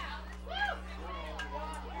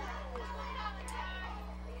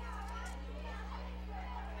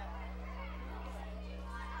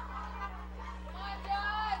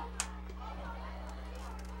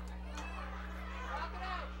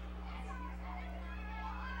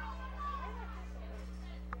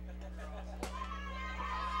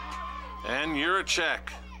 And Juracek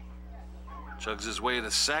chugs his way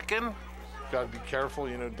to second. Got to be careful,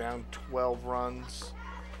 down 12 runs.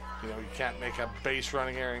 You can't make a base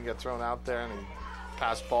running error and get thrown out there and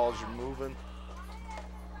pass balls you're moving.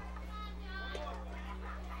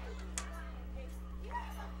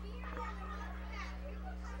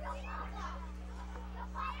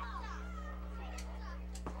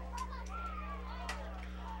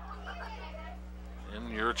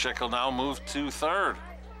 And Juracek will now move to third.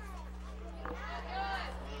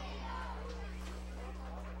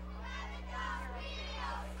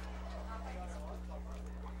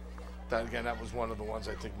 That was one of the ones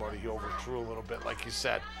I think, Marty, he overthrew a little bit, like you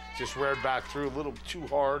said. Just reared back through a little too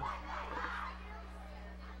hard.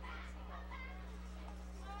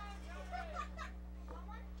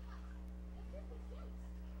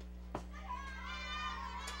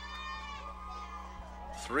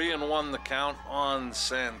 Three and one the count on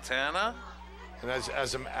Santana. And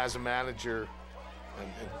as a manager,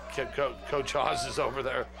 and Coach Oz is over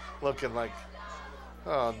there looking like,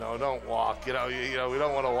 Oh, no, don't walk. You know, we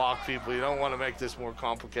don't want to walk people. You don't want to make this more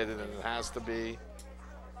complicated than it has to be.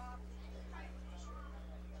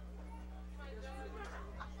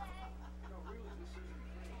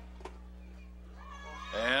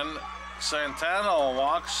 And Santana will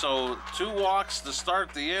walk, so 2 walks to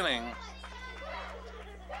start the inning.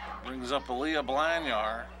 Brings up Aaliyah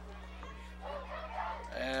Blanyar.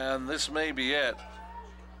 And this may be it.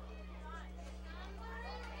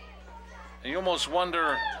 And you almost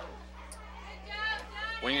wonder,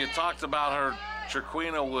 when you talked about her,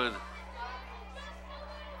 Chiquina would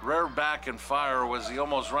rear back and fire. Was he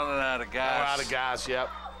almost running out of gas? Out of gas, yep.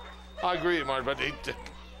 I agree, Marty, but he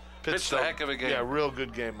pitched a heck of a game. Yeah, real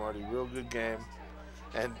good game, Marty. Real good game.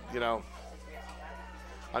 And, you know,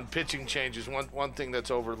 on pitching changes, one thing that's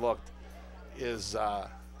overlooked is,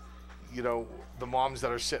 you know, the moms that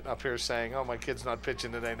are sitting up here saying, oh, my kid's not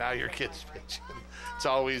pitching today. Now your kid's pitching. It's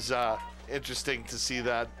always interesting to see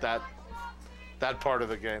that part of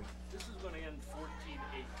the game. This is going to end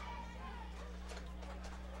 14-8.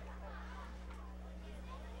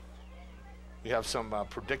 We have some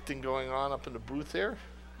predicting going on up in the booth here.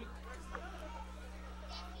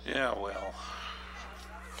 Yeah, well.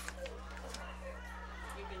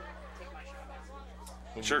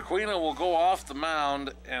 Chiquina will go off the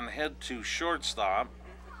mound and head to shortstop.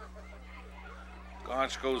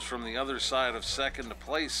 Gotch goes from the other side of second to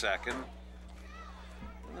play second.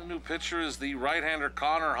 And the new pitcher is the right-hander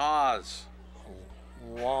Connor Haas.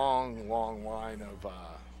 Long line of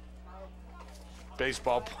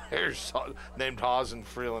baseball players named Haas and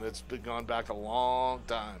Freeland. It's been gone back a long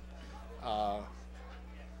time.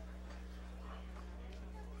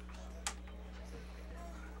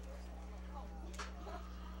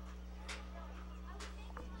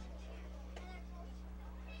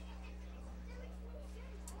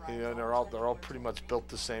 You know, they're all pretty much built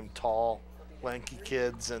the same, tall, lanky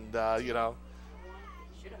kids, and you know,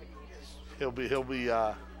 he'll be you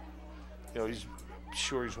know, he's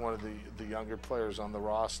sure he's one of the younger players on the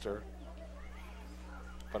roster,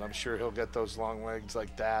 but I'm sure he'll get those long legs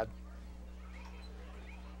like Dad.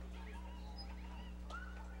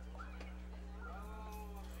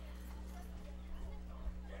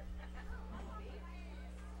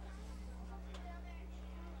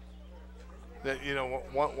 That, you know,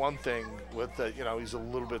 one thing with the, you know, he's a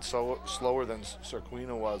little bit slower than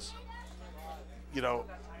Sarquina was. You know,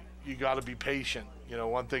 you got to be patient. You know,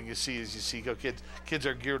 one thing you see kids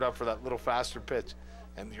are geared up for that little faster pitch,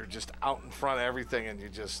 and you're just out in front of everything, and you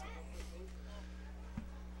just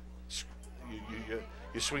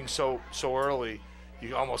you swing so early,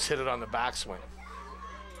 you almost hit it on the backswing.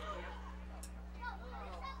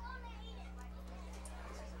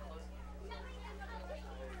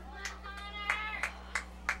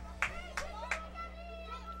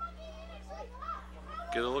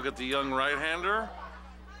 Get a look at the young right-hander,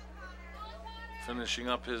 finishing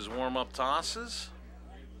up his warm-up tosses.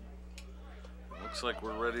 Looks like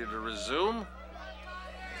we're ready to resume.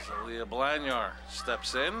 Aaliyah Blanyar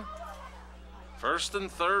steps in. First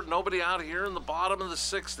and third, nobody out here in the bottom of the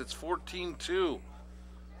 6th. It's 14-2.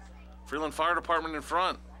 Freeland Fire Department in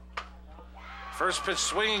front. First pitch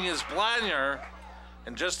swinging is Blanyar,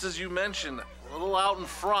 and just as you mentioned, a little out in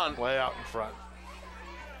front. Way out in front.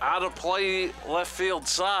 Out of play, left field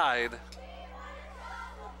side.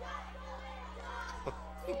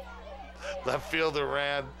 Left fielder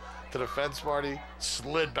ran to the fence, Marty,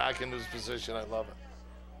 slid back into his position. I love it.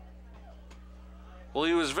 Well,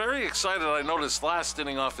 he was very excited, I noticed, last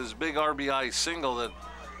inning off his big RBI single that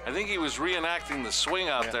I think he was reenacting the swing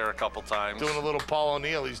out there a couple times. Doing a little Paul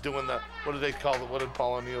O'Neill. He's doing the, what did they call it? What did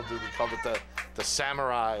Paul O'Neill do? They called it the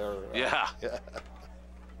samurai or... Yeah.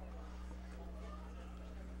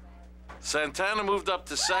 Santana moved up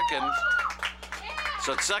to second.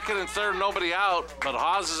 So at second and third, nobody out, but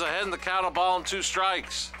Haas is ahead in the count of 1-2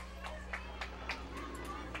 strikes.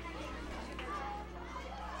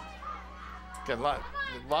 Again,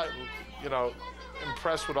 you know,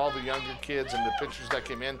 impressed with all the younger kids and the pitchers that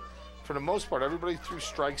came in. For the most part, everybody threw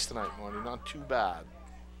strikes tonight, Marty. Not too bad.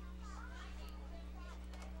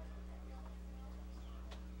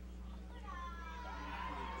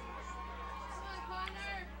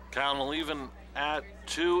 Count will even at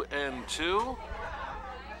 2-2.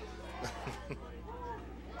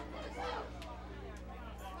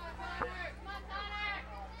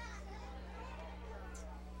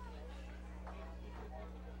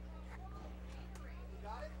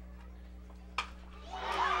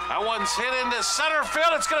 That one's hit into center field.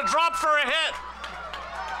 It's going to drop for a hit.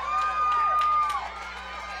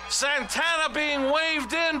 Santana being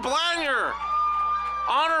waved in. Blanyar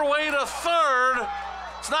on her way to third.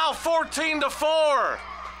 It's now 14-4.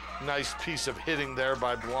 Nice piece of hitting there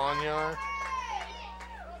by Blonyar.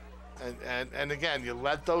 And again, you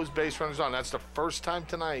let those base runners on. That's the first time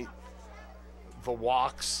tonight the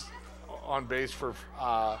walks on base for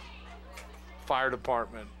fire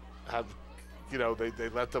department have, you know, they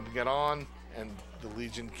let them get on, and the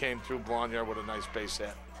Legion came through Blonyar with a nice base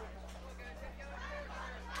hit.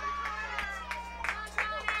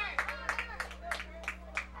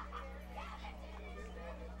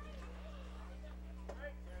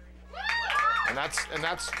 And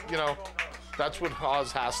that's you know, that's what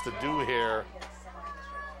Hawes has to do here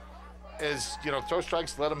is, you know, throw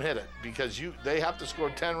strikes, let them hit it, because they have to score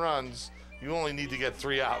 10 runs. You only need to get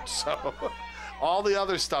 3 outs. So all the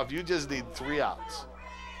other stuff, you just need 3 outs.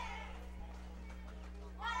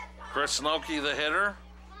 Chris Noki, the hitter.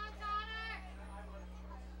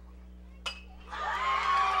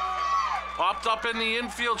 Popped up in the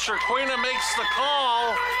infield. Sherquina makes the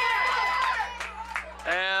call.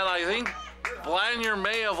 And I think Blanyar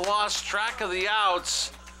may have lost track of the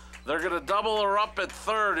outs. They're going to double her up at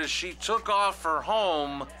third as she took off for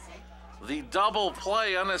home. The double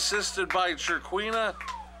play, unassisted by Sherquina,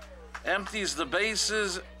 empties the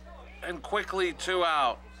bases, and quickly 2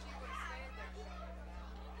 out.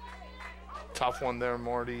 Tough one there,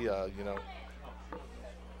 Marty, you know.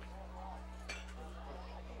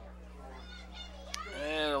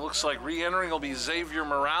 And it looks like re-entering will be Xavier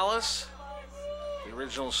Morales, the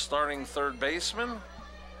original starting third baseman.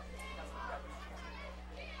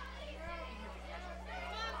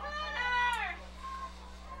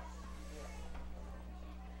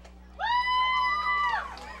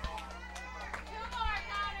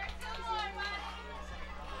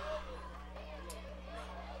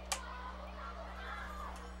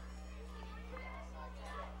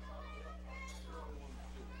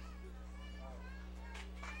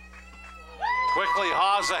 Quickly,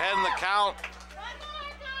 Hawes ahead in the count.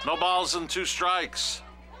 No balls and 2 strikes.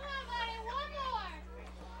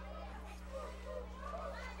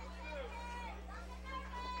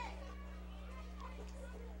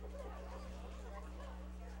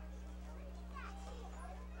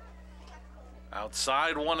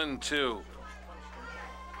 Outside 1 and 2.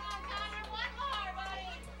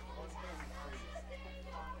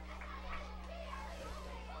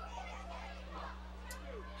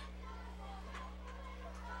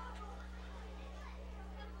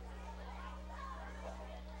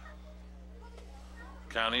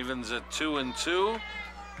 Count evens at 2 and 2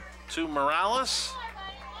 to Morales.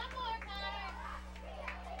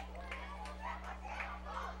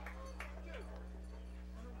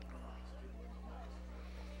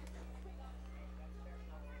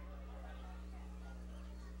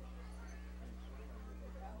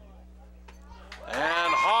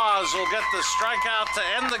 And Hawes will get the strikeout to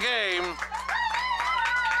end the game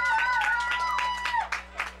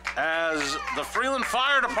as the Freeland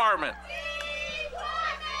Fire Department,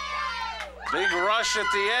 big rush at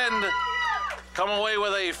the end, come away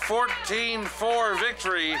with a 14-4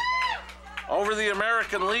 victory over the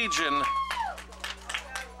American Legion.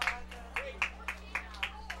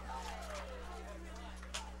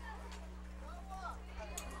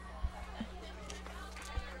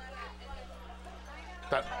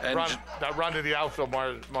 That run to the outfield,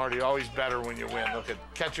 Marty, always better when you win. Look at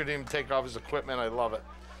catcher didn't even take off his equipment. I love it.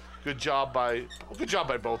 Good job by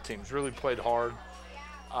both teams. Really played hard.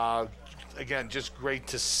 Again, just great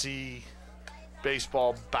to see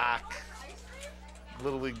baseball back,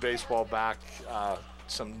 Little League baseball back,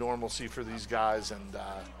 some normalcy for these guys, and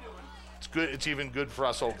it's good. It's even good for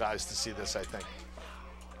us old guys to see this, I think.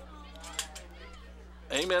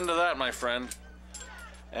 Amen to that, my friend.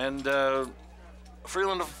 And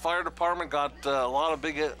Freeland Fire Department got a lot of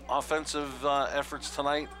big offensive efforts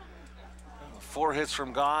tonight. 4 hits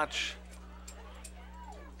from Gotch.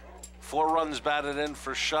 4 runs batted in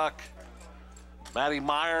for Shuck. Matty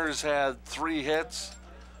Myers had 3 hits,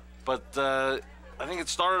 but I think it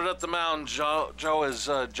started at the mound, Joe, as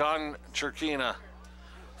John Sherquina.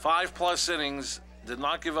 5+ innings, did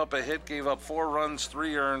not give up a hit, gave up 4 runs,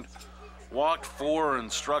 3 earned, walked 4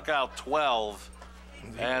 and struck out 12.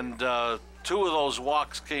 And 2 of those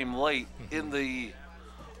walks came late in the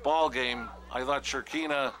ball game. I thought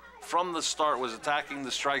Sherquina from the start was attacking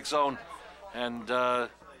the strike zone and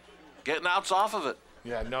getting outs off of it.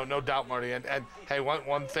 Yeah, no doubt, Marty. And hey,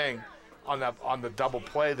 one thing on the double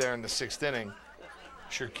play there in the 6th inning,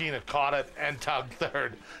 Sherquina caught it and tugged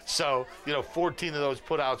third. So, you know, 14 of those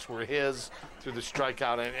putouts were his through the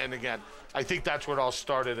strikeout. And again, I think that's where it all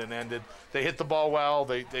started and ended. They hit the ball well.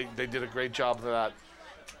 They did a great job of that.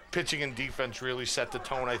 Pitching and defense really set the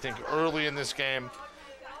tone, I think, early in this game.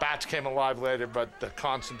 Bats came alive later, but the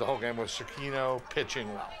constant the whole game was Cirquino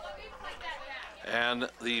pitching well. And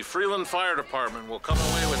the Freeland Fire Department will come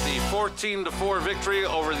away with the 14-4 victory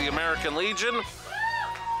over the American Legion.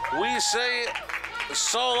 We say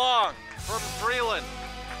so long from Freeland.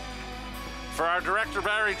 For our director,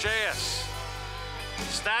 Barry J.S.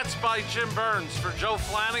 Stats by Jim Burns. For Joe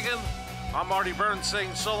Flanagan, I'm Marty Burns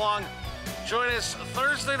saying so long. Join us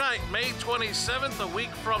Thursday night, May 27th, a week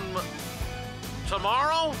from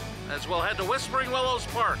tomorrow, as we'll head to Whispering Willows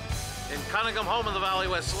Park in Cunningham, home of the Valley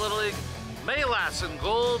West Little League. Maylass and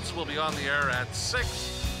Goulds will be on the air at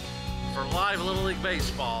 6 for live Little League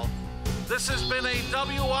Baseball. This has been a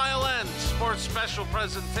WILN Sports Special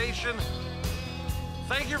presentation.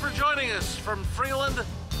 Thank you for joining us from Freeland.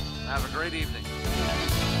 Have a great evening.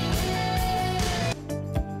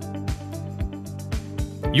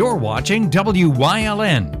 You're watching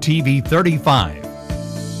WILN TV 35.